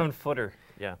 7-footer. 7-footer,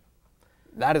 yeah.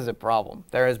 That is a problem.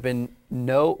 There has been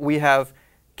we have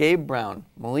Gabe Brown,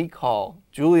 Malik Hall,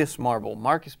 Julius Marble,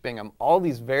 Marcus Bingham, all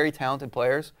these very talented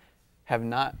players have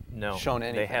not shown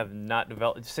anything. They have not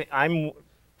developed.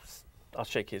 I'll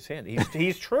shake his hand.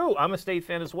 He's true. I'm a State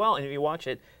fan as well. And if you watch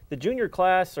it, the junior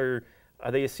class, are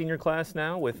they a senior class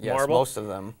now with Marble? Yes, most of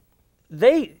them.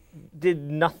 They did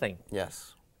nothing.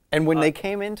 Yes. And when they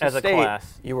came into as State, a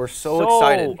class, you were so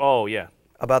excited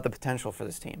about the potential for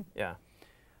this team. Yeah.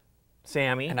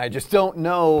 Sammy. And I just don't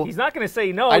know. He's not going to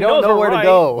say no. I don't know where to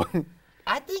go.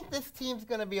 I think this team's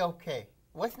going to be okay.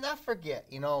 Let's not forget,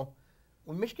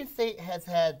 when Michigan State has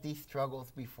had these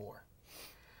struggles before,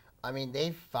 I mean,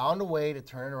 they've found a way to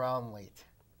turn it around late.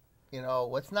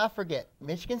 Let's not forget,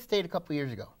 Michigan State a couple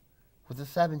years ago was a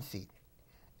 7 seed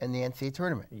in the NCAA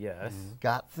tournament. Yes.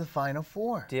 Got to the Final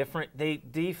Four. Different,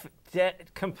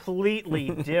 completely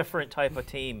different type of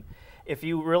team. If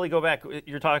you really go back,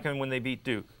 you're talking when they beat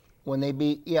Duke. When they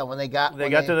got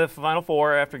to the Final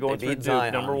Four after going through Duke,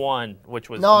 Zion. number 1,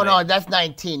 which was No, that's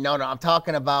 19. No, I'm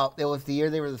talking about it was the year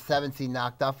they were the 7th seed,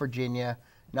 knocked off Virginia,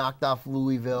 knocked off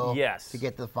Louisville. Yes. To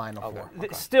get to the Final Four. Okay.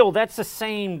 Still, that's the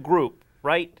same group,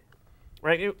 right?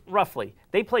 Right, roughly.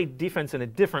 They played defense in a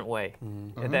different way.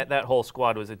 Mm-hmm. And that whole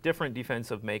squad was a different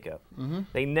defensive makeup.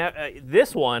 Mm-hmm.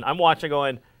 This one, I'm watching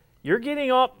going, you're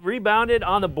getting up, rebounded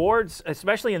on the boards,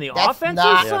 especially in the offensive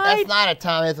side. That's not a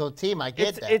Tom Izzo team. I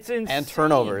get that. It's insane. And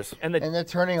turnovers. And the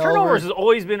turnovers has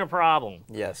always been a problem.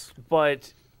 Yes.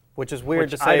 But which is weird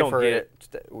to say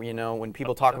when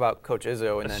people talk about Coach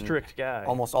Izzo and then strict guy.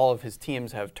 Almost all of his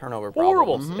teams have turnover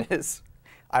problems. Horrible.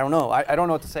 I don't know. I don't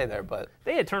know what to say there, but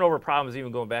they had turnover problems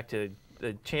even going back to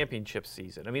the championship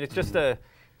season. I mean, it's just a.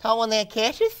 How when they had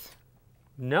Cassius?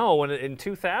 No, in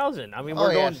 2000. I mean,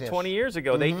 we're going 20 years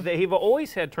ago. They've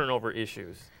always had turnover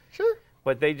issues. Sure.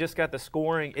 But they just got the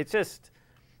scoring. It's just.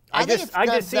 I just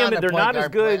see them. They're not as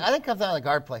good. I think it comes down to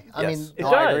guard play. I mean, it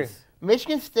does.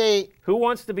 Michigan State. Who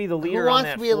wants to be the leader? Who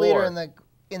wants to be a leader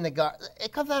in the guard?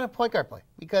 It comes down to point guard play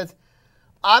because.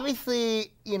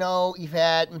 Obviously, you've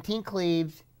had Mateen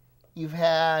Cleaves, you've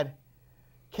had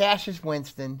Cassius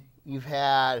Winston, you've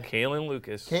had Caitlin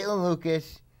Lucas.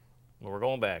 Well, we're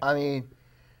going back. I mean,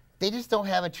 they just don't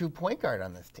have a true point guard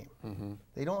on this team. Mm-hmm.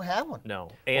 They don't have one. No.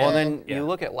 And then you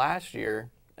look at last year,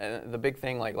 the big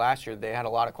thing like last year, they had a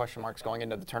lot of question marks going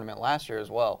into the tournament last year as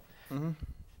well. Mm-hmm.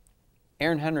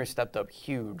 Aaron Henry stepped up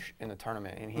huge in the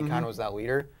tournament, and he kind of was that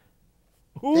leader.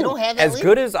 They don't have that as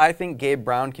good as I think Gabe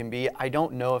Brown can be, I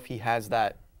don't know if he has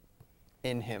that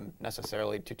in him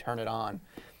necessarily to turn it on.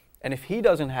 And if he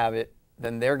doesn't have it,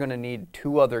 then they're going to need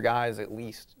 2 other guys at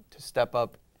least to step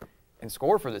up and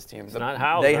score for this team. It's not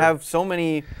Hauser. They have so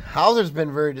many. Hauser's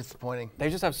been very disappointing. They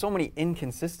just have so many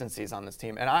inconsistencies on this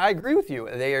team. And I agree with you.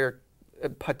 They are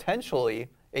potentially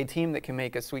a team that can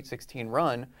make a Sweet 16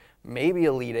 run, maybe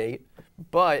Elite 8,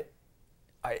 but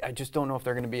I just don't know if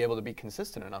they're going to be able to be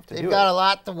consistent enough to do it. They've got a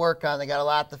lot to work on. They got a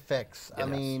lot to fix. I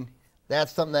mean,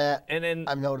 that's something that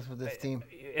I've noticed with this team.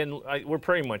 And we're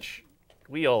pretty much,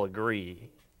 we all agree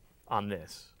on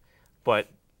this. But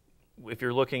if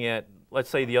you're looking at, let's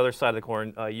say, the other side of the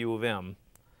coin, U of M,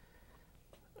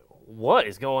 what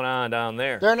is going on down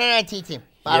there? They're an NIT team,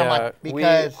 bottom line.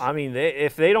 Because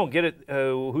if they don't get it,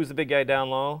 who's the big guy down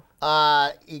low?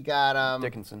 You got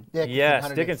Dickinson. Yes,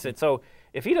 Dickinson. So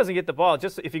if he doesn't get the ball,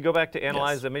 just if you go back to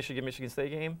analyze the Michigan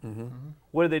State game,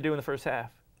 what did they do in the first half?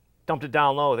 Dumped it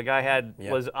down low. The guy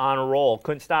was on a roll,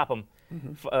 couldn't stop him.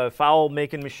 Foul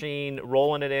making machine,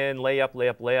 rolling it in,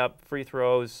 layup, free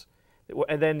throws.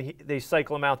 And then they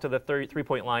cycle him out to the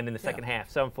 3-point line in the second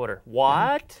half, 7-footer.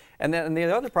 What? And then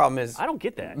the other problem is I don't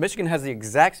get that. Michigan has the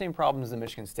exact same problems that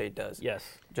Michigan State does. Yes.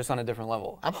 Just on a different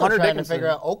level. I'm still trying to figure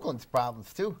out Oakland's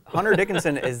problems too. Hunter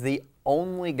Dickinson is the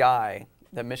only guy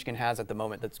that Michigan has at the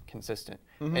moment that's consistent.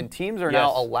 And teams are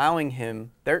now allowing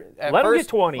him. Let him get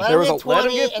 20. Let him get 20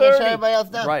 and then shut everybody else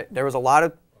down. Right. There was a lot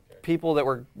of people that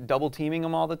were double teaming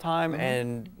him all the time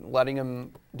and letting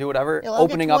him do whatever,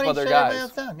 opening up other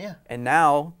guys. And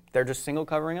now they're just single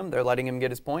covering him. They're letting him get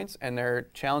his points, and they're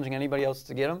challenging anybody else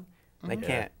to get him. They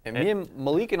can't. And me and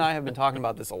Malik and I have been talking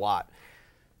about this a lot.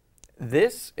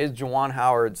 This is Juwan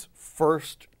Howard's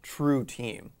first true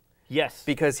team. Yes.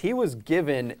 Because he was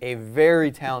given a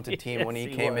very talented team when he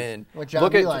came in. Look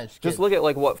at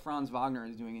like what Franz Wagner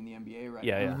is doing in the NBA right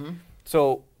now.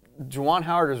 So Juwan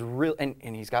Howard is real, and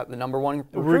he's got the #1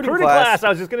 recruiting class. I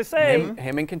was just going to say.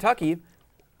 Him in Kentucky.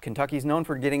 Kentucky's known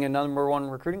for getting a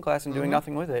 #1 recruiting class and doing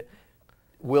nothing with it.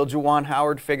 Will Juwan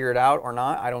Howard figure it out or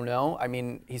not? I don't know. I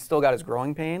mean, he's still got his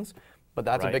growing pains, but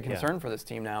that's a big concern for this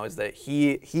team now, is that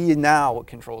he now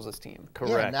controls this team.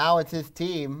 Correct. Yeah, now it's his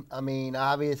team. I mean,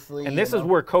 obviously. And this is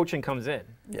where coaching comes in.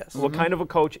 Yes. What kind of a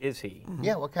coach is he?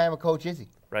 Yeah, what kind of a coach is he?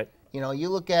 Right. You know, you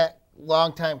look at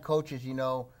longtime coaches, you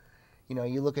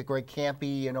look at Greg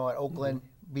Campy, at Oakland,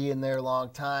 being there a long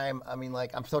time. I mean,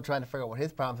 like, I'm still trying to figure out what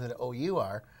his problems at OU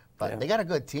are. But they got a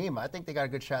good team. I think they got a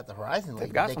good shot at the Horizon League.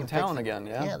 They've got some talent again,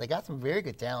 Yeah, they got some very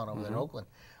good talent over there in Oakland.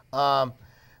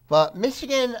 But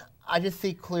Michigan, I just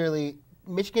see clearly,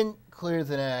 Michigan clears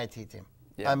an NIT team.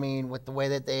 Yeah. I mean, with the way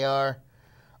that they are.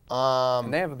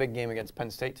 And they have a big game against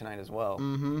Penn State tonight as well.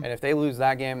 And if they lose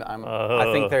that game,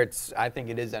 I think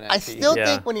it is NIT. I still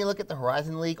think when you look at the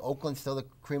Horizon League, Oakland's still the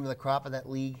cream of the crop in that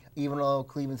league, even though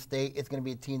Cleveland State is going to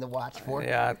be a team to watch for.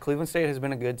 Yeah, Cleveland State has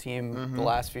been a good team the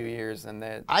last few years, and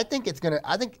I think it's going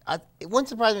to. It wouldn't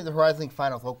surprise me if the Horizon League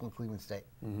finals Oakland Cleveland State.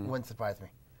 It wouldn't surprise me.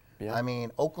 Yeah. I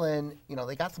mean, Oakland,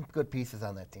 they got some good pieces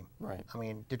on that team. Right. I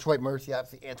mean, Detroit Mercy,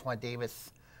 obviously Antoine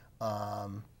Davis.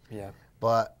 Yeah.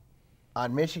 But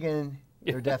on Michigan,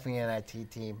 they're definitely an NIT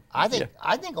team. I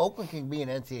think Oakland can be an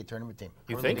NCAA tournament team.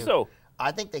 You think so?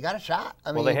 I think they got a shot.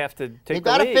 I mean, they have to take they've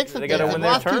got to fix They it. got to win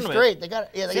their tournament. Straight. They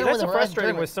got to win the That's Horizon frustrating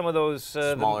tournament. with some of those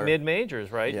the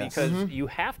mid-majors, right? Yes. Because you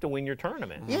have to win your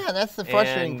tournament. Yeah, that's the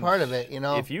frustrating part of it.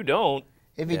 If you don't,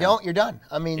 you're done.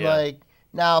 I mean, like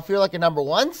now, if you're like a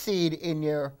 #1 seed in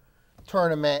your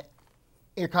tournament,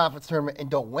 your conference tournament, and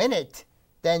don't win it,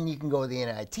 then you can go to the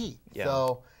NIT. Yeah.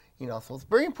 So so it's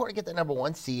very important to get the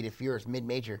 #1 seed if you're a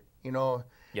mid-major.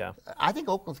 Yeah. I think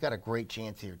Oakland's got a great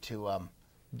chance here to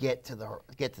get to the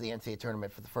NCAA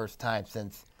tournament for the first time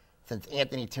since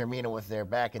Anthony Termina was there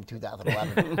back in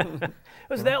 2011.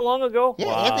 Was that long ago? Yeah,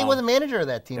 wow. Anthony was the manager of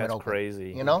that team at That's Oakland.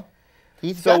 crazy.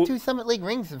 He's got 2 Summit League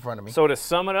rings in front of me. So to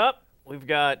sum it up, we've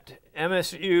got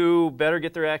MSU better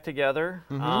get their act together,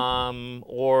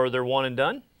 or they're one and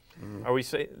done. Are we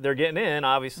say they're getting in?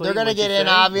 Obviously, they're going to get in.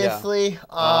 Obviously,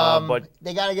 but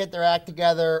they got to get their act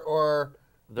together, or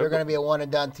they're going to be a one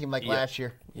and done team like last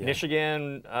year. Yeah.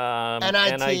 Michigan,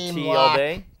 NIT all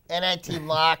day. NIT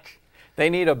lock. They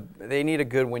need a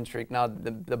good win streak. Now,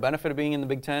 the benefit of being in the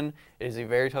Big Ten is a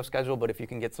very tough schedule, but if you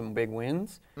can get some big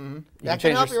wins, you that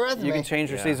can help your resume. You can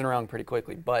change your season around pretty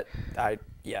quickly. But I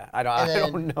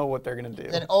don't know what they're going to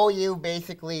do. Then OU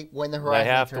basically win the Horizon.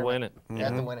 They have to win it. They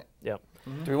have to win it. Yep.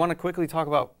 Do we want to quickly talk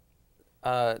about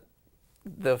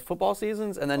the football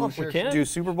seasons and then do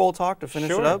Super Bowl talk to finish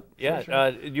it up? Yeah.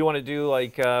 Sure. Do you want to do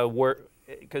like where?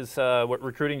 Because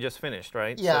recruiting just finished,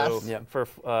 right? Yes. So, for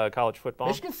college football.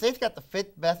 Michigan State's got the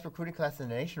 5th best recruiting class in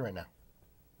the nation right now.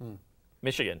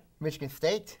 Michigan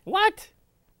State. What?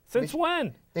 Since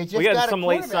when? They just we got got some a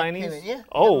late quarterback signings. Yeah.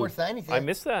 More signings. Yeah. I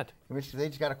missed that. They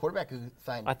just got a quarterback who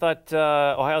signed. I thought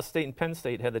Ohio State and Penn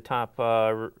State had the top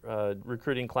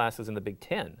recruiting classes in the Big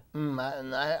Ten.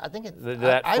 I think it's.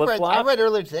 I read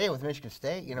earlier today with Michigan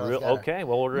State. Okay,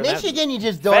 well, Michigan, you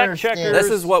just don't understand.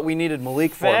 This is what we needed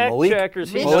Malik for. Malik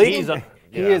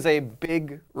he is a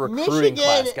big recruiting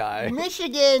class guy.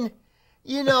 Michigan.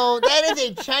 That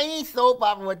is a Chinese soap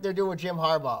opera what they're doing with Jim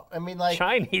Harbaugh. I mean, like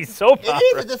Chinese soap opera.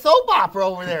 It is. It's a soap opera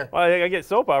over there. Well, I get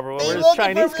soap opera. Where's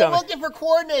Chinese coming? They're looking for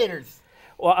coordinators.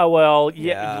 Well,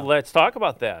 let's talk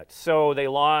about that. So they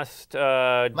lost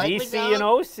DC and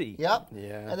OC. Yep.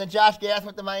 Yeah. And then Josh Gass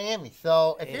went to Miami.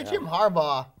 So if you're Jim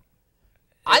Harbaugh,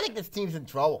 I think this team's in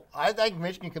trouble. I think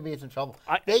Michigan could be in some trouble.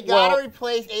 They got to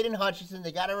replace Aiden Hutchinson.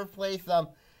 They got to replace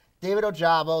David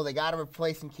Ojabo. They got to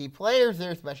replace some key players there,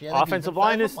 especially on the offensive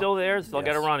line is still there. Still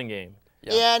got a running game.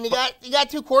 Yeah, and you got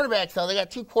 2 quarterbacks. So they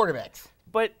got 2 quarterbacks.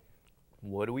 But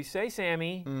What do we say,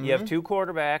 Sammy? You have 2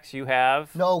 quarterbacks. You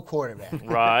have no quarterback.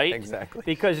 Right. Exactly.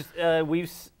 Because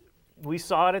we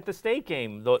saw it at the state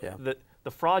game.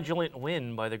 The fraudulent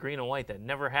win by the green and white that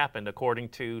never happened, according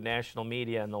to national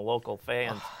media and the local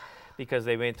fans, because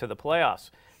they went to the playoffs.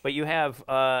 But you have,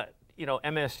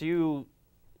 MSU.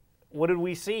 What did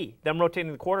we see? Them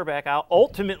rotating the quarterback out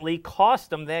ultimately cost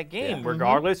them that game,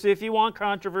 regardless if you want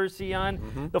controversy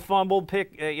on the fumble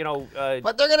pick,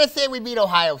 But they're going to say we beat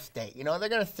Ohio State. They're going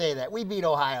to say that. We beat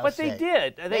Ohio State. But they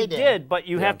did. They did. But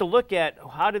you have to look at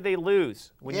how did they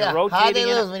lose? When you're rotating how did they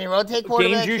lose? When you rotate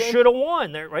quarterback, games you should have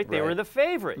won. They were the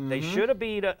favorite. They should have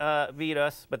beat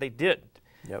us, but they didn't.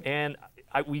 Yep. And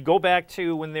we go back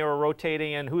to when they were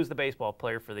rotating, and who's the baseball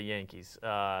player for the Yankees?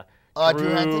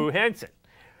 Drew Henson.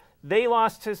 They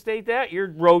lost to State that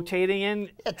year, rotating in.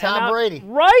 Yeah, Tom Brady.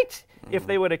 Right? If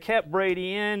they would have kept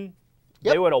Brady in,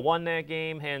 they would have won that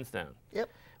game hands down. Yep.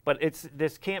 But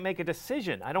this can't make a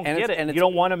decision. I don't And get it's- it. and You it's-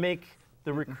 don't want to make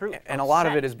the recruit And a lot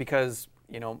of upset. it is because,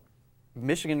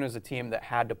 Michigan was a team that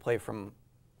had to play from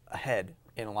ahead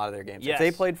in a lot of their games. Yes. If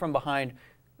they played from behind,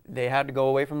 they had to go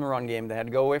away from the run game. They had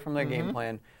to go away from their game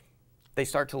plan. They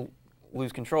start to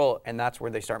lose control, and that's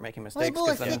where they start making Well, they mistakes. blew a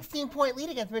 'cause then- 16-point lead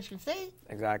against Michigan State.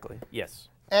 Exactly. Yes.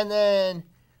 And then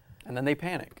they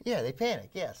panic. Yeah, they panic.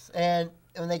 Yes. And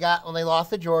when they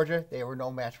lost to Georgia, they were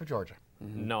no match for Georgia.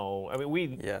 No, I mean we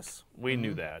knew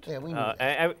that. Yeah, we knew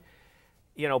that.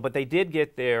 But they did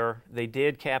get there. They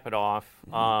did cap it off.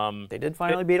 They did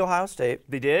finally beat Ohio State.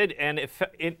 They did, and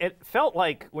it felt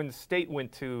like when the State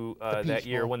went to that Peach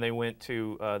year Bowl. when they went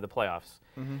to the playoffs.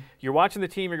 You're watching the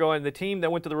team. You're going. The team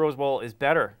that went to the Rose Bowl is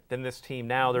better than this team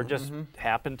now. They're just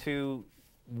happen to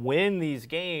win these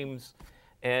games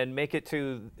and make it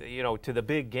to to the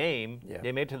big game. Yeah.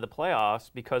 They made it to the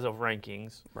playoffs because of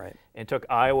rankings. Right. And took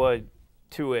Iowa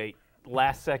to a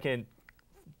last-second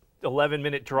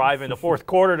 11-minute drive in the fourth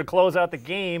quarter to close out the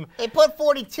game. They put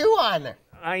 42 on there.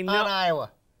 I know. On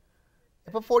Iowa.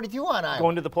 They put 42 on Iowa.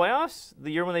 Going to the playoffs? The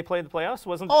year when they played the playoffs?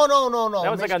 Wasn't? Oh, no.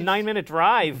 That was like a 9-minute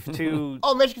drive to...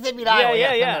 Oh, Michigan State beat Iowa.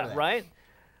 Yeah, yes, I remember that. right?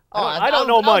 Oh, I don't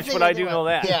know much, but I do thinking know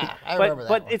that. Yeah, I remember that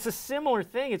But one. it's a similar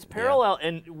thing. It's parallel,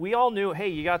 and we all knew, hey,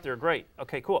 you got there, great.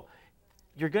 Okay, cool.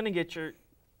 You're going to get your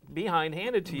behind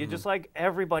handed to you just like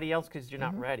everybody else because you're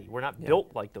not ready. We're not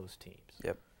built like those teams.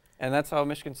 Yep. And that's how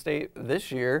Michigan State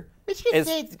this year Michigan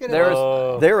State's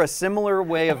gonna they're a similar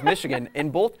way of Michigan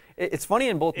in both. It's funny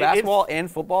in both basketball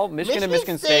and football. Michigan and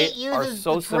Michigan State are uses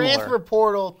so the similar. transfer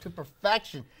portal to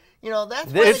perfection.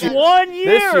 That's This why they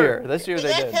year. This year they they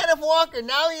got did. Kenneth Walker.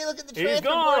 Now you look at the He's transfer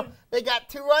gone. portal. They got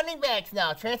 2 running backs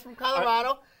now. Transfer from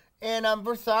Colorado and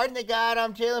Broussard. And they got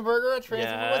Jalen Berger, a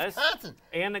transfer from Wisconsin.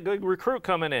 And a good recruit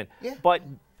coming in. Yeah. But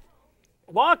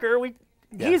Walker,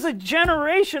 he's a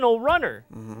generational runner.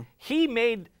 He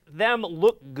made them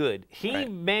look good. He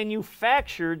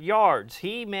manufactured yards.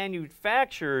 He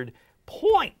manufactured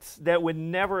points that would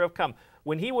never have come.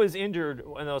 When he was injured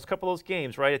in those couple of those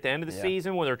games, right, at the end of the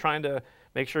season when they're trying to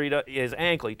make sure he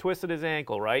twisted his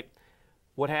ankle, right?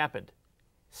 What happened?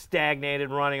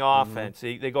 Stagnated running offense.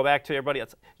 They go back to everybody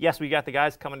else. Yes, we got the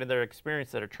guys coming to their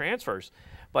experience that are transfers,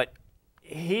 but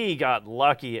he got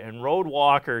lucky and rode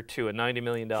Walker to a $90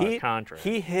 million contract.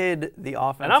 He hid the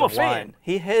offensive And I'm a line. fan.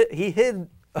 He hid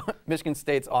Michigan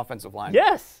State's offensive line.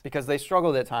 Yes. Because they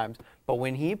struggled at times. But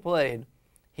when he played,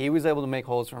 he was able to make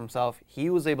holes for himself. He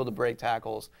was able to break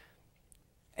tackles.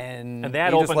 And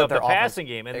that he just opened let up the their offense- passing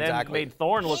game and then made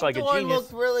Thorne look like a Thorne genius.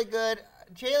 looked really good.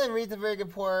 Jalen Reed's a very good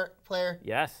player.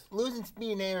 Yes. Losing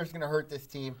Speed Nader is going to hurt this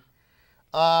team.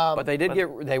 But they did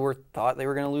thought they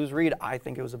were going to lose Reed. I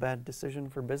think it was a bad decision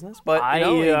for business. But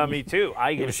me too.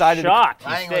 I he was decided shocked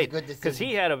I he think it was a stayed good decision. because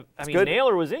he had good.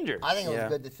 Naylor was injured. I think it was a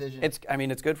good decision. It's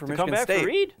good for To Michigan come back State. for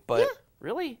Reed? But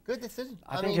Really? Good decision.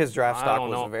 I think his draft stock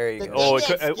was very good. it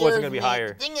wasn't going to be higher.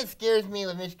 The thing that scares me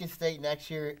with Michigan State next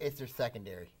year is their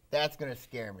secondary. That's going to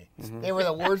scare me. They were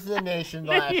the worst in the nation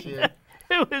last year.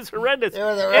 It was horrendous. They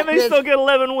were the And they still get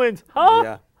 11 wins. Huh?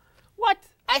 Yeah. What?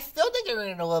 I still think they're going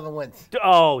to get 11 wins.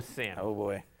 Oh, Sam. Oh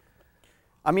boy.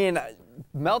 I mean,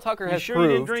 Mel Tucker You has sure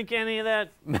proved. you didn't drink any of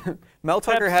that? Mel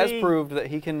Tucker has Pepsi? proved that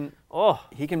he can.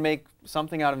 He can make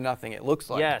something out of nothing. It looks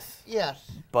like. Yes. Yes.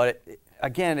 But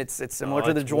again, it's similar Oh,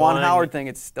 to the it's Juwan one- Howard thing.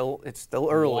 It's still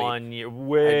early. 1 year,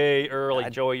 way early.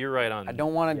 Joey, you're right on. I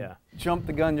don't want to jump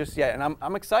the gun just yet, and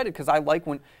I'm excited because I like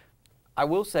when. I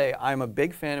will say I'm a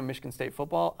big fan of Michigan State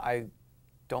football. I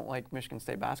don't like Michigan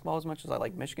State basketball as much as I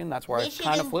like Michigan. That's where I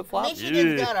kind of flip-flop.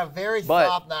 Michigan's got a very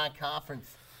soft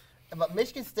non-conference. But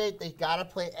Michigan State, they got to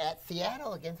play at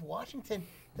Seattle against Washington.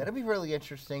 That'll be really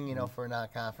interesting, for a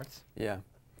non-conference. Yeah.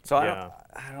 So Yeah.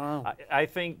 I don't know. I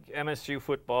think MSU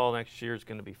football next year is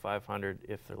going to be 500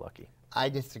 if they're lucky. I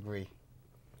disagree.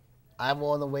 I'm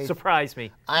willing to wait. Surprise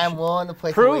me. I am willing to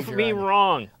place a Prove wager me on it.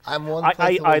 wrong. I'm willing to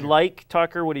place a I wager. like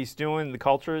Tucker, what he's doing. The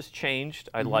culture has changed.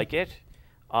 I Mhm. like it.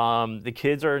 The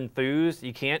kids are enthused.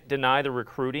 You can't deny the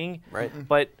recruiting. Right.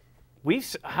 But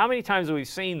how many times have we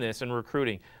seen this in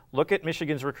recruiting? Look at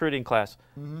Michigan's recruiting class.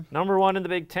 Mhm. Number 1 in the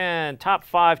Big Ten, top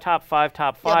 5, top 5,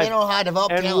 top 5. Yeah, they know how to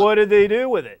develop and talent. what did they do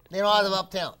with it? They know how to develop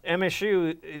talent.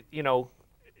 MSU, you know,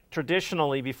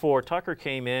 traditionally before Tucker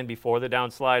came in, before the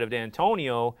downslide of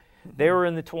D'Antonio, they were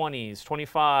in the 20s,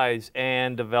 25s,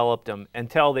 and developed them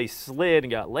until they slid and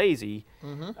got lazy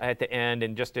at the end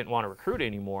and just didn't want to recruit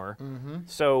anymore.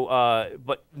 So,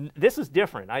 but this is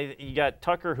different. You got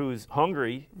Tucker who's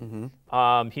hungry.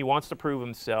 He wants to prove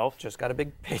himself. Just got a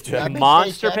big paycheck.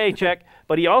 Monster paycheck.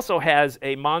 But he also has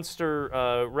a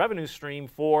monster revenue stream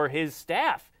for his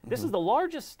staff. This is the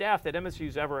largest staff that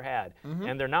MSU's ever had.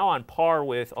 And they're now on par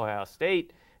with Ohio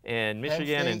State and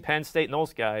Michigan and Penn State and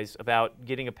those guys about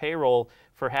getting a payroll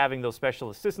for having those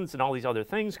special assistants and all these other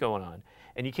things going on.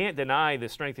 And you can't deny the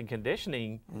strength and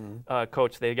conditioning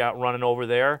coach they got running over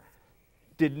there.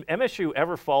 Did MSU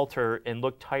ever falter and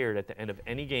look tired at the end of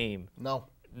any game? No.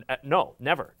 No,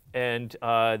 never. And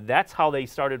that's how they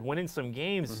started winning some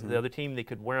games. The other team, they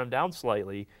could wear them down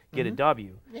slightly, get a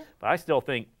W. Yeah. But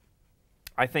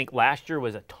I think last year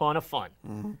was a ton of fun.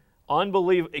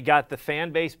 Unbelievable. It got the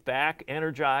fan base back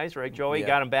energized, right, Joey? Yeah.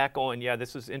 Yeah. them back going, yeah,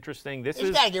 this is interesting. You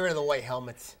just got to get rid of the white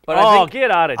helmets. But get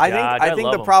out of Dodge. I think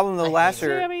love the 'em. problem though last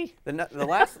year, Sammy.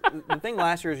 the thing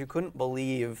last year is you couldn't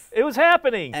believe it was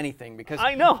happening. Anything because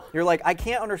I know. You're like, I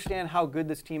can't understand how good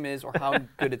this team is or how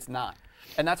good it's not.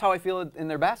 And that's how I feel in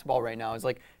their basketball right now. It's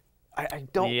like I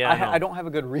don't have a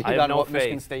good read on what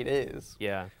Michigan State is.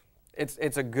 Yeah.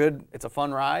 It's a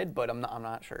fun ride, but I'm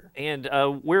not sure. And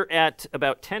we're at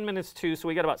about 10 minutes to, so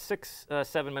we got about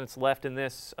 7 minutes left in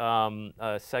this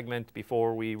segment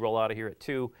before we roll out of here at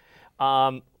 2.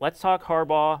 Let's talk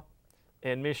Harbaugh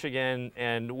and Michigan,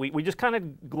 and we just kind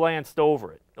of glanced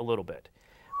over it a little bit.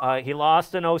 He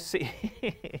lost an OC,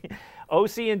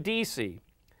 OC and DC.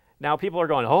 Now people are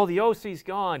going, oh, the OC's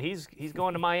gone. He's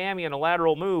going to Miami in a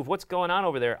lateral move. What's going on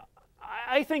over there?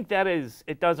 I think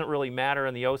it doesn't really matter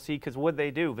in the OC because what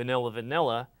they do,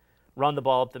 vanilla, run the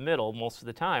ball up the middle most of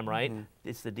the time, right?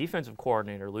 It's the defensive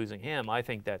coordinator losing him. I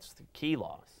think that's the key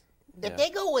loss. If they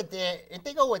go with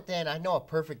that, I know a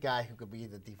perfect guy who could be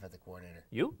the defensive coordinator.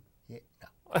 You? Yeah,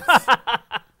 no.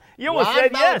 You almost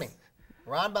said Bellamy. yes.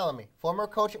 Ron Bellamy, former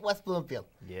coach at West Bloomfield.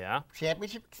 Yeah.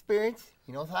 Championship experience.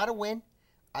 He knows how to win.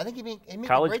 I think he'd make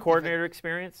College a great coordinator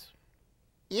experience.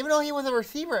 Even though he was a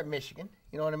receiver at Michigan,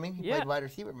 you know what I mean? He played wide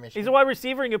receiver at Michigan. He's a wide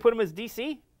receiver, and you put him as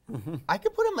DC? I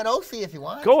could put him at OC if you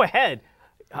want. Go ahead.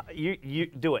 You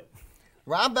do it.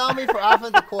 Ron Bellamy for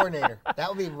offensive coordinator. That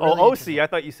would be really OC. interesting. I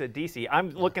thought you said DC.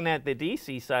 I'm looking at the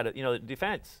DC side of the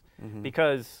defense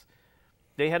because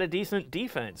they had a decent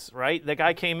defense, right? The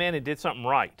guy came in and did something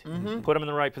right, put him in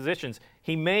the right positions.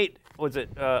 He made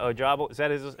Ojabo? Is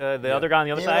that his the other guy on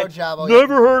the other David side? Ojabo,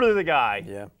 Never heard of the guy.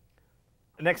 Yeah.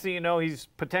 Next thing you know, he's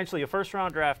potentially a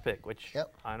first-round draft pick, which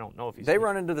I don't know if he's. They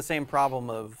run into the same problem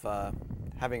of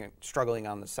struggling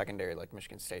on the secondary like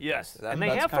Michigan State. Yes, does. and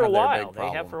they have for a while. They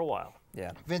have for a while.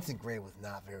 Yeah. Vincent Gray was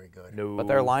not very good. No. But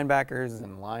their linebackers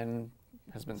and line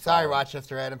has been Sorry, solid.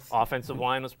 Rochester Adams. Offensive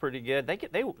line was pretty good.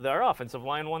 Their offensive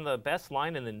line won the best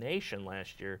line in the nation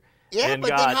last year. Yeah, but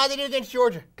then how they do against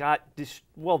Georgia?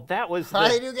 Well, that was how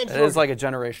they do against It Georgia. is like a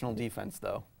generational defense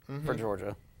though for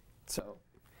Georgia. So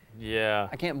yeah,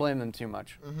 I can't blame them too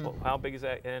much. Well, how big is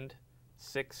that end?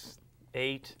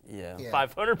 6'8", Yeah.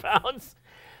 500 pounds.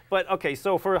 But okay,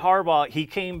 so for Harbaugh, he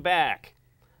came back.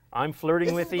 I'm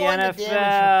flirting with the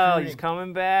NFL. He's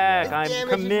coming back. I'm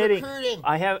committing.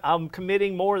 I'm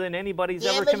committing more than anybody's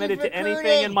ever committed to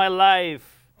anything in my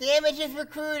life. Damage is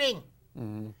recruiting.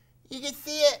 You can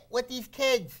see it with these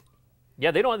kids.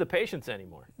 Yeah, they don't have the patience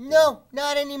anymore. No,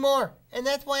 not anymore. And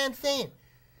that's why I'm saying,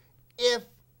 if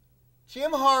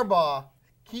Jim Harbaugh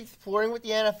keeps flirting with the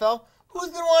NFL, who's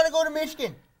going to want to go to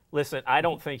Michigan? Listen, I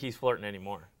don't think he's flirting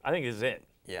anymore. I think this is it.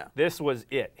 Yeah. This was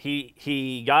it.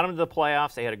 He got them to the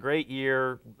playoffs. They had a great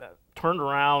year. Turned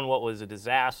around what was a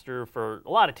disaster for a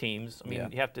lot of teams. I mean,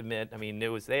 you have to admit. I mean,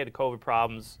 they had COVID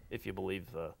problems, if you believe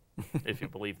the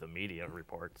media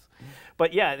reports.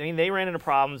 But yeah, I mean, they ran into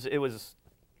problems. It was,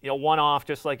 one-off,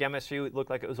 just like MSU. It looked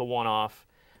like it was a one-off.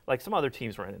 Like some other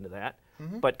teams ran into that.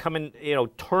 But turning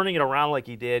it around like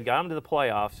he did, got him to the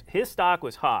playoffs. His stock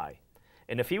was high,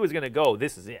 and if he was going to go,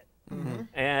 this is it.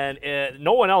 And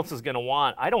no one else is going to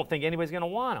want. I don't think anybody's going to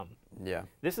want him. Yeah.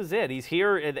 This is it. He's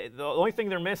here. The only thing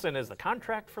they're missing is the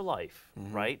contract for life,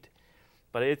 right?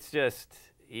 But it's just,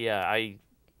 yeah,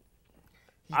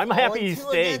 I'm happy he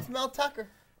stayed. Against Mel Tucker.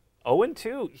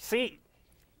 0-2. See,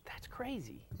 that's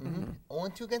crazy.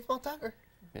 0-2 against Mel Tucker.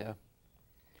 Yeah.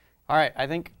 All right, I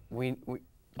think we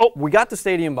got the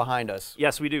stadium behind us.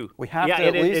 Yes, we do. We have to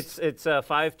at least. It's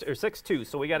 6-2,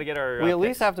 so we got to get our. We at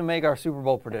least have to make our Super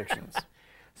Bowl predictions.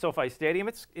 SoFi Stadium.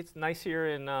 It's nice here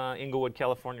in Inglewood,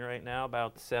 California right now.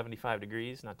 About 75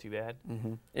 degrees. Not too bad.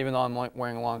 Even though I'm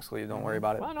wearing a long sleeve, don't worry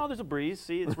about it. Well, no, there's a breeze.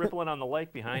 See, it's rippling on the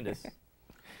lake behind us.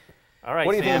 All right,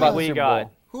 what do you Sam, think about we the Super got?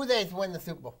 Bowl? Who they win the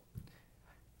Super Bowl?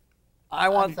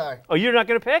 I'm sorry. Oh, you're not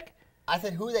going to pick? I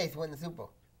said who they win the Super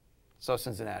Bowl. So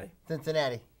Cincinnati.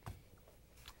 Cincinnati.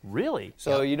 Really?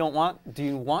 So you don't want? Do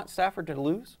you want Stafford to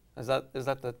lose? Is that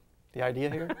the idea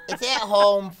here? It's at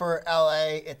home for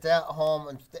LA. It's at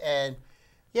home, and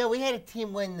yeah, we had a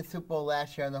team win the Super Bowl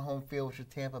last year on the home field, which was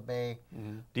Tampa Bay.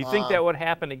 Do you think that would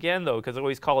happen again, though? Because I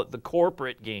always call it the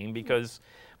corporate game because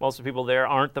most of the people there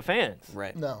aren't the fans.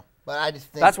 Right. No, but I just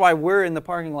think that's why we're in the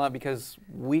parking lot because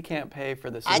we can't pay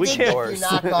for the I think doors. if you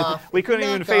knock off, We couldn't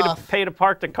even pay to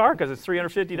park the car because it's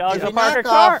 $350 if to you park a knock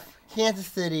car. off Kansas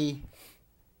City,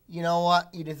 you know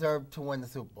what? You deserve to win the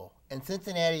Super Bowl. And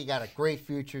Cincinnati, you got a great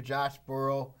future. Josh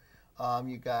Burrow.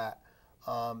 You got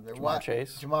Jamar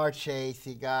Chase. Jamar Chase.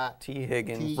 You got T.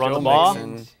 Higgins. Run Joe the ball.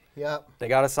 Mixon. Yep. They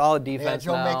got a solid defense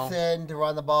Joe now. Mixon to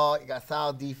run the ball. You got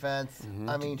solid defense.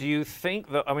 I mean, Do you think,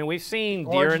 we've seen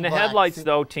Orange deer in the and black. headlights,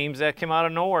 though, teams that come out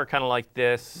of nowhere kind of like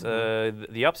this.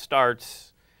 The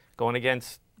upstarts going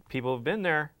against people who've been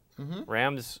there.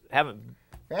 Rams haven't.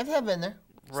 Rams have been there.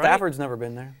 Right? Stafford's never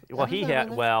been there. Well, he had.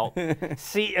 Well,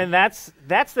 see, and that's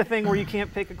the thing where you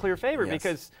can't pick a clear favorite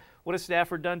because what has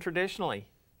Stafford done traditionally?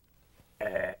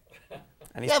 And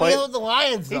he's but played with the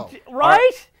Lions, though.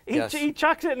 Right? Yes. He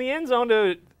chucks it in the end zone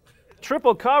to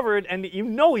triple covered, and you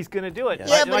know he's going to do it. Yes.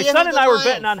 Yeah, My but he son has and the I were Lions.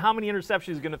 betting on how many interceptions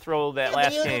he's going to throw that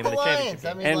last game in the championship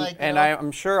game. I mean, and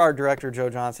I'm sure our director Joe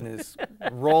Johnson is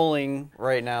rolling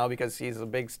right now because he's a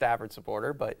big Stafford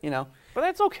supporter. But But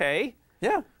that's okay.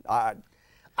 yeah,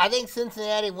 I think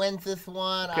Cincinnati wins this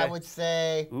one. Okay. I would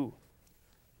say Ooh.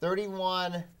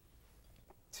 31-24.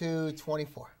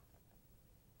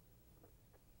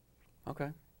 okay.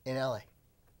 In LA.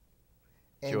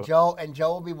 And Sure. Joe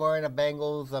will be wearing a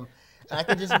Bengals. I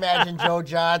can just imagine Joe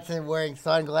Johnson wearing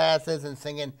sunglasses and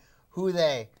singing, who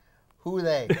they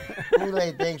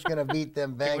think's gonna beat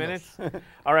them Bengals. 2 minutes?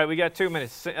 All right, we got 2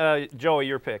 minutes. Joey,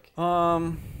 your pick.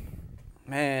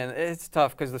 Man, it's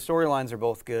tough because the storylines are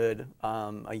both good.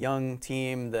 A young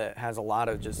team that has a lot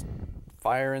of just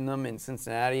fire in them in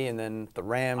Cincinnati, and then the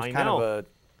Rams, kind of a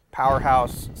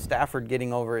powerhouse. Stafford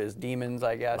getting over his demons,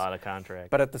 I guess. A lot of contract.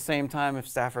 But at the same time, if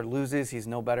Stafford loses, he's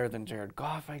no better than Jared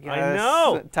Goff, I guess. I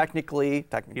know. Technically.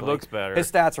 He looks better.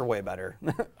 His stats are way better.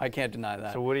 I can't deny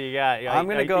that. So what do you got? I'm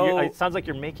going to go. It sounds like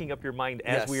you're making up your mind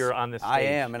as we are on this stage. I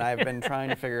am, and I've been trying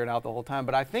to figure it out the whole time.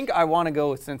 But I think I want to go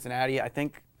with Cincinnati. I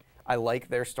think I like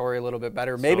their story a little bit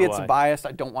better. Maybe it's biased.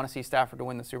 I don't want to see Stafford to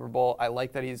win the Super Bowl. I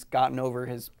like that he's gotten over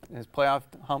his playoff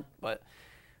hump, but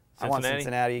I want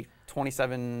Cincinnati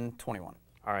 27-21. All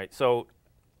right, so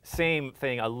same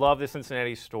thing. I love the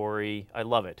Cincinnati story. I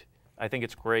love it. I think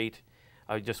it's great.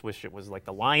 I just wish it was like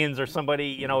the Lions or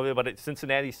somebody, but it's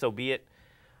Cincinnati, so be it.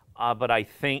 But I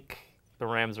think the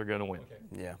Rams are going to win. Okay.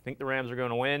 Yeah. I think the Rams are going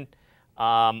to win.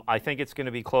 I think it's going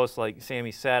to be close, like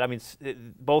Sammy said. I mean,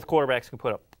 both quarterbacks can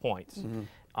put up points.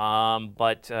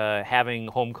 But having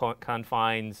home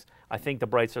confines, I think the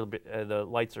lights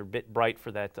are a bit bright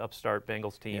for that upstart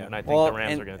Bengals team, and I think the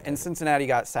Rams are going to. And Cincinnati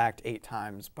got sacked 8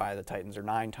 times by the Titans, or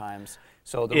 9 times.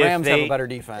 So the Rams have a better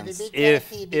defense.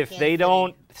 If they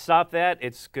don't stop that,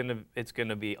 it's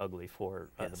gonna be ugly for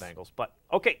the Bengals. But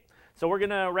okay. So we're going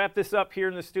to wrap this up here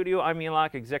in the studio. I'm Ian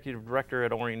Locke, Executive Director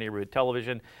at Orion Neighborhood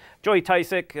Television. Joey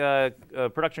Tysick,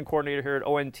 Production Coordinator here at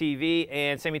ONTV,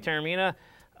 and Sammy Taramina,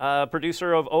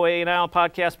 producer of OAA Now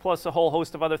podcast, plus a whole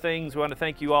host of other things. We want to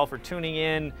thank you all for tuning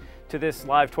in to this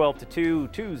live 12 to 2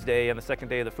 Tuesday on the second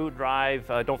day of the Food Drive.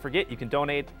 Don't forget, you can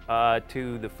donate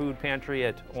to the Food Pantry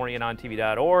at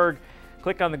orionontv.org.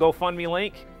 Click on the GoFundMe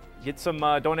link, get some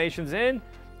donations in,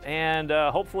 and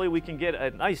hopefully we can get a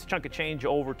nice chunk of change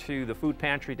over to the Food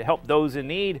Pantry to help those in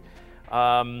need.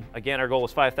 Again, our goal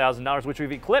is $5,000, which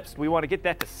we've eclipsed. We want to get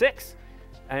that to 6,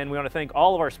 and we want to thank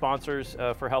all of our sponsors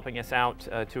for helping us out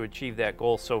to achieve that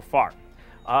goal so far.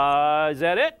 Is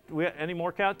that it? Any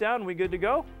more countdown? We good to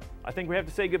go? I think we have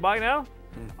to say goodbye now.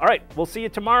 All right, we'll see you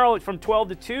tomorrow from 12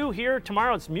 to 2 here.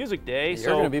 Tomorrow it's music day. You're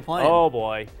going to be playing. Oh,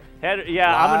 boy.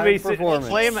 Yeah, I'm going to be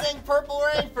playing. Sing Purple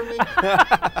Rain for me.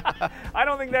 I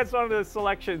don't think that's one of the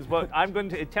selections, but I'm going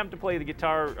to attempt to play the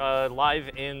guitar live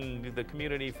in the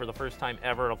community for the first time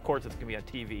ever. Of course, it's going to be on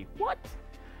TV. What?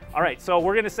 All right, so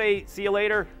we're going to say see you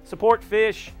later. Support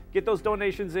Fish. Get those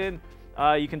donations in.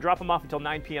 You can drop them off until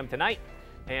 9 p.m. tonight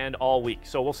and all week.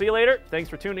 So we'll see you later. Thanks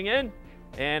for tuning in,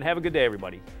 and have a good day,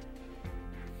 everybody.